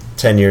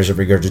 10 years of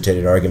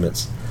regurgitated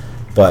arguments,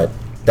 but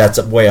that's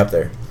way up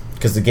there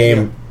because the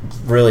game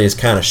really is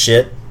kind of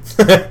shit.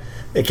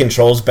 It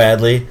controls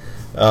badly.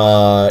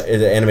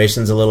 The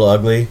animation's a little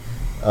ugly.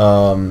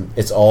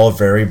 It's all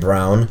very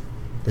brown.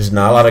 There's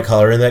not a lot of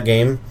color in that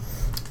game,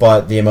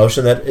 but the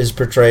emotion that is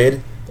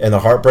portrayed and the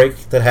heartbreak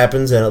that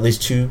happens in at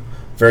least two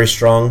very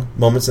strong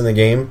moments in the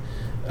game,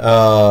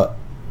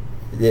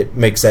 it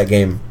makes that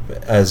game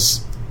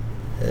as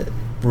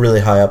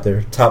really high up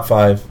there, top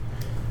 5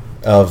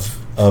 of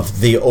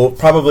the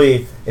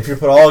probably. If you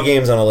put all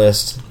games on a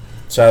list,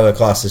 Shadow of the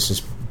Colossus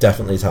is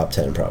definitely top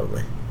 10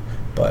 probably.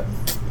 But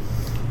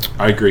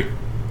I agree.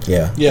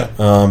 Yeah.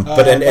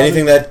 But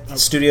anything that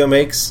studio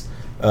makes,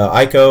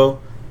 Ico,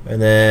 and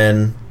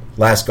then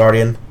Last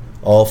Guardian,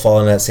 all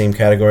fall in that same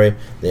category.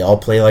 They all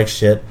play like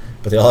shit,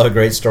 but they all have a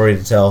great story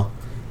to tell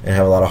and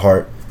have a lot of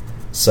heart.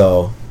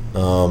 So,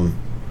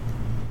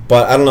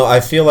 but I don't know. I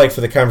feel like for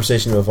the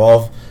conversation to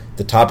evolve,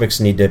 the topics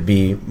need to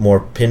be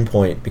more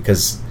pinpoint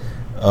because,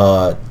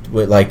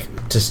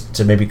 just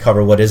to maybe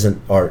cover what isn't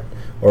art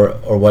or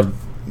what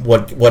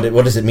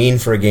does it mean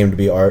for a game to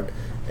be art.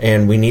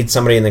 And we need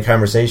somebody in the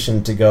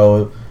conversation to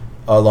go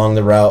along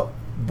the route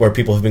where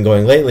people have been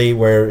going lately,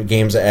 where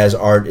games as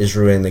art is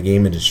ruining the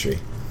game industry,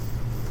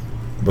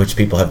 which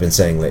people have been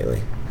saying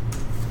lately.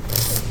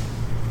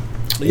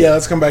 Yeah,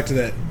 let's come back to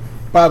that.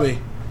 Bobby,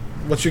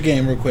 what's your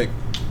game real quick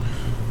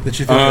that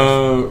you think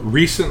of?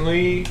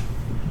 Recently,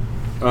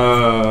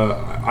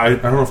 I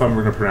don't know if I'm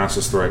going to pronounce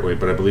this the right way,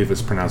 but I believe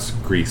it's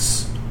pronounced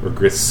Greece or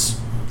Gris.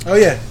 Oh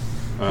yeah,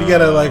 you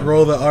gotta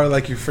roll the R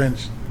like you're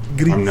French.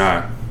 Greece. I'm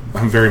not.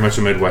 I'm very much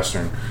a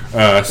Midwestern, so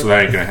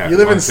that ain't gonna happen. You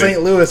live in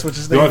St. Louis, which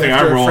is the only thing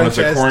I'm rolling is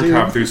a corn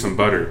cob through some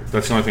butter.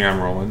 That's the only thing I'm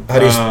rolling. How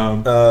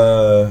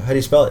do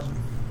you spell it?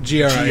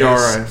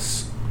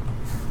 GRIS.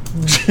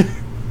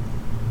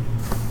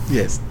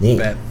 Yes, neat.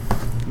 That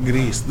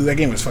Greece. That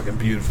game was fucking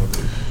beautiful,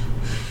 dude.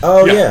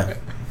 Oh yeah.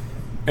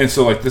 And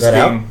so like this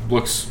game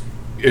looks,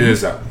 it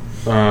is out.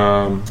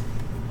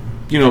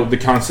 The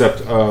concept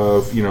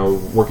of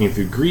working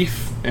through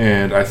grief,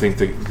 and I think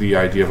the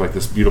idea of like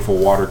this beautiful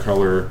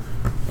watercolor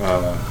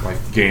like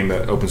game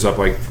that opens up,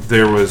 like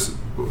there was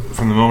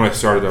from the moment I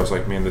started, I was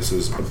like, man, this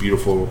is a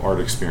beautiful art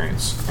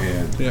experience,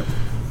 and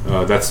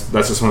that's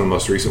just one of the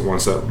most recent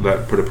ones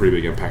that put a pretty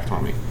big impact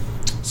on me.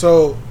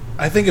 So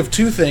I think of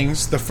two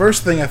things. The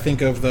first thing I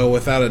think of, though,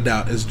 without a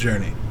doubt, is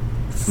Journey,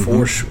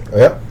 for sure.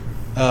 Yep.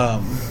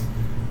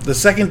 The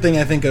second thing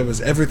I think of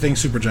is everything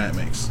Supergiant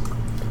makes.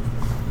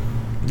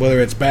 Whether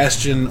it's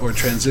Bastion or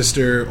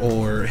Transistor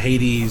or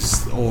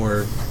Hades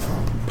or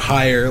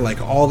Pyre,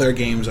 like all their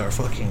games are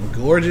fucking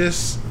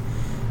gorgeous,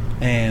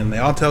 and they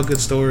all tell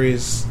good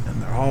stories,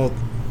 and they're all.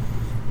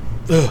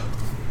 Ugh.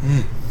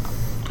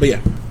 But yeah,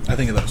 I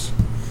think of those.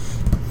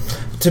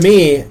 To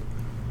me,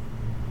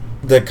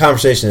 the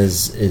conversation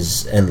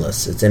is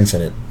endless. It's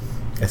infinite.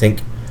 I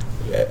think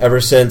ever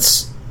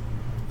since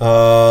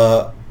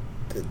that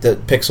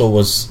Pixel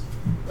was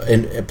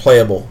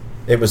playable,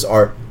 it was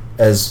art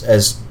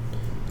as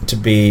to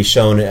be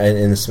shown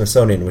in the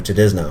Smithsonian, which it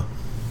is now.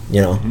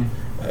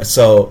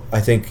 So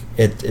I think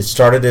it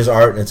started as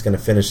art and it's going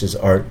to finish as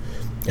art.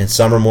 And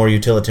some are more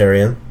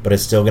utilitarian, but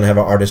it's still going to have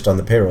an artist on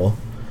the payroll.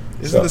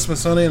 Isn't the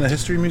Smithsonian a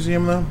history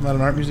museum, though? Not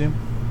an art museum?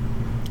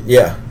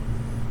 Yeah.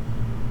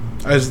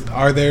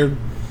 Are there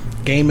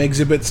game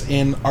exhibits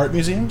in art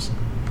museums?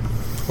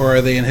 Or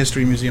are they in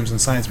history museums and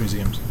science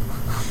museums?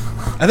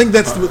 I think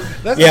that's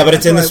but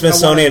it's in the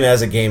Smithsonian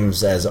as a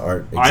games as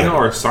art exhibit. I know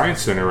our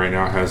Science Center right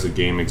now has a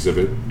game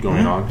exhibit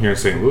going on here in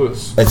St.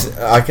 Louis.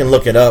 I can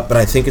look it up, but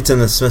I think it's in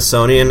the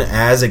Smithsonian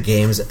as a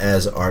games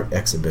as art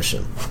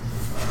exhibition.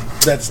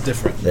 That's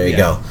different. There you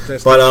go.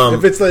 But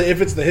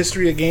if it's the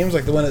history of games,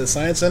 like the one at the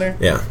Science Center,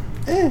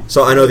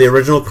 So I know the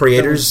original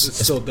creators.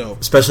 It's still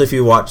dope, especially if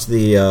you watch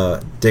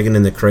the digging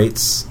in the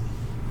carts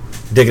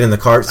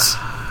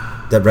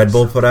that Red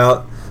Bull put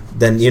out.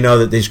 Then you know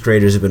that these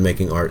creators have been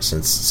making art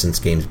since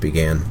games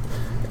began,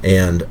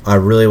 and I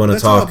really want to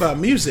talk. That's all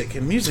about music,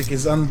 and music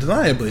is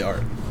undeniably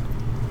art.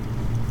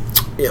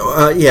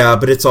 Yeah,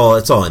 but it's all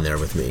in there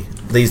with me.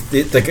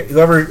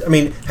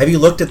 Have you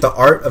looked at the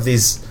art of the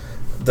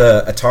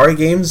Atari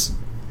games?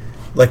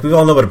 Like, we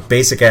all know what a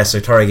basic ass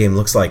Atari game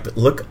looks like, but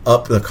look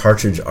up the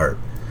cartridge art.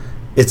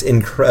 It's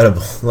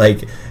incredible.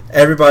 Like,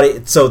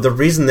 everybody. So the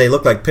reason they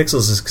look like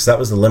pixels is because that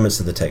was the limits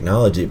of the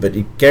technology. But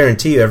you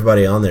guarantee you,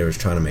 everybody on there was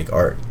trying to make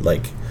art.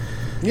 Like,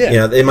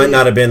 they might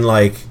not have been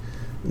like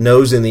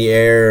nose in the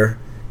air,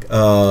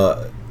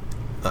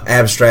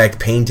 abstract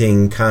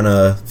painting, kind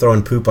of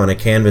throwing poop on a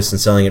canvas and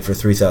selling it for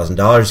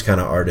 $3,000 kind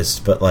of artists.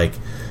 But like,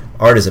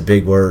 art is a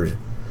big word,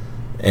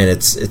 and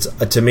it's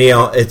to me,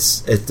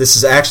 this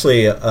is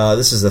actually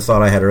this is the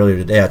thought I had earlier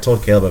today. I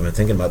told Caleb I've been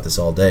thinking about this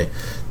all day.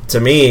 To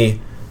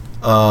me.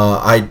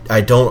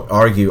 I don't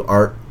argue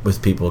art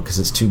with people because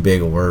it's too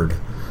big a word,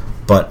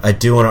 but I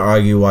do want to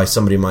argue why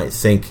somebody might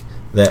think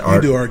that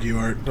art. You do argue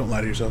art. Don't lie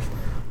to yourself.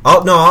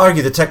 I'll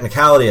argue the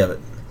technicality of it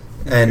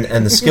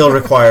and the skill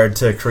required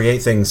to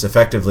create things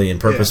effectively and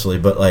purposefully.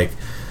 But like,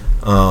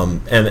 and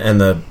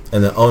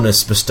the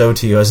onus bestowed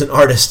to you as an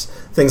artist,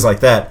 things like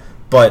that.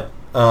 But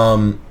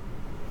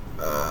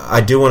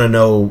I do want to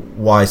know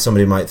why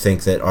somebody might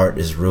think that art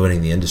is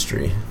ruining the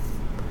industry,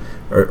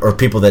 or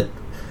people that.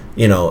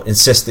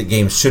 Insist that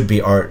games should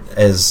be art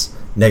as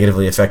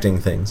negatively affecting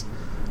things.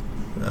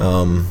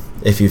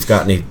 If you've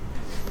got any,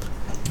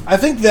 I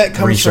think that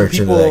comes research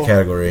from people, into that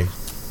category.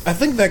 I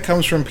think that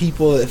comes from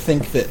people that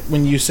think that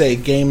when you say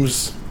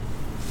games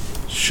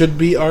should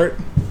be art,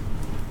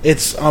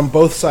 it's on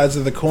both sides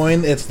of the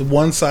coin. It's the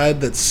one side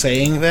that's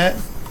saying that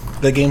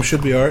the game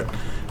should be art.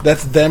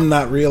 That's them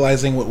not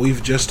realizing what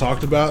we've just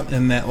talked about,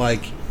 and that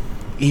like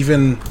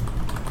even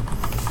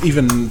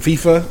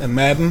FIFA and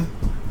Madden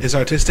is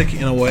artistic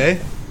in a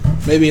way.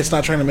 Maybe it's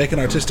not trying to make an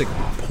artistic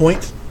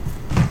point,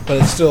 but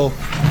it's still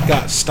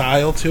got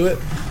style to it.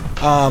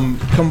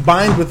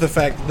 Combined with the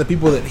fact that the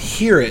people that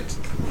hear it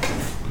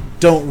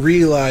don't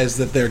realize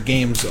that their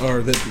games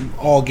that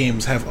all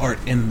games have art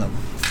in them,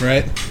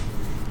 right?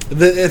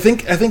 I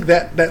think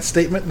that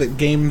statement that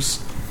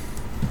games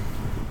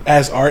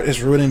as art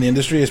is ruining the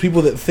industry is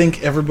people that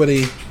think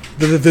everybody,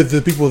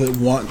 the people that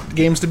want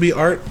games to be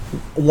art,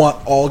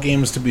 want all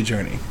games to be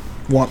Journey,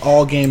 want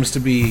all games to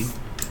be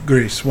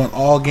Greece, want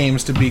all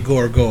games to be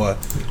Gorogoa.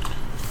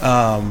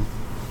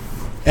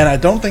 And I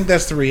don't think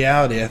that's the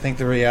reality. I think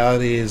the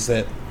reality is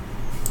that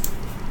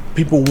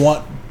people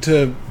want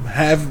to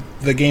have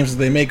the games that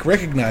they make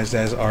recognized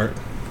as art,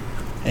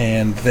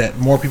 and that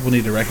more people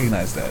need to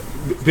recognize that.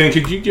 Ben,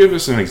 could you give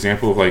us an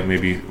example of like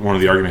maybe one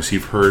of the arguments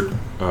you've heard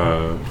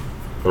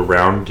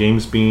around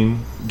games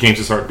that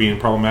start being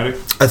problematic?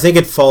 I think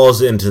it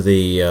falls into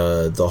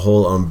the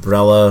whole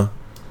umbrella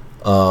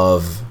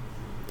of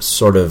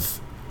sort of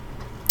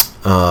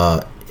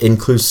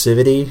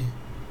inclusivity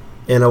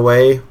in a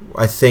way.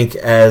 I think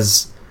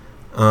as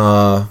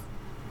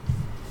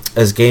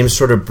games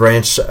sort of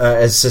branch,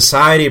 as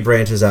society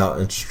branches out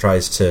and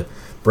tries to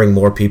bring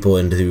more people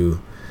into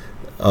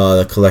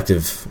the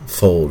collective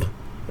fold,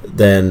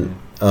 then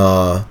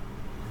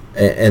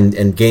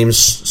and games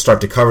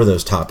start to cover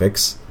those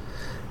topics,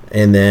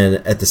 and then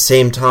at the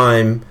same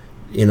time,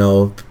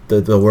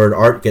 the word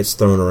art gets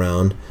thrown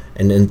around,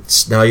 and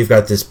now you've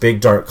got this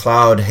big dark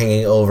cloud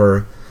hanging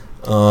over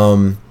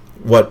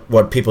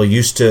what people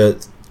used to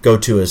go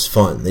to as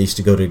fun. They used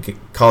to go to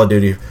Call of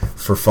Duty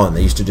for fun.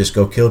 They used to just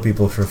go kill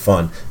people for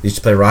fun. They used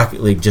to play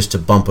Rocket League just to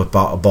bump a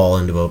ball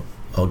into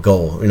a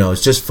goal.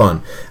 It's just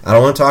fun. I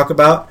don't want to talk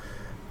about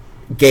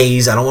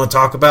gays. I don't want to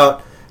talk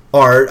about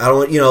art. I don't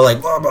want,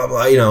 like blah blah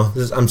blah.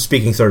 I'm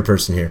speaking third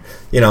person here.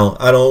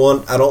 I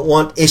don't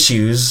want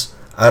issues.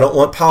 I don't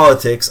want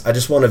politics. I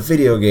just want a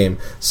video game.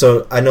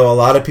 So I know a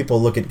lot of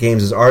people look at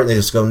games as art and they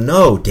just go,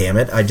 no, damn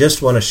it, I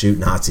just want to shoot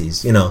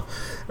Nazis,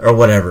 or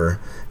whatever.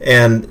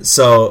 And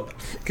so,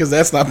 because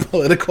that's not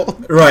political,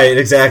 right?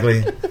 Exactly,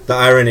 the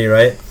irony,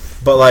 right?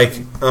 But like,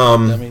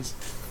 dummies.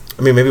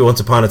 I mean, maybe once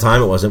upon a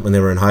time it wasn't when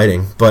they were in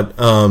hiding, but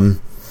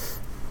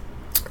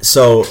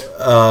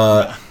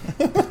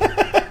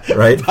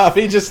right?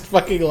 Bobby just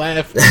fucking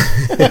laughed.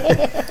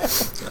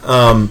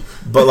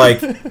 But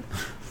like,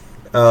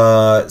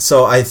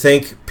 so I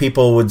think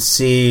people would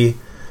see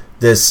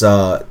this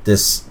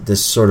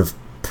sort of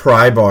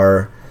pry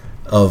bar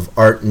of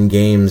art and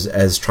games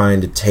as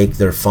trying to take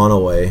their fun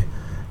away,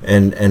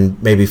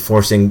 and maybe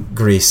forcing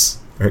grease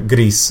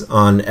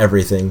on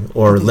everything,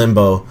 or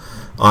limbo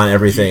on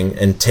everything,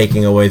 and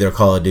taking away their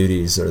Call of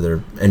Duties or their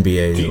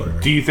NBAs. Or whatever.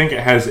 Do you think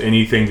it has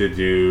anything to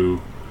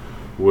do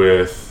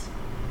with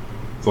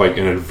like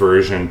an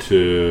aversion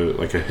to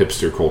like a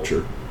hipster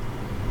culture?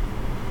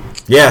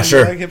 Yeah,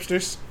 sure. Like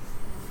hipsters?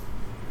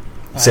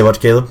 Say what,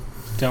 Caleb?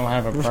 Don't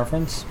have a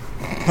preference.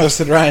 I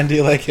said, Ryan, do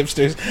you like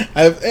hipsters?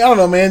 I don't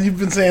know, man. You've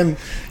been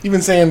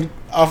saying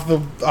off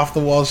the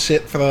wall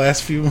shit for the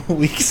last few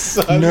weeks.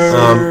 So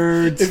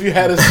Nerds. If you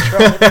had a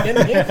strong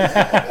opinion.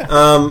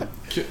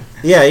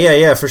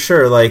 Yeah, for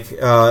sure. Like,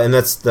 and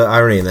that's the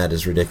irony in that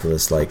is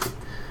ridiculous. Like,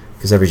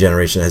 because every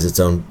generation has its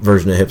own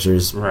version of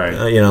hipsters, right?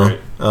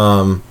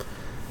 Right.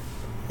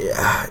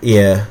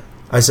 Yeah,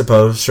 I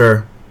suppose.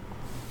 Sure,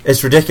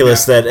 it's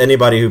ridiculous that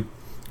anybody who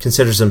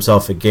considers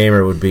himself a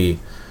gamer would be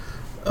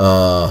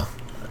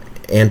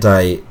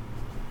anti-hipster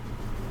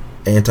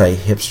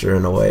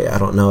in a way. I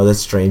don't know. That's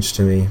strange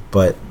to me,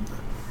 but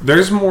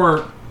there's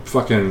more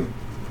fucking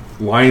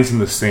lines in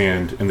the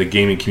sand in the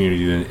gaming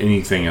community than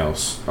anything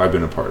else I've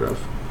been a part of.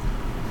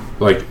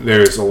 Like,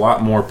 there's a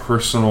lot more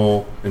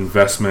personal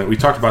investment. We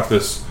talked about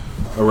this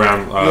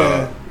around,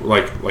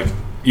 like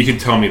you can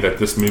tell me that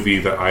this movie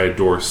that I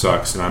adore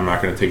sucks, and I'm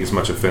not going to take as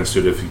much offense to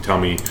it if you tell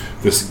me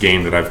this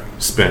game that I've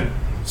spent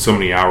so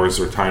many hours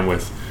or time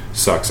with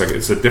sucks. Like,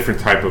 it's a different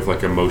type of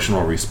like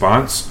emotional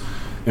response,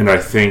 and I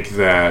think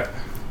that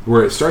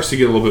where it starts to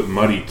get a little bit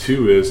muddy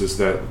too is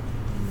that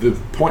the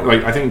point.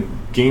 Like, I think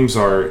games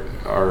are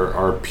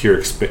pure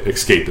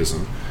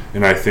escapism,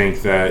 and I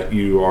think that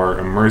you are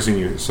immersing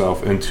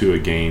yourself into a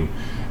game,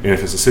 and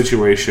if it's a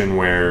situation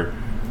where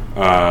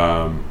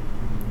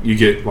you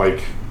get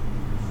like,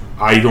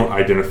 I don't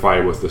identify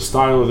with the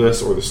style of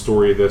this or the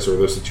story of this or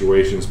those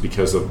situations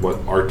because of what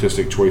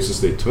artistic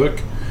choices they took,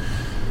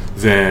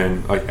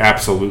 then like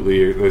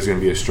absolutely there's going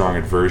to be a strong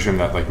aversion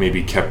that like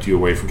maybe kept you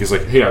away from, because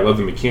like, hey, I love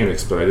the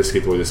mechanics, but I just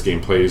hate the way this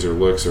game plays or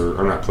looks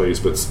or not plays,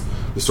 but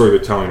the story they're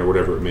telling or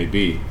whatever it may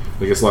be.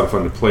 Like, it's a lot of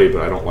fun to play,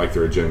 but I don't like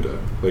their agenda.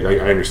 Like, I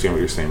understand what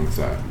you're saying with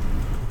that.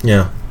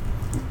 Yeah.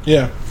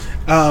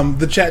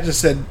 The chat just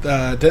said,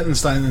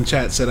 Dentonstein in the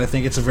chat said, I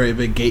think it's a very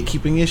big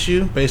gatekeeping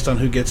issue based on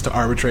who gets to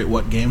arbitrate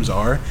what games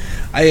are.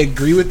 I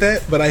agree with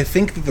that, but I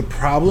think that the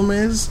problem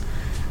is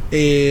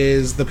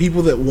the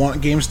people that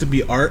want games to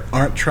be art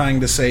aren't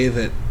trying to say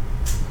that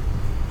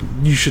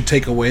you should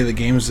take away the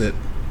games that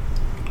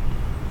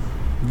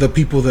the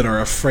people that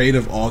are afraid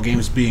of all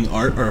games being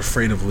art are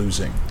afraid of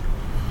losing.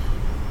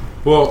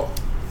 Well,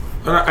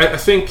 I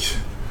think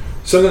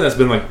something that's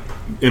been like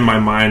in my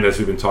mind as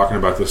we've been talking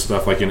about this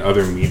stuff, like in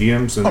other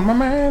mediums, and on my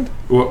mind,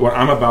 what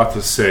I'm about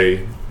to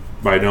say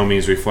by no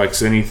means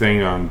reflects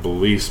anything on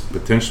beliefs,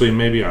 potentially,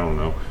 maybe, I don't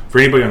know, for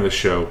anybody on the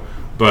show,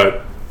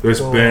 but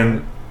there's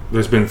been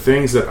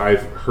things that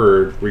I've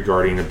heard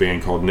regarding a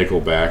band called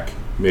Nickelback.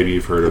 Maybe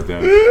you've heard of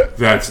them.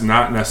 That's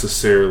not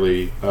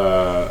necessarily.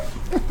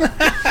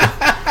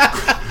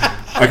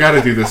 I got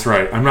to do this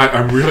right.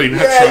 I'm really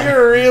not. Yeah, trying.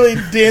 You're really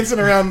dancing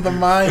around the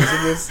minds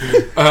of this.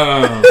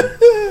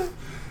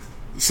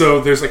 So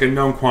there's like a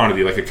known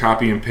quantity, like a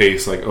copy and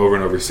paste, like over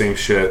and over, same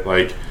shit.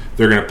 Like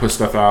They're going to put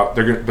stuff out.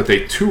 But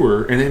they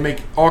tour and they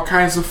make all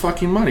kinds of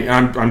fucking money.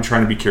 And I'm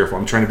trying to be careful.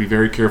 I'm trying to be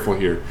very careful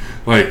here.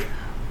 Like,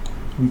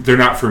 they're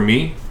not for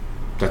me.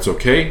 That's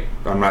okay.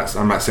 I'm not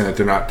saying that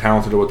they're not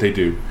talented at what they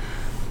do.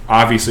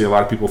 Obviously, a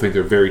lot of people think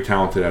they're very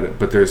talented at it,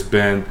 but there's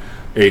been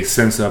a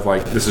sense of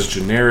like, this is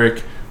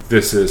generic,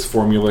 this is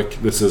formulaic,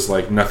 this is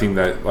like nothing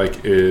that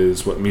like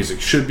is what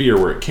music should be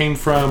or where it came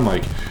from.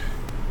 Like,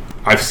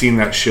 I've seen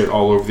that shit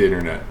all over the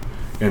internet.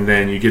 And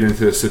then you get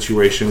into a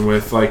situation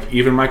with like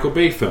even Michael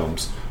Bay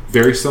films,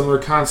 very similar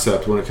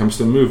concept when it comes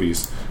to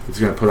movies. It's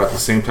going to put out the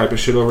same type of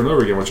shit over and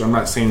over again, which I'm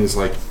not saying is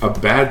like a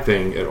bad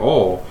thing at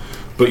all.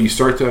 But you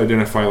start to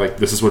identify, like,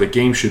 this is what a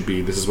game should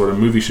be. This is what a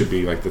movie should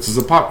be. Like, this is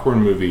a popcorn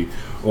movie.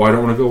 Oh, I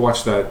don't want to go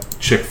watch that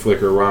chick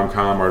flick or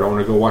rom-com, or I don't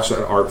want to go watch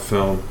that art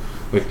film.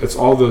 Like, it's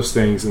all those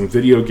things. And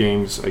video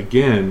games,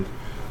 again,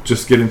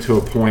 just get into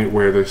a point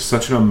where there's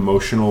such an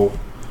emotional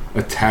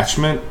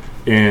attachment.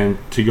 And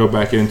to go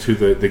back into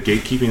the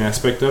gatekeeping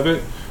aspect of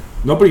it,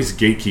 nobody's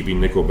gatekeeping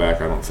Nickelback,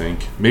 I don't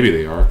think. Maybe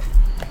they are.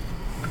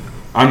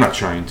 I'm not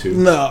trying to.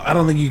 No, I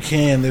don't think you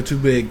can. They're too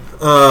big.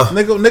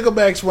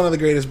 Nickelback's one of the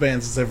greatest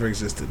bands that's ever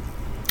existed.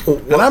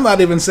 And I'm not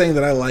even saying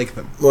that I like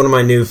them. One of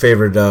my new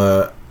favorite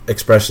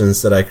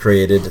expressions that I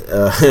created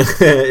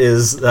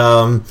is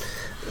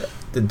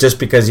just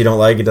because you don't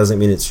like it doesn't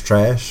mean it's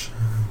trash.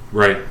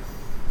 Right.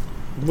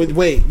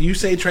 Wait, you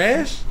say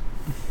trash?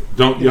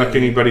 Don't yuck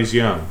anybody's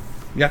yum.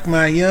 Yuck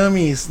my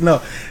yummies. No.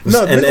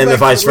 And the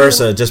vice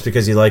versa. Just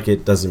because you like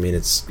it doesn't mean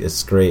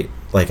it's great.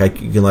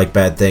 Like, you can like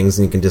bad things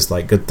and you can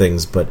dislike good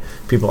things, but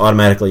people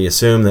automatically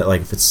assume that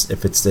like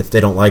if they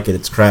don't like it,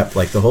 it's crap.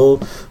 Like the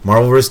whole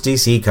Marvel vs.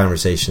 DC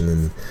conversation,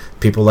 and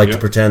people like to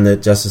pretend that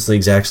Justice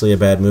League's actually a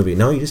bad movie.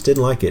 No, you just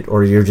didn't like it,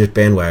 or you're just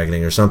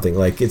bandwagoning or something.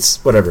 Like, it's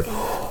whatever.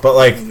 But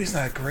like, the movie's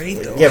not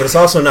great though. Yeah, but it's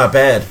also not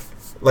bad.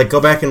 Like, go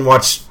back and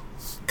watch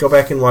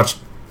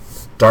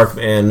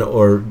Darkman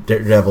or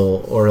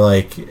Daredevil or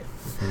like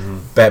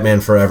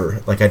Batman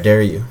Forever. Like, I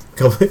dare you.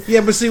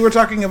 Yeah, but see, we're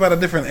talking about a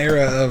different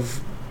era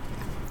of.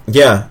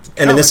 Yeah,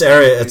 and in this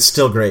area, it's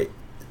still great.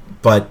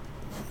 But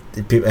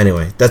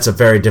anyway, that's a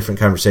very different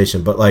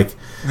conversation. But like,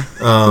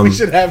 we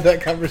should have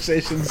that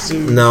conversation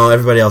soon. No,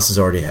 everybody else has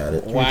already had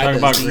it. Can we talk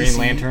about Green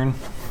Lantern?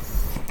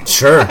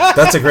 Sure,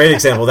 that's a great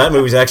example. That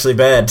movie's actually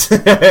bad.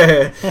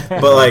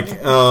 But like,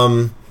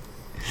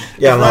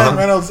 yeah,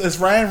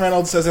 Ryan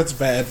Reynolds says it's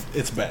bad,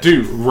 it's bad.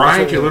 Dude,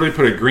 Ryan could literally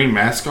put a green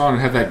mask on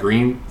and have that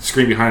green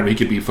screen behind him. He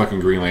could be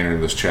fucking Green Lantern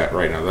in this chat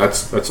right now.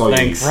 That's all you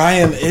need.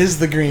 Ryan is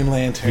the Green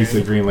Lantern. He's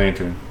the Green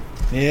Lantern.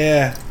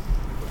 Yeah.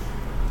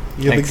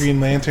 You're the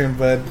Green Lantern,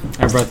 bud.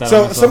 I brought that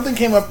So something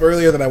came up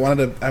earlier that I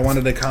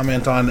wanted to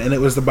comment on, and it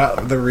was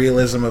about the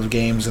realism of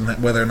games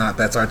and whether or not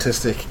that's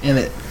artistic.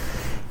 And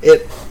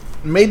it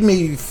made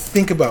me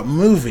think about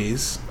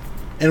movies.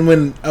 And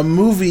when a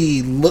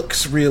movie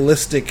looks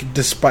realistic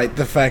despite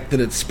the fact that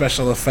it's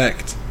special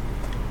effect,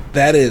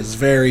 that is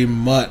very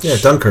much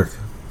Dunkirk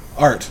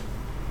art.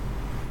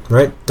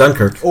 Right?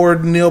 Dunkirk. Or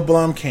Neil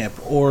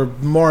Blomkamp, or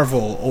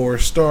Marvel, or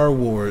Star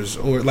Wars,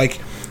 or like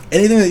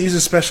anything that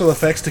uses special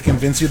effects to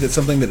convince you that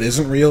something that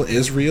isn't real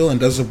is real and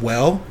does it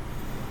well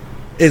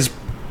is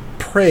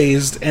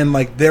praised, and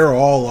like they're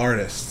all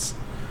artists.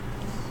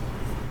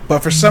 But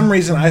for some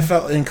reason I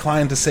felt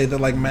inclined to say that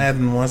like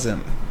Madden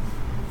wasn't.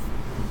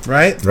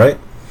 Right? Right.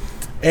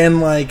 And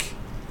like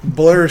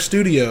Blur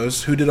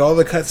Studios, who did all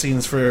the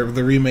cutscenes for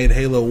the remade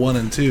Halo 1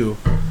 and 2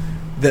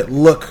 that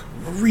look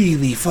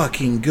really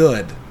fucking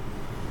good.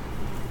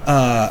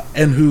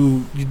 And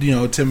who,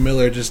 Tim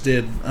Miller just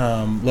did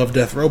Love,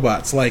 Death,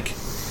 Robots. Like,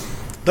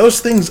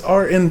 those things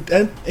are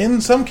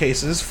in some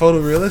cases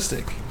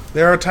photorealistic.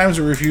 There are times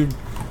where if you're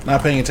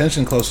not paying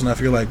attention close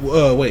enough, you're like,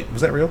 whoa, wait,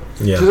 was that real?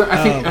 Yeah.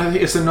 I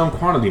think it's a known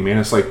quantity, man.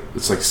 It's like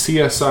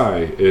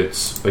CSI.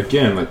 It's,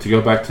 again, like to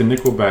go back to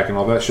Nickelback and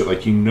all that shit,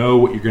 like you know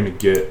what you're going to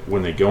get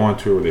when they go on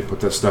tour, they put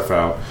that stuff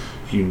out.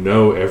 You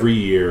know every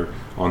year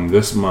on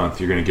this month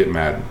you're going to get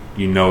Madden.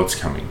 You know it's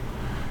coming.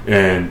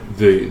 And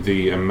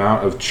the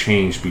amount of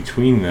change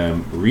between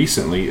them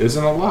recently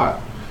isn't a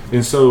lot.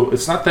 And so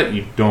it's not that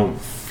you don't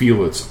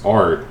feel it's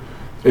art.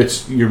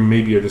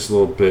 You're just a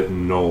little bit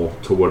null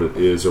to what it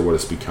is or what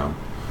it's become.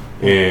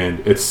 And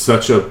it's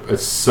such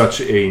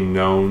a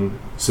known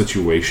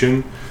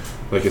situation.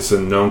 Like, it's a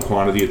known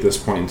quantity at this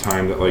point in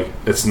time that like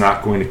it's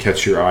not going to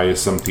catch your eye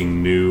as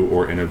something new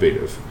or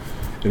innovative.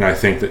 And I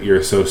think that you're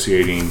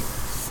associating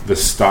the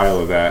style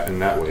of that in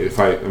that way.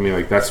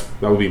 That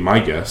would be my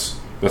guess.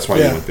 That's why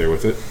you went there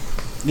with it.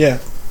 Yeah.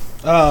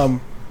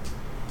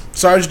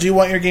 Sarge, do you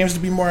want your games to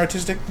be more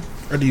artistic,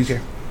 or do you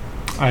care?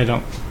 I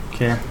don't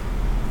care.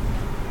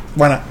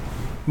 Why not?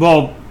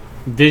 Well,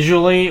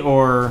 visually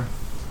or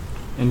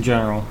in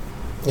general?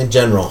 In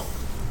general.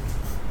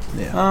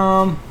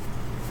 Yeah.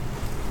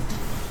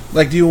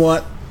 Like, do you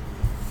want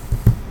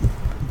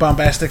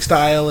bombastic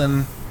style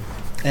and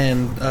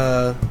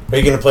Are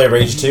you going to play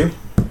Rage 2?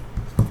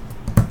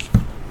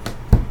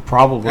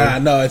 Probably.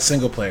 No, it's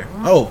single player.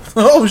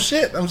 Oh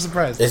shit! I'm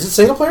surprised. Is it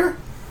single player?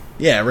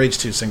 Yeah, Rage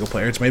 2 single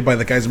player. It's made by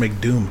the guys who make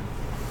Doom.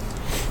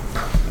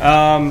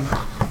 I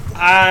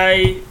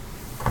I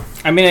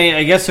mean,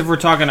 I guess if we're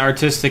talking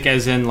artistic,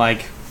 as in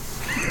like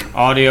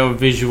audio,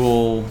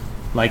 visual,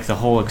 like the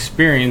whole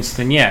experience,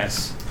 then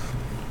yes.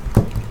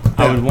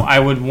 I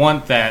would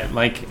want that.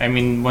 Like, I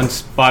mean,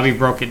 once Bobby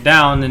broke it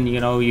down, and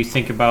you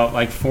think about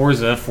like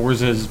Forza.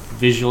 Forza is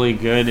visually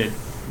good.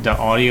 The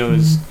audio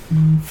is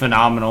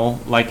phenomenal.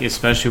 Like,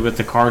 especially with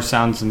the car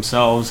sounds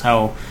themselves,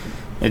 how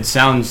it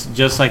sounds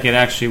just like it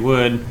actually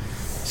would.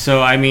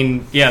 So, I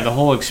mean, yeah, the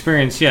whole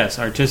experience. Yes,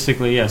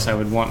 artistically, yes, I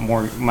would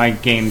want my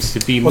games to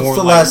be more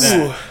like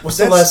that. What's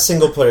the last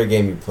single player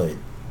game you played?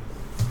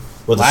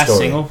 With a story.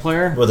 Single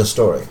player with a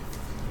story.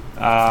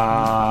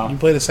 You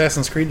played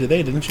Assassin's Creed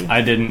today, didn't you?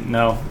 I didn't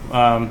know.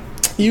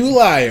 You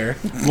liar.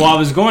 Well, I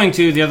was going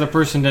to. The other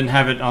person didn't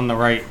have it on the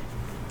right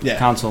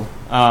console.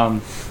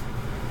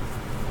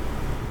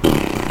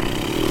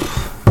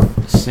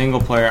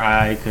 Single player,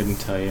 I couldn't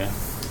tell you.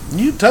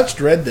 You touched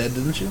Red Dead,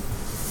 didn't you?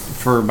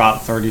 For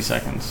about 30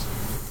 seconds.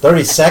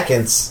 30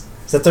 seconds?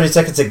 Is that 30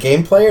 seconds of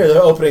gameplay or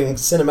the opening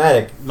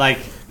cinematic? Like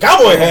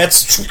cowboy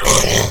hats!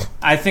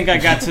 I think I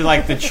got to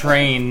like the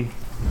train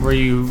where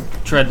you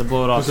tried to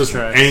blow it off the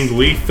track. Ang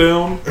Lee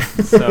film?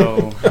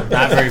 So,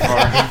 not very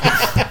far.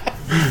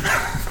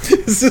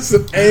 Is this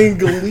an Ang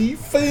Lee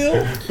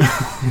film?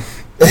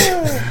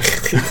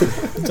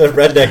 So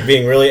Redneck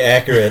being really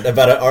accurate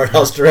about an art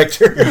house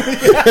director.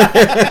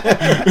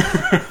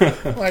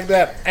 Like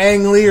that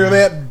Ang Lee or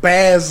that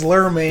Baz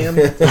Luhrmann.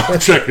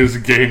 Check his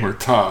gamer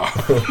top.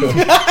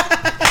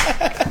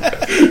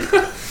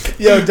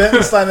 Yo,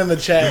 Dentonstein in the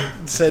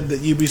chat said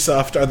that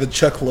Ubisoft are the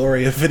Chuck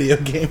Lorre of video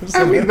games.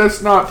 I mean,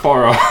 that's not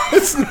far off.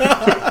 It's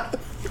not.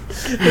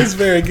 It's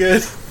very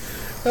good.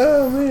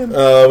 Oh,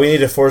 man. We need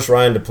to force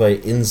Ryan to play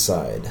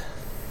Inside.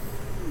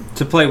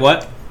 To play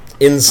what?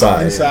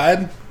 Inside.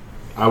 Inside?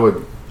 I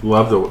would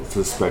love to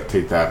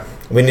spectate that.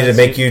 We need to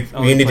make you...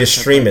 You need to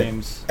stream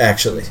it,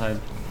 actually.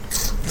 Inside.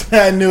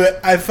 I knew it.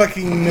 I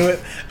fucking knew it.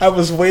 I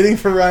was waiting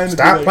for Ryan to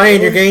stop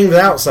playing your games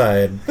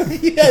outside. Yeah,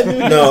 I knew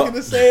he was going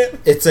to say it.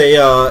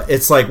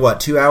 It's like, what,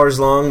 2 hours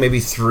long? Maybe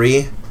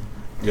 3?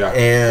 Yeah.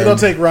 And it'll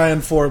take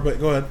Ryan 4, but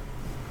go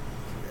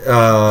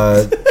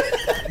ahead.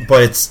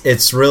 But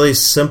it's really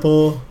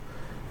simple,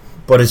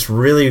 but it's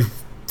really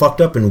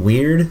fucked up and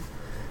weird.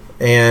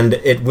 And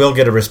it will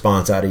get a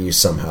response out of you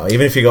somehow.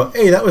 Even if you go,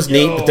 hey, that was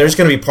neat, but there's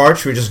going to be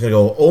parts where you're just going to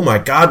go, oh my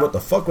god, what the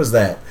fuck was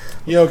that?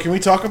 Yo, can we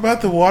talk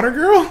about the water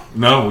girl?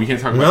 No, we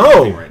can't talk about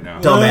anything right now.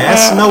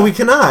 Dumbass. No, we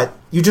cannot.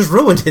 You just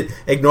ruined it.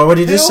 Ignore what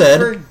he just said.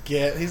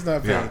 Forget. He's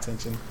not paying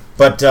attention.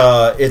 But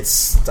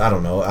it's, I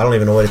don't know. I don't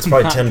even know what it's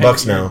probably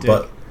 $10 now.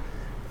 But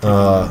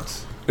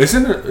it's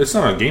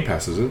not on Game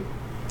Pass, is it?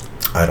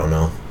 I don't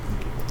know.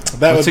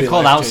 What's it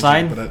called?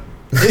 Outside? God.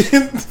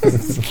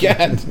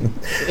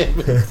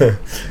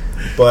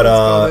 But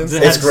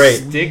it's great.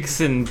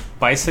 Sticks and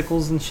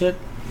bicycles and shit.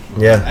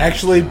 Yeah,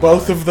 actually,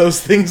 both of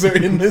those things are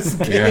in this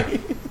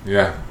game.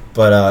 Yeah.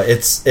 But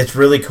it's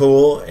really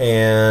cool,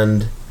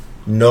 and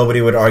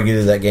nobody would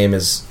argue that game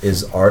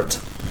is art.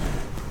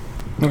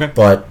 Okay.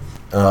 But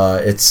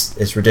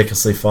it's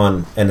ridiculously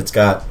fun, and it's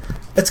got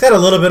a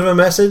little bit of a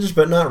message,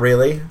 but not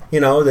really.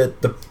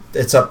 That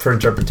it's up for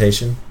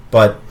interpretation.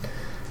 But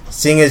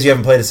seeing as you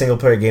haven't played a single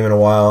player game in a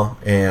while,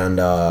 and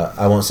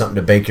I want something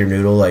to bake your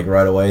noodle like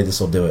right away, this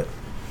will do it.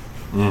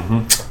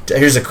 Mm-hmm.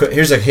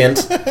 Here's a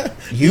hint.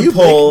 You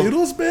pull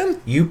noodles,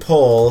 Ben? You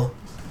pull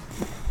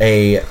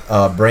a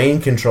brain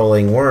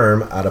controlling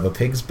worm out of a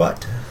pig's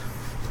butt.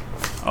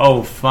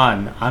 Oh,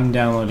 fun! I'm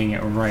downloading it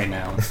right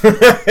now.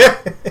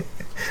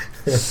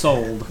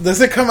 Sold. Does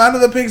it come out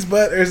of the pig's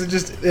butt, or is it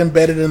just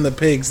embedded in the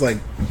pig's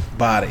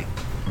body?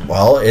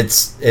 Well,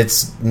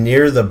 it's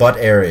near the butt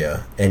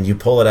area, and you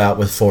pull it out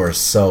with force.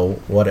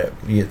 So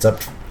it's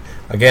up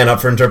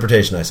for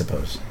interpretation, I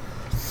suppose.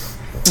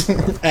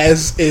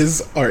 As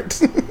is art,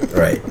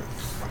 right?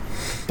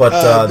 But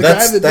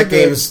that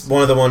game's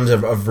one of the ones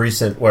of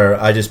recent where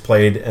I just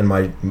played and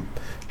my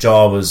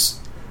jaw was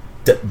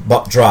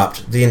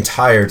dropped the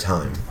entire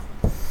time.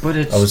 But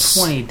it's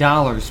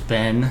 $20,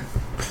 Ben.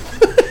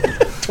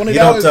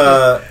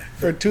 $20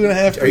 for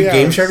 2.5 Are you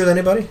game shared with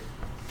anybody?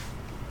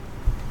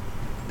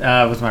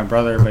 With my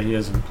brother, but he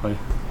doesn't play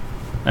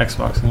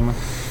Xbox anymore.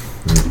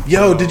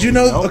 Yo, did you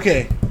know? Nope.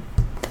 Okay,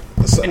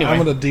 so anyway.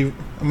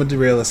 I'm gonna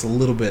derail this a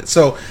little bit.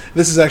 So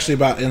this is actually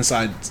about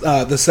Inside.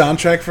 The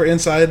soundtrack for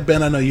Inside,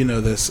 Ben, I know you know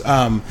this.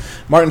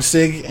 Martin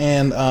Stig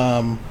and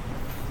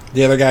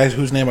the other guy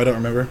whose name I don't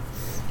remember,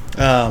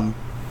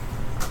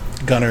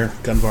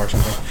 Gunvar or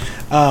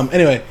something.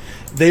 Anyway,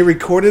 they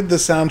recorded the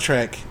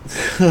soundtrack.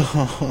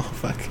 Oh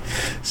fuck!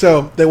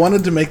 So they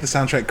wanted to make the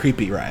soundtrack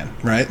creepy, Ryan,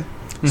 right?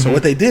 Mm-hmm. So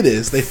what they did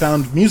is they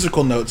found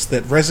musical notes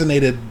that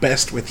resonated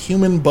best with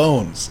human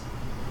bones.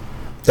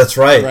 That's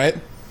right. Right?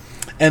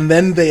 And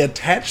then they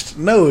attached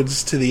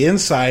nodes to the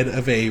inside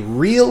of a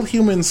real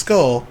human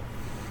skull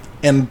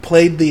and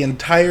played the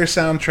entire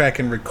soundtrack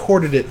and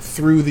recorded it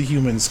through the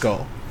human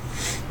skull.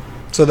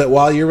 So that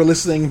while you're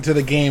listening to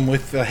the game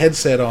with the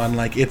headset on,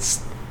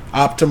 it's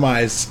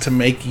optimized to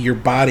make your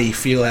body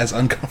feel as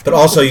uncomfortable.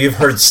 But also you've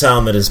heard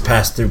sound that has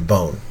passed through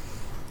bone.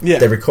 Yeah.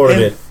 They recorded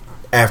it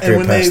after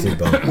it passed through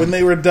bone. When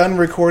they were done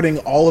recording,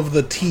 all of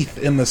the teeth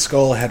in the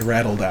skull had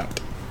rattled out.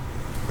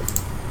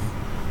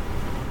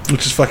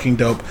 Which is fucking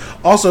dope.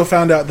 Also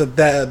found out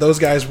that those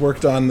guys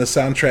worked on the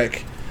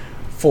soundtrack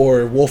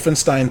for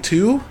Wolfenstein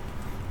 2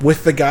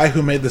 with the guy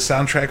who made the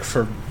soundtrack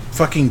for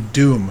fucking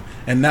Doom.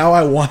 And now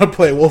I want to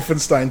play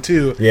Wolfenstein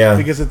 2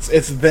 because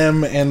it's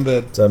them and the...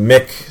 It's a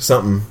Mick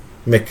something.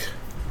 Mick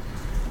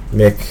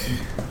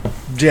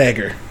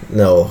Jagger.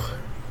 No.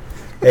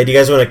 Hey, do you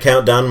guys want to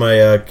count down my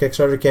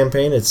Kickstarter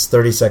campaign? It's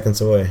 30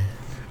 seconds away.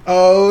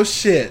 Oh,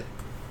 shit.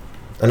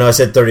 I know I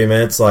said 30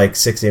 minutes like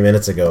 60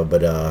 minutes ago,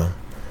 but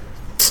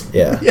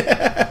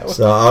yeah.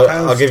 So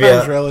I'll give you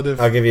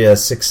I'll give you a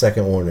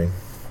 6-second warning.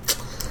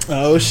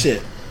 Oh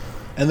shit!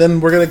 And then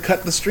we're gonna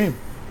cut the stream.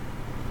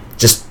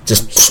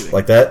 Just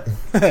like that.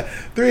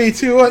 3,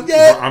 2, 1.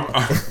 Yeah.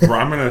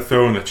 I'm gonna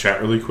throw in the chat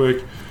really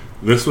quick.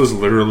 This was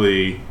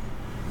literally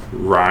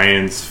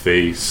Ryan's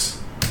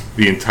face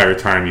the entire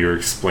time you were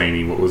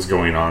explaining what was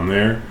going on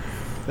there.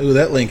 Ooh,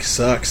 that link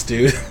sucks,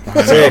 dude.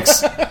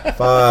 6,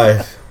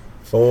 5,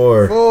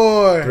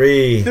 4,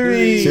 3,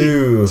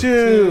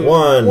 2,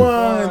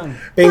 1.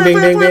 Bing, bing,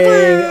 bing,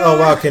 bing. Oh,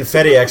 wow.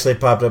 Confetti actually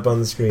popped up on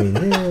the screen.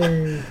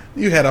 Yay.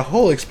 You had a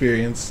whole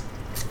experience.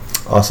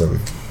 Awesome.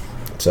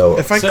 So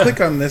if I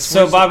click on this...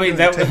 So, Bobby,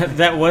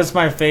 that was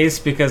my face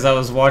because I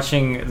was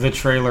watching the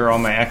trailer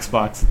on my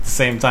Xbox at the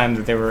same time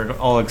that they were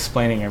all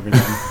explaining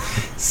everything.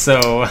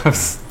 So I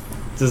was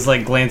just,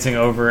 like, glancing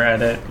over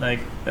at it,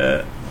 like,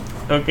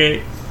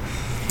 okay.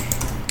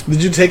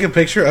 Did you take a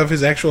picture of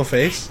his actual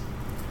face?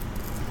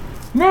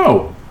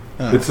 No.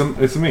 It's a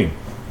me.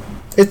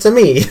 It's a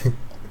me.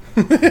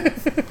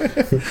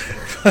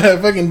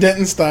 Fucking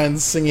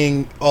Dentonstein's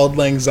singing Auld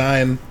Lang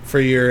Syne for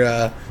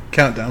your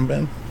countdown,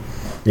 Ben.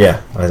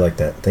 Yeah, I like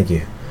that. Thank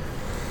you.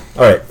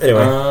 All right.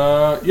 Anyway.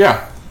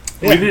 Yeah.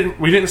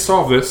 We didn't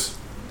solve this.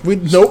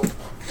 Nope.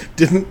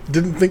 Didn't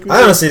think.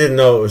 I honestly didn't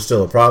know it was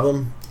still a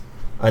problem.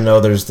 I know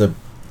there's the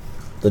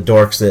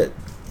dorks that,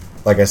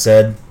 like I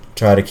said,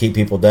 try to keep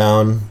people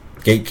down,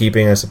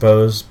 gatekeeping, I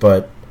suppose,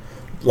 but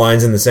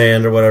lines in the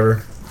sand or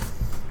whatever.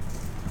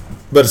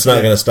 But it's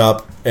not going to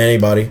stop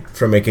anybody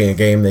from making a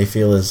game they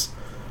feel is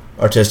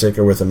artistic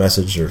or with a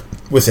message or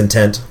with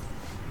intent.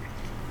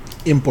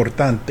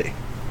 Importante.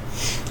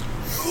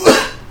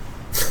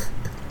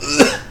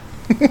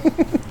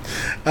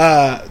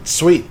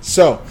 Sweet.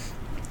 So,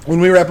 when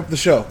we wrap up the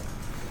show,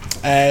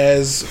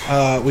 as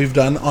we've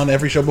done on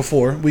every show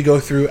before, we go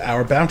through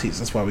our bounties.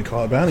 That's why we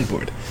call it Bounty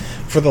Board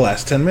for the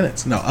last 10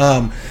 minutes.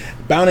 No,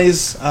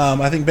 bounties,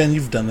 I think, Ben,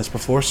 you've done this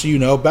before, so you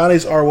know.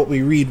 Bounties are what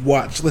we read,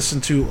 watch,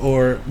 listen to,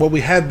 or what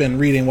we have been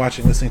reading,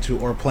 watching, listening to,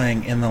 or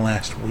playing in the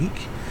last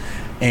week.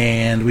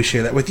 And we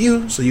share that with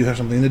you, so you have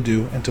something to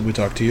do until we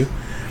talk to you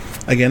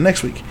again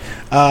next week.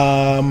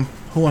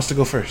 Who wants to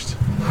go first?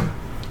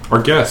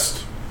 Our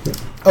guest.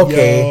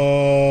 Okay.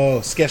 Yo,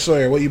 Sketch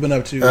Sawyer, what you been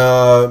up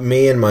to?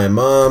 Me and my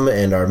mom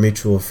and our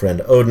mutual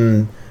friend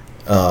Odin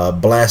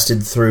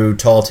blasted through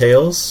Tall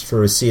Tales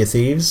for Sea of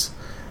Thieves.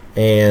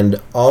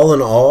 And all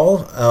in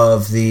all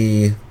of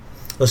the,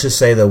 let's just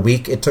say the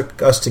week it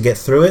took us to get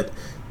through it,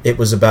 it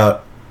was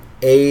about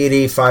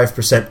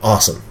 85%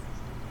 awesome.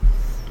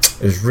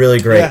 It was really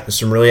great. Yeah. There's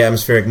some really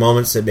atmospheric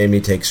moments that made me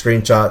take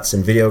screenshots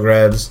and video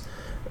grabs.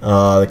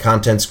 The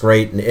content's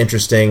great and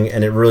interesting,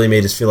 and it really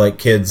made us feel like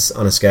kids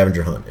on a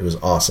scavenger hunt. It was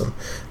awesome.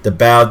 The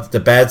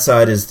bad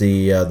side is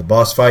the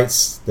boss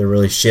fights. They're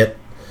really shit.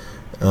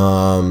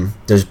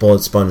 There's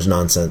bullet sponge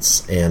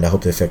nonsense, and I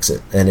hope they fix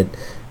it. And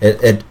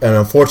it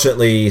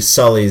unfortunately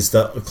sullies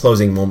the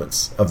closing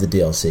moments of the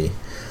DLC.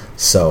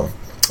 So,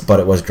 but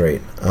it was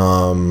great.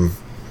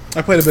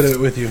 I played a bit of it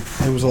with you.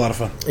 It was a lot of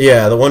fun.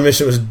 Yeah, the one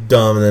mission was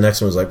dumb, and the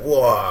next one was like,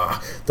 whoa.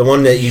 The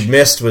one that you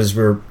missed was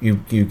where you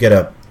get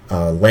a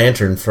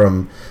lantern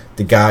from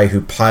the guy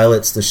who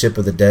pilots the Ship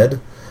of the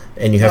Dead,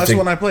 and you have that's to. The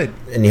one I played.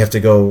 And you have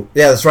to go.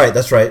 Yeah, that's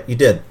right. You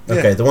did.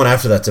 Okay, yeah. The one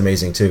after that's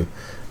amazing too.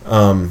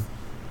 Yeah.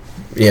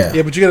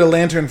 Yeah, but you get a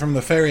lantern from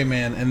the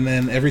ferryman, and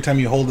then every time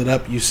you hold it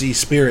up, you see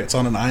spirits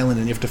on an island,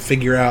 and you have to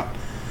figure out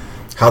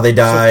how they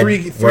died, so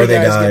three where they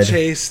guys died. get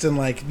chased, and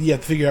like you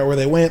have to figure out where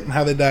they went and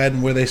how they died,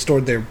 and where they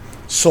stored their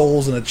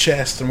souls in a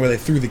chest, and where they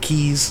threw the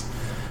keys.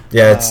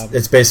 Yeah,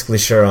 it's basically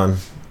Sharon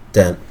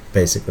Dent,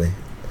 basically.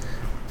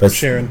 But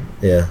Sharon.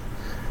 Yeah.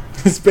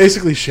 It's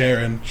basically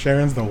Sharon.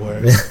 Sharon's the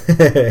word.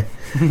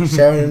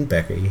 Sharon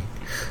Becky.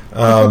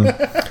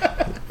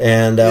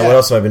 And what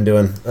else have I been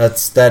doing?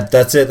 That's it.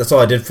 That's all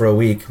I did for a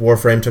week.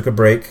 Warframe took a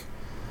break.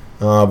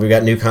 We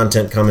got new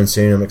content coming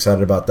soon. I'm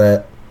excited about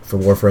that for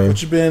Warframe.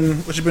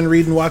 What you been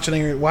reading, watching,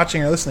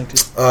 or listening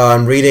to?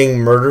 I'm reading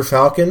Murder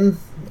Falcon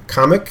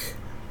comic.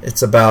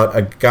 It's about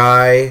a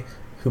guy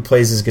who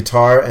plays his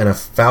guitar, and a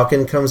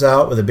falcon comes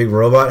out with a big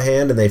robot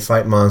hand, and they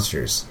fight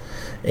monsters.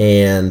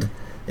 And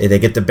they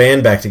get the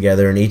band back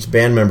together, and each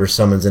band member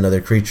summons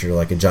another creature,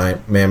 like a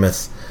giant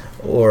mammoth,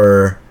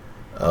 or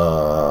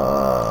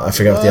I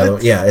forgot what the other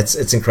one. Yeah,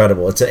 it's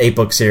incredible. It's an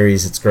 8-book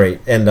series. It's great.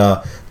 And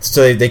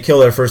so they kill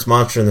their first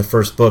monster in the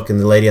first book, and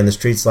the lady on the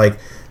street's like,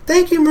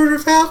 "Thank you, Murder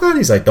Falcon."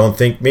 He's like, "Don't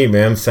thank me,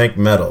 ma'am. Thank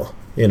metal."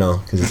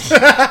 because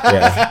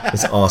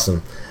it's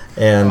awesome.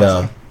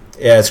 And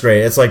it's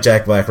great. It's like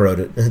Jack Black wrote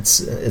it.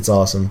 It's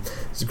awesome.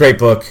 It's a great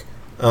book.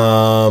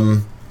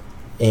 And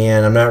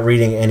I'm not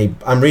reading any.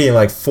 I'm reading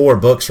like 4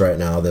 books right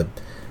now. The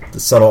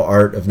subtle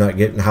art of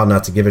how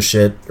not to give a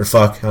shit or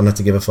fuck, how not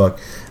to give a fuck.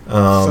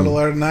 Subtle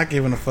art of not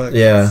giving a fuck.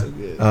 Yeah. So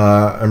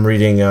I'm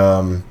reading.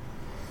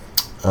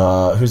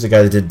 Who's the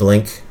guy that did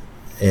Blink?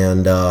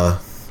 And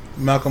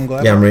Malcolm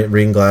Gladwell. Yeah, I'm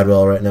reading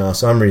Gladwell right now.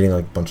 So I'm reading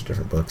like a bunch of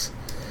different books.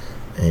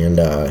 And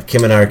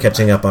Kim and I are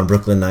catching up on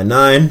Brooklyn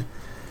Nine-Nine.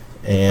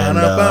 And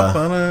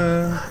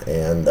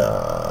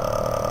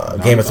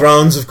Game of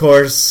Thrones, of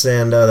course.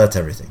 And that's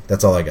everything.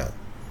 That's all I got.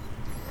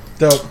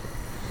 Dope.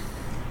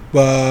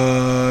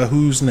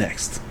 Who's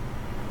next?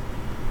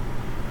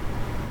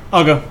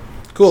 I'll go.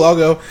 Cool, I'll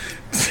go.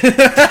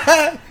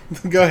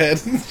 Go ahead.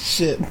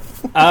 Shit.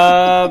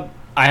 I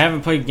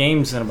haven't played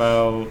games in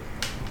about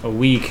a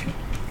week,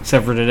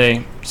 except for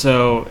today,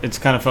 so it's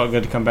kind of felt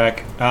good to come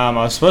back. I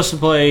was supposed to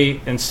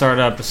play and start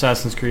up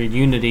Assassin's Creed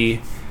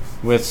Unity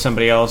with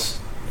somebody else,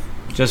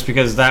 just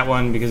because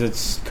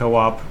it's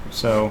co-op,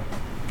 so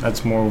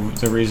that's more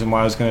the reason why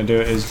I was going to do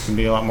it, is to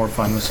be a lot more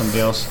fun with somebody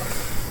else.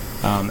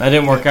 That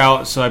didn't work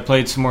out, so I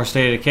played some more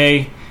State of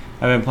Decay.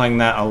 I've been playing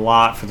that a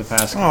lot for these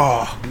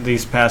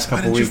past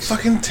couple weeks. Why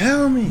didn't you fucking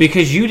tell me?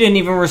 Because you didn't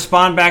even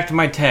respond back to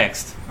my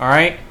text,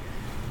 alright?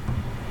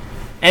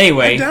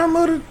 Anyway. I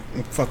downloaded...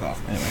 Fuck off.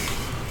 Anyway.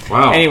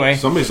 Wow. Anyway.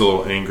 Somebody's a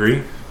little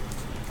angry.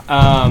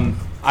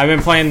 I've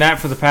been playing that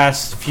for the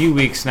past few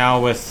weeks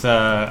now with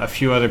a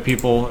few other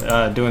people,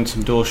 doing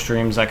some dual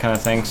streams, that kind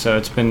of thing. So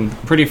it's been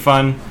pretty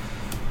fun,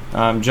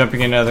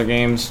 jumping into other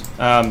games.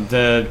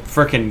 The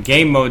frickin'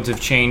 game modes have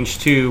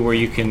changed too, where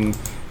you can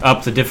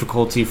up the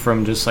difficulty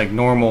from just like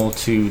normal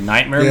to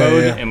nightmare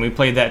mode. Yeah. And we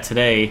played that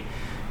today,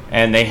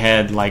 and they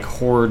had like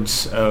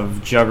hordes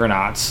of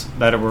juggernauts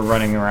that were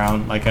running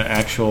around, like an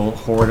actual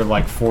horde of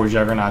like 4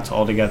 juggernauts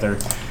all together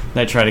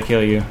that try to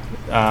kill you.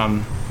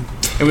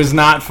 It was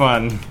not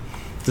fun,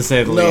 to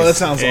say the least. No, that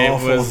sounds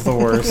awful. It was the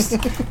worst.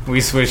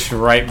 We switched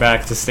right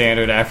back to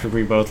standard after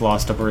we both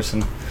lost a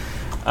person.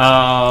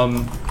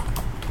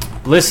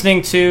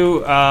 Listening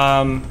to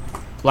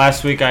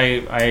last week,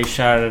 I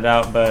shouted it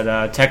out,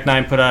 but Tech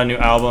Nine put out a new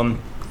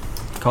album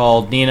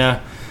called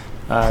Nina.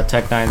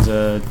 Tech Nine's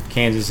a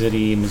Kansas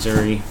City,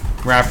 Missouri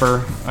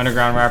rapper,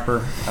 underground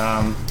rapper.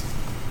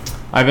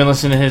 I've been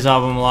listening to his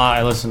album a lot.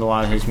 I listen to a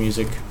lot of his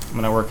music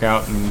when I work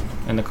out and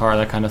in the car,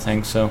 that kind of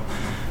thing. So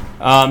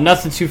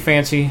nothing too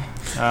fancy.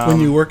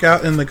 When you work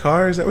out in the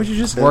car, is that what you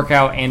just said? Work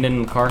out and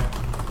in the car.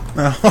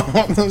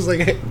 I was like,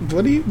 hey,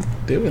 what are you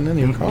doing in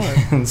your car?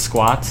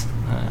 Squats.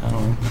 I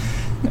don't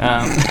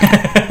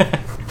know.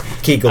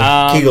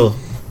 Kegel.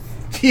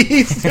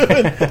 He's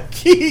doing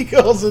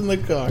Kegels in the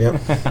car. Yep.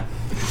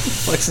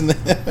 Flexing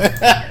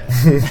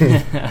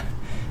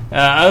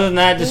other than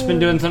that, just been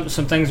doing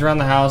some things around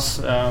the house.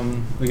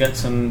 We got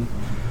some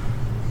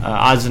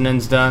odds and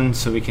ends done,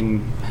 so we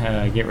can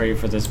get ready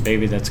for this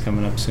baby that's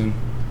coming up soon.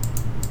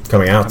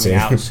 Coming out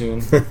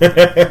soon.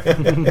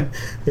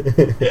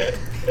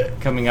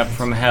 Coming up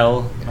from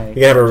hell. You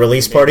gonna have a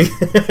release party?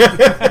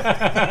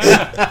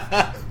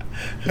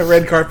 A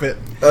red carpet.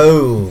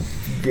 Oh,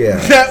 yeah.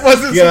 That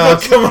wasn't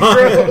supposed to be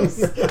gross.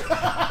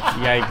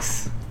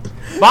 Yikes.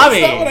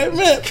 Bobby! That's not what I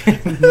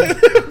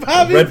meant.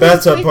 Bobby, red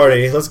bathtub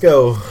party. Let's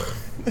go.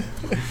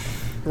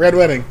 Red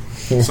wedding.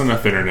 It's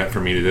enough internet for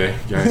me today,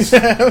 guys.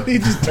 He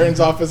just turns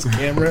off his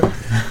camera.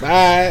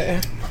 Bye.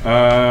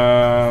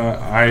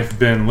 I've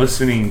been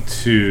listening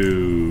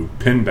to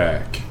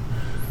Pinback.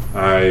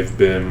 I've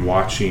been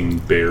watching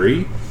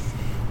Barry.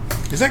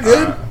 Is that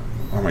good?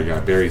 Oh my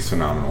god, Barry's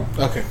phenomenal.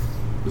 Okay.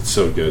 It's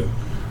so good.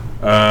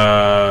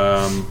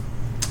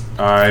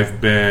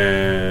 I've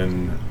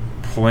been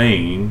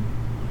playing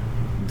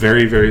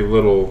very, very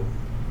little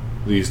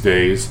these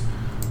days,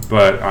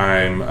 but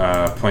I'm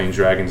playing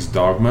Dragon's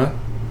Dogma.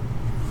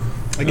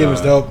 That game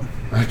is dope.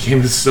 That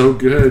game is so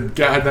good.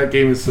 God, that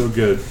game is so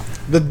good.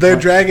 Their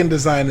dragon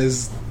design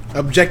is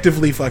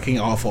objectively fucking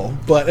awful,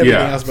 but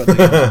everything else about the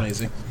game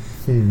is amazing.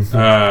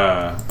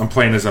 I'm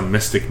playing as a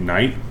Mystic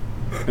Knight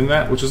in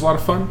that, which is a lot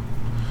of fun.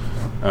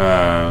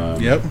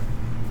 Yep.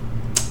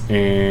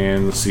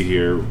 And let's see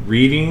here.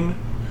 Reading.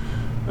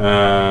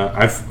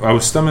 I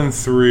was thumbing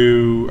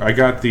through. I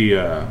got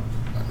the.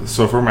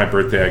 So for my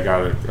birthday, I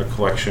got a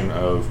collection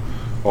of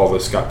all the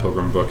Scott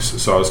Pilgrim books.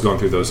 So I was going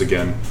through those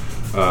again,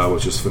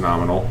 which is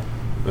phenomenal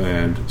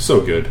and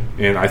so good.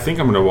 And I think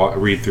I'm going to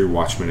read through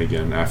Watchmen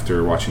again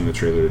after watching the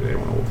trailer today. I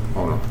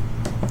want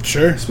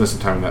to spend some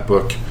time in that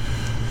book.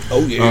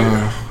 Oh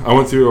yeah. I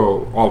went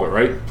through all of it,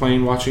 right?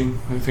 Playing, watching.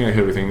 I think I hit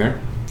everything there.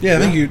 Yeah, I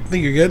think you're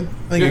good.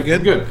 You're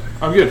good.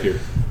 I'm good here.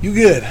 You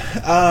good?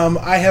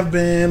 I have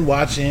been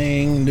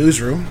watching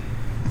Newsroom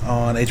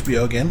on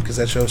HBO again because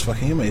that show is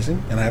fucking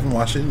amazing, and I haven't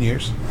watched it in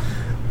years.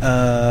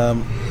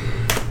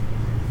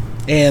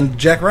 And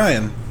Jack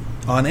Ryan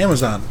on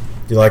Amazon.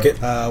 You like it?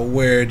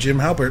 Where Jim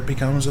Halpert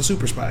becomes a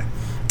super spy.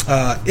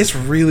 It's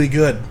really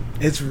good.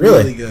 It's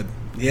really good.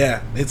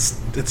 Yeah,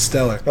 it's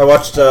stellar. I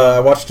watched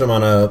him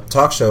on a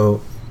talk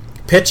show,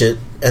 pitch it,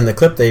 and the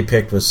clip they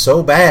picked was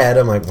so bad.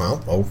 I'm like,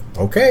 well,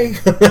 okay,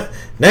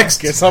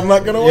 next. Guess I'm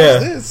not going to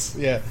watch this.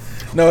 Yeah,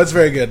 no, it's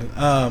very good.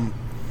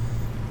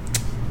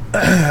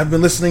 I've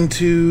been listening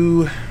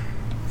to.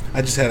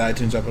 I just had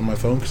iTunes up on my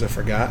phone because I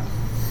forgot.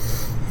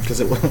 Because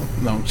it was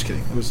no, I'm just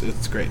kidding.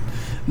 It's great.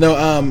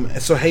 No,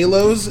 so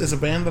Halos is a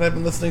band that I've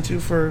been listening to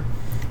for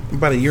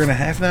about a year and a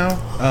half now.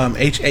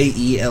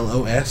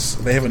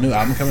 Haelos. They have a new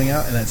album coming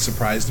out, and that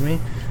surprised me.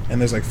 And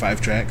there's like 5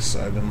 tracks,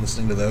 so I've been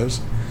listening to those.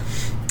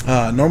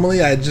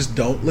 Normally, I just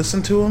don't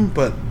listen to them,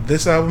 but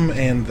this album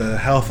and the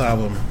Health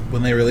album,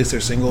 when they release their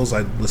singles,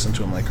 I listen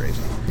to them like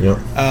crazy. Yep.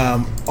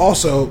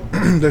 Also,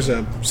 there's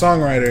a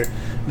songwriter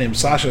named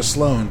Sasha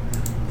Sloan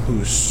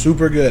who's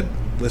super good.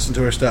 Listen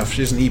to her stuff.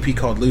 She has an EP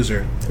called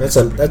Loser. That's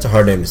a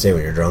hard name to say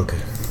when you're drunk.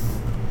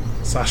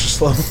 Sasha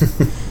Sloan.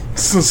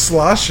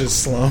 Slosh is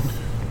Sloan.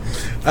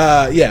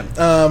 Yeah.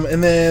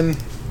 And then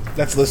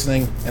that's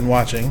listening and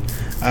watching.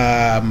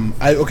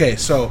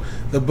 So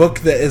the book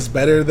that is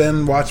better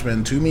than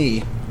Watchmen to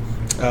me,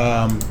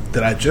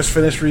 that I just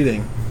finished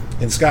reading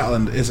in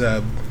Scotland, is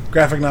a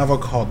graphic novel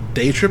called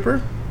Day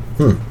Tripper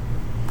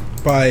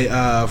by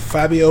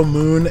Fabio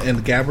Moon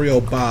and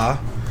Gabriel Ba,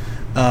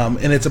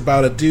 and it's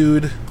about a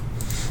dude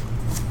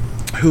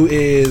who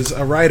is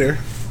a writer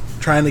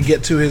trying to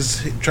get to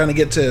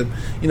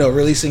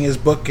releasing his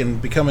book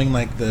and becoming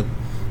like the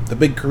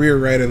big career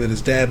writer that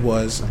his dad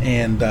was,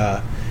 and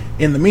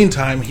in the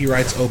meantime he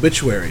writes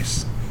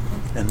obituaries,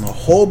 and the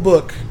whole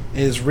book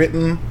is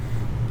written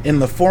in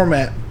the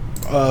format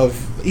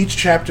of each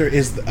chapter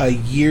is a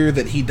year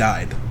that he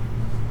died,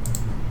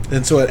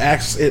 and so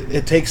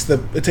it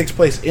takes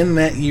place in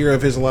that year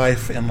of his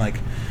life and like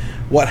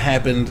what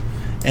happened.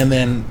 And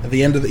then at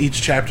the end of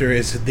each chapter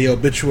is the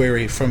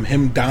obituary from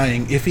him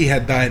dying, if he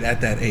had died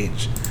at that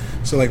age.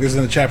 So, like, there's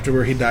a chapter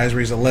where he dies where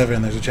he's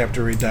 11. There's a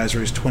chapter where he dies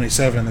where he's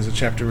 27. There's a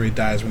chapter where he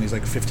dies when he's,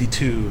 like,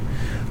 52.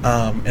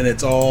 And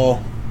it's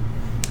all...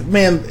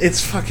 Man,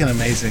 it's fucking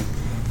amazing.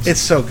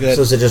 It's so good.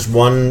 So is it just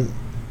one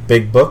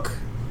big book?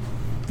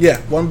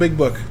 Yeah, one big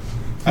book.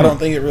 I don't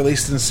think it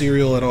released in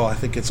serial at all. I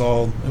think it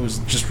was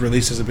just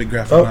released as a big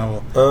graphic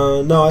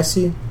novel. No, I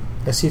see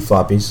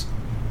floppies.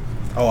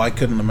 Oh, I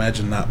couldn't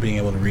imagine not being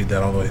able to read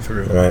that all the way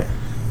through. Right.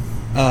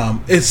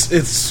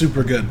 It's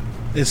super good.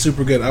 It's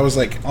super good. I was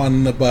like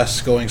on the bus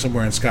going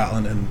somewhere in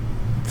Scotland and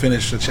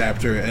finished a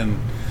chapter, and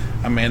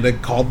Amanda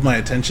called my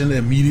attention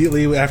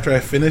immediately after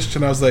I finished,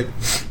 and I was like,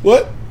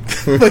 "What?"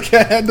 Like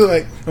I had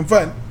to I'm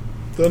fine.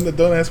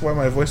 Don't ask why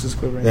my voice is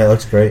quivering. Yeah, it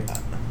looks great.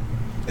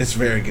 It's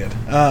very good.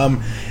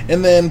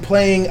 And then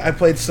I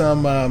played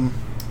some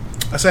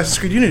Assassin's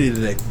Creed Unity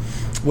today.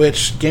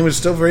 Which game is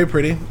still very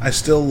pretty. I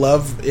still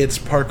love its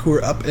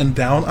parkour up and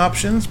down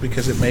options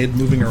because it made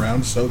moving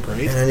around so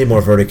great. And I need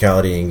more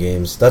verticality in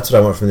games. That's what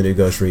I want from the new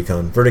Ghost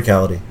Recon.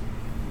 Verticality.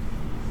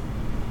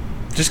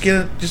 Just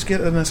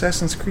get an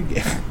Assassin's Creed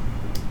game.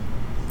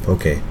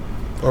 Okay.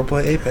 Or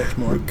play Apex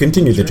more.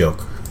 Continue the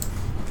joke.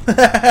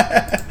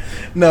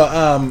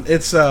 No,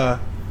 it's but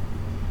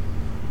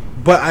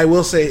I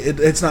will say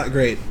it's not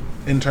great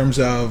in terms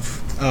of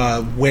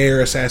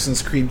where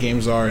Assassin's Creed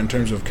games are in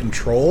terms of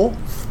control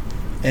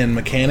and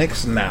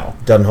mechanics now.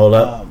 Doesn't hold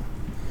up?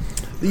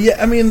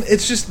 Yeah, I mean,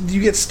 it's just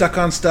you get stuck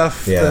on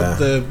stuff. Yeah.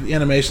 The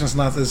animation's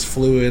not as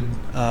fluid.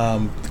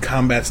 The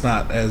combat's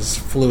not as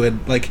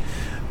fluid. Like,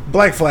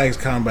 Black Flag's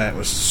combat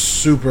was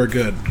super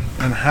good.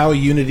 And how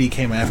Unity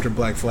came after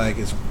Black Flag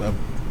is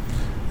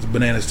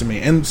bananas to me.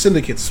 And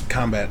Syndicate's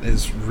combat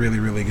is really,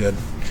 really good.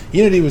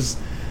 Unity was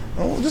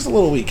just a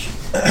little weak.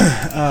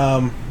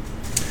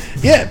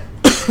 Yeah.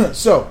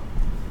 So,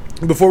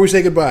 before we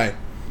say goodbye,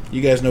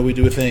 you guys know we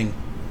do a thing.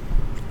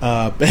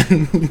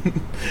 Ben,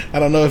 I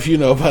don't know if you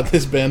know about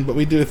this, Ben, but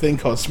we do a thing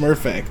called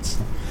Smurfacts.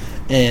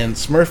 And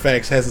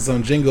Smurfacts has its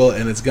own jingle,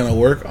 and it's going to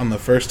work on the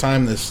first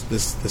time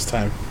this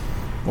time.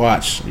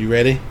 Watch. You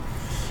ready?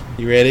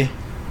 You ready?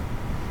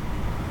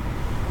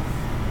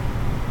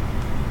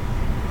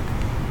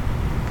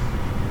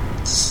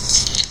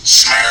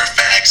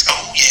 Smurfacts,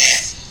 oh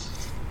yeah.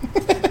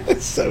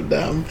 It's so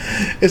dumb.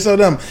 It's so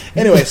dumb.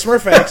 Anyway,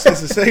 Smurfacts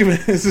is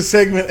a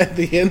segment at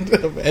the end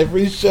of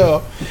every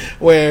show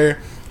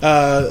where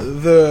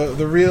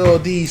the real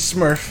D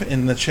Smurf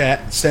in the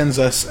chat sends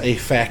us a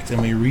fact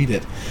and we read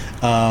it.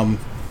 And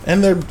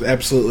they're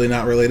absolutely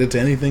not related to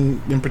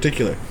anything in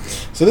particular.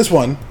 So this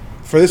one,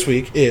 for this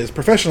week, is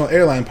professional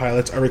airline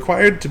pilots are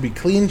required to be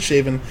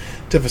clean-shaven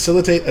to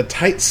facilitate a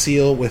tight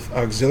seal with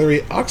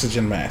auxiliary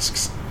oxygen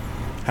masks.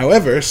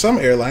 However, some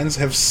airlines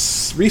have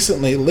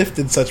recently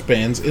lifted such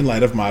bans in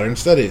light of modern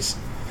studies.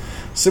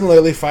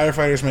 Similarly,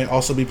 firefighters may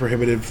also be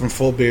prohibited from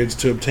full beards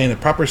to obtain a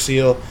proper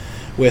seal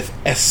with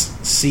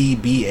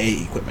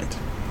SCBA equipment.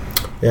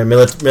 Yeah,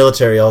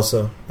 military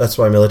also. That's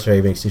why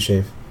military makes you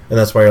shave. And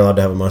that's why you're allowed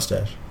to have a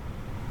mustache.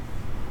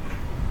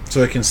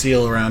 So it can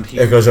seal around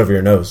here. It goes over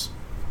your nose.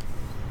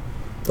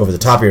 Over the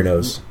top of your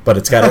nose. But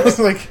it's got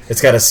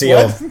it's got a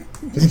seal.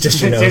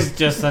 Just your nose.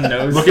 Just the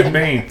nose. Look at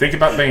Bane. Think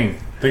about Bane.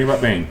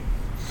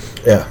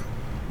 Yeah.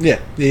 Yeah.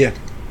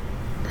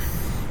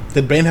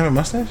 Did Bane have a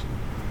mustache?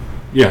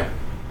 Yeah.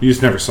 You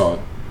just never saw it.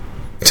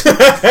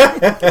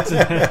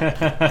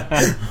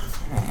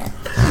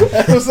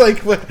 I was like,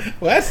 what?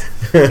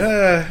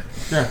 Yeah.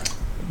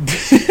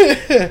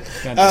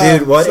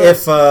 Dude, what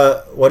if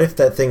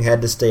that thing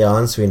had to stay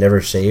on so he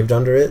never shaved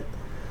under it?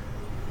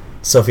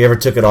 So if he ever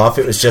took it off,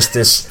 it was just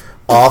this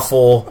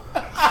awful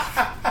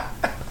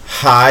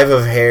hive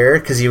of hair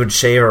because he would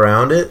shave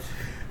around it.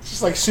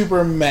 Just like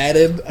super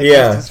matted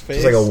against his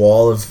face. Just like a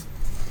wall of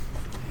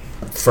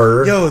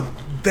fur. Yo,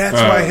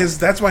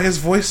 that's why his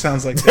voice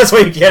sounds like that. That's why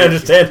you can't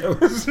understand him.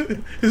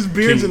 His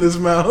beard's in his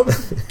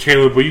mouth.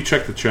 Caleb, will you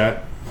check the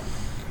chat?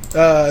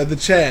 The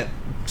chat.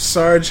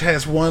 Sarge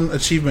has one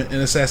achievement in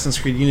Assassin's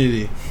Creed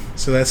Unity,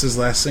 so that's his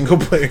last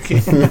single-player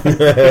game.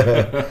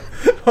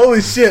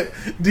 Holy shit!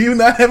 Do you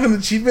not have an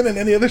achievement in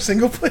any other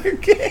single-player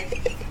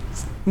game?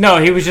 No,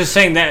 he was just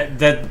saying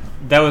that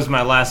was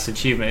my last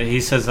achievement.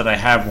 He says that I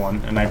have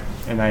one, and I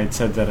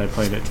said that I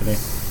played it today.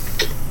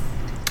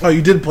 Oh,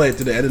 you did play it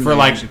today. I didn't for know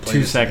like you played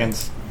 2 it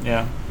seconds.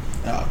 Yeah.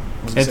 Oh,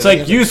 It's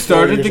like you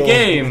started the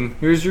game.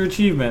 Here's your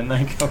achievement.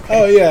 Like,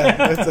 okay. Oh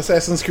yeah,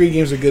 Assassin's Creed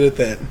games are good at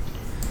that.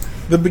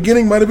 The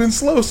beginning might have been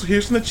slow, so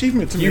here's an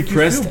achievement to make you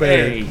pressed feel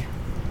better. A.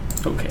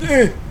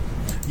 Okay.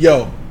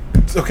 Yo,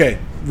 okay,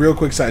 real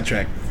quick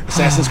sidetrack.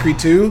 Assassin's Creed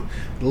 2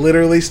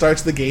 literally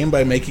starts the game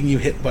by making you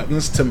hit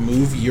buttons to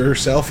move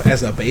yourself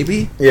as a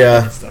baby.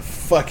 Yeah. It's the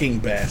fucking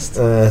best.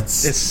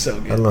 It's so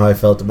good. I don't know how I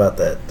felt about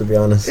that, to be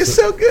honest. It's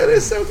so good.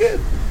 It's so good.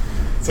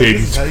 It's like,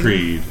 Baby's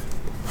Creed.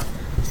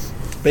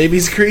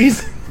 Baby's Creed?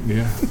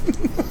 Yeah.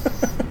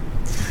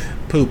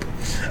 Poop.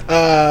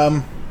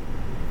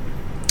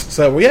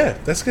 So, yeah,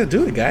 that's going to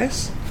do it,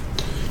 guys.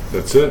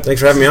 That's it.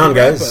 Thanks for having me on,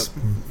 guys.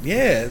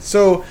 Yeah.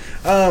 So,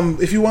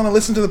 if you want to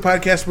listen to the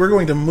podcast, we're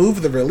going to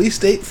move the release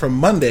date from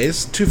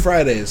Mondays to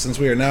Fridays, since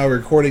we are now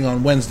recording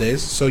on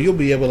Wednesdays. So you'll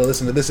be able to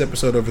listen to this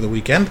episode over the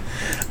weekend.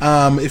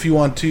 If you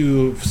want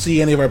to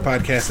see any of our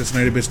podcasts, it's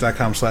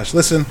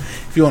nerdybits.com/listen.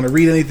 If you want to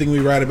read anything we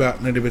write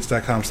about,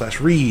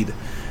 nerdybits.com/read.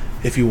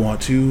 If you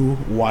want to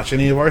watch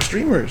any of our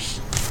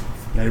streamers,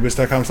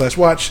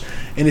 nerdybits.com/watch.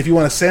 And if you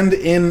want to send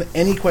in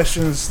any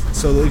questions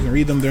so that we can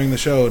read them during the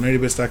show,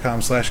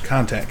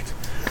 nerdybits.com/contact.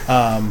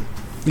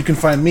 You can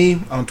find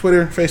me on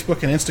Twitter,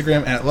 Facebook, and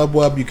Instagram at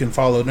Lubwub. You can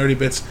follow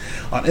NerdyBits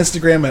on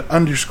Instagram at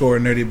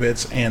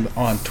 _NerdyBits and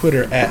on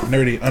Twitter at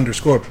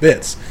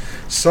 _Nerdy_Bits.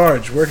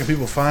 Sarge, where can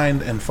people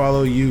find and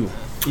follow you?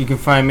 You can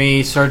find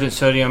me, Sergeant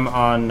Sodium,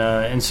 on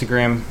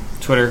Instagram,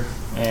 Twitter,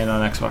 and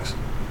on Xbox.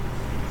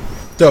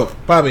 Dope.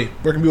 Bobby,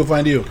 where can people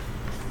find you?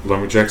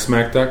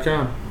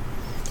 Lumberjacksmack.com.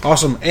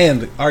 Awesome.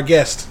 And our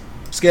guest,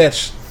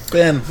 Sketch.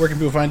 Ben, where can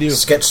people find you?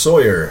 Sketch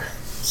Sawyer.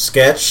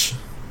 Sketch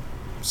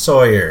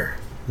Sawyer.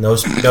 No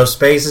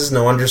spaces,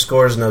 no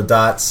underscores, no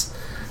dots.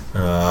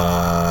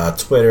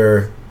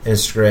 Twitter,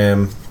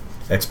 Instagram,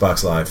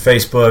 Xbox Live,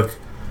 Facebook,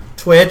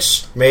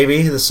 Twitch,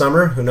 maybe this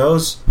summer. Who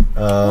knows?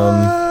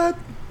 SoundCloud?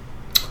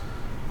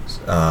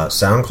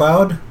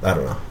 I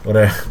don't know.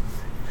 Whatever.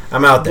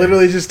 I'm out there.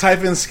 Literally just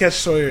type in Sketch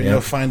Sawyer and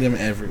you'll find him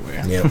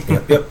everywhere.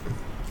 Yep.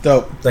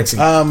 Dope. Thanks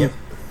again.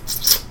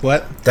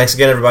 What? Thanks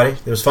again, everybody.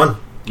 It was fun.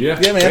 Yeah,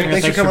 man.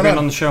 Thanks for coming being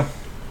on the show.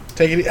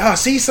 Take it. Oh,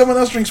 see, someone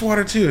else drinks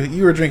water too.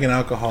 You were drinking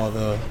alcohol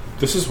though.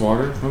 This is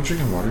water. I'm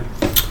drinking water.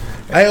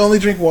 I only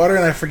drink water,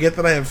 and I forget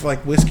that I have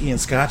like whiskey and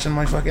scotch in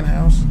my fucking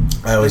house.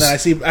 And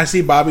then I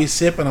see Bobby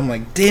sip, and I'm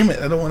like, damn it,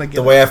 I don't want to get.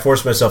 The way I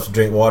force myself to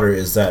drink water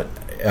is that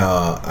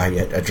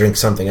I drink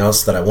something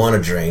else that I want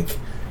to drink,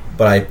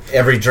 but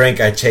every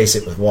drink I chase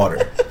it with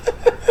water.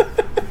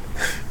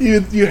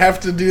 You have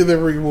to do the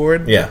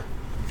reward. Yeah,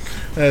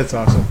 that's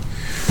awesome.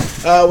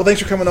 Well,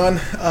 thanks for coming on.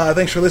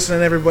 Thanks for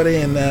listening, everybody.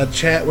 And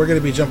chat, we're going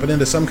to be jumping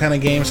into some kind of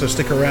game, so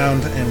stick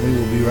around, and we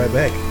will be right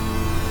back.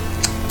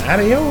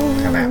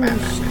 Adios.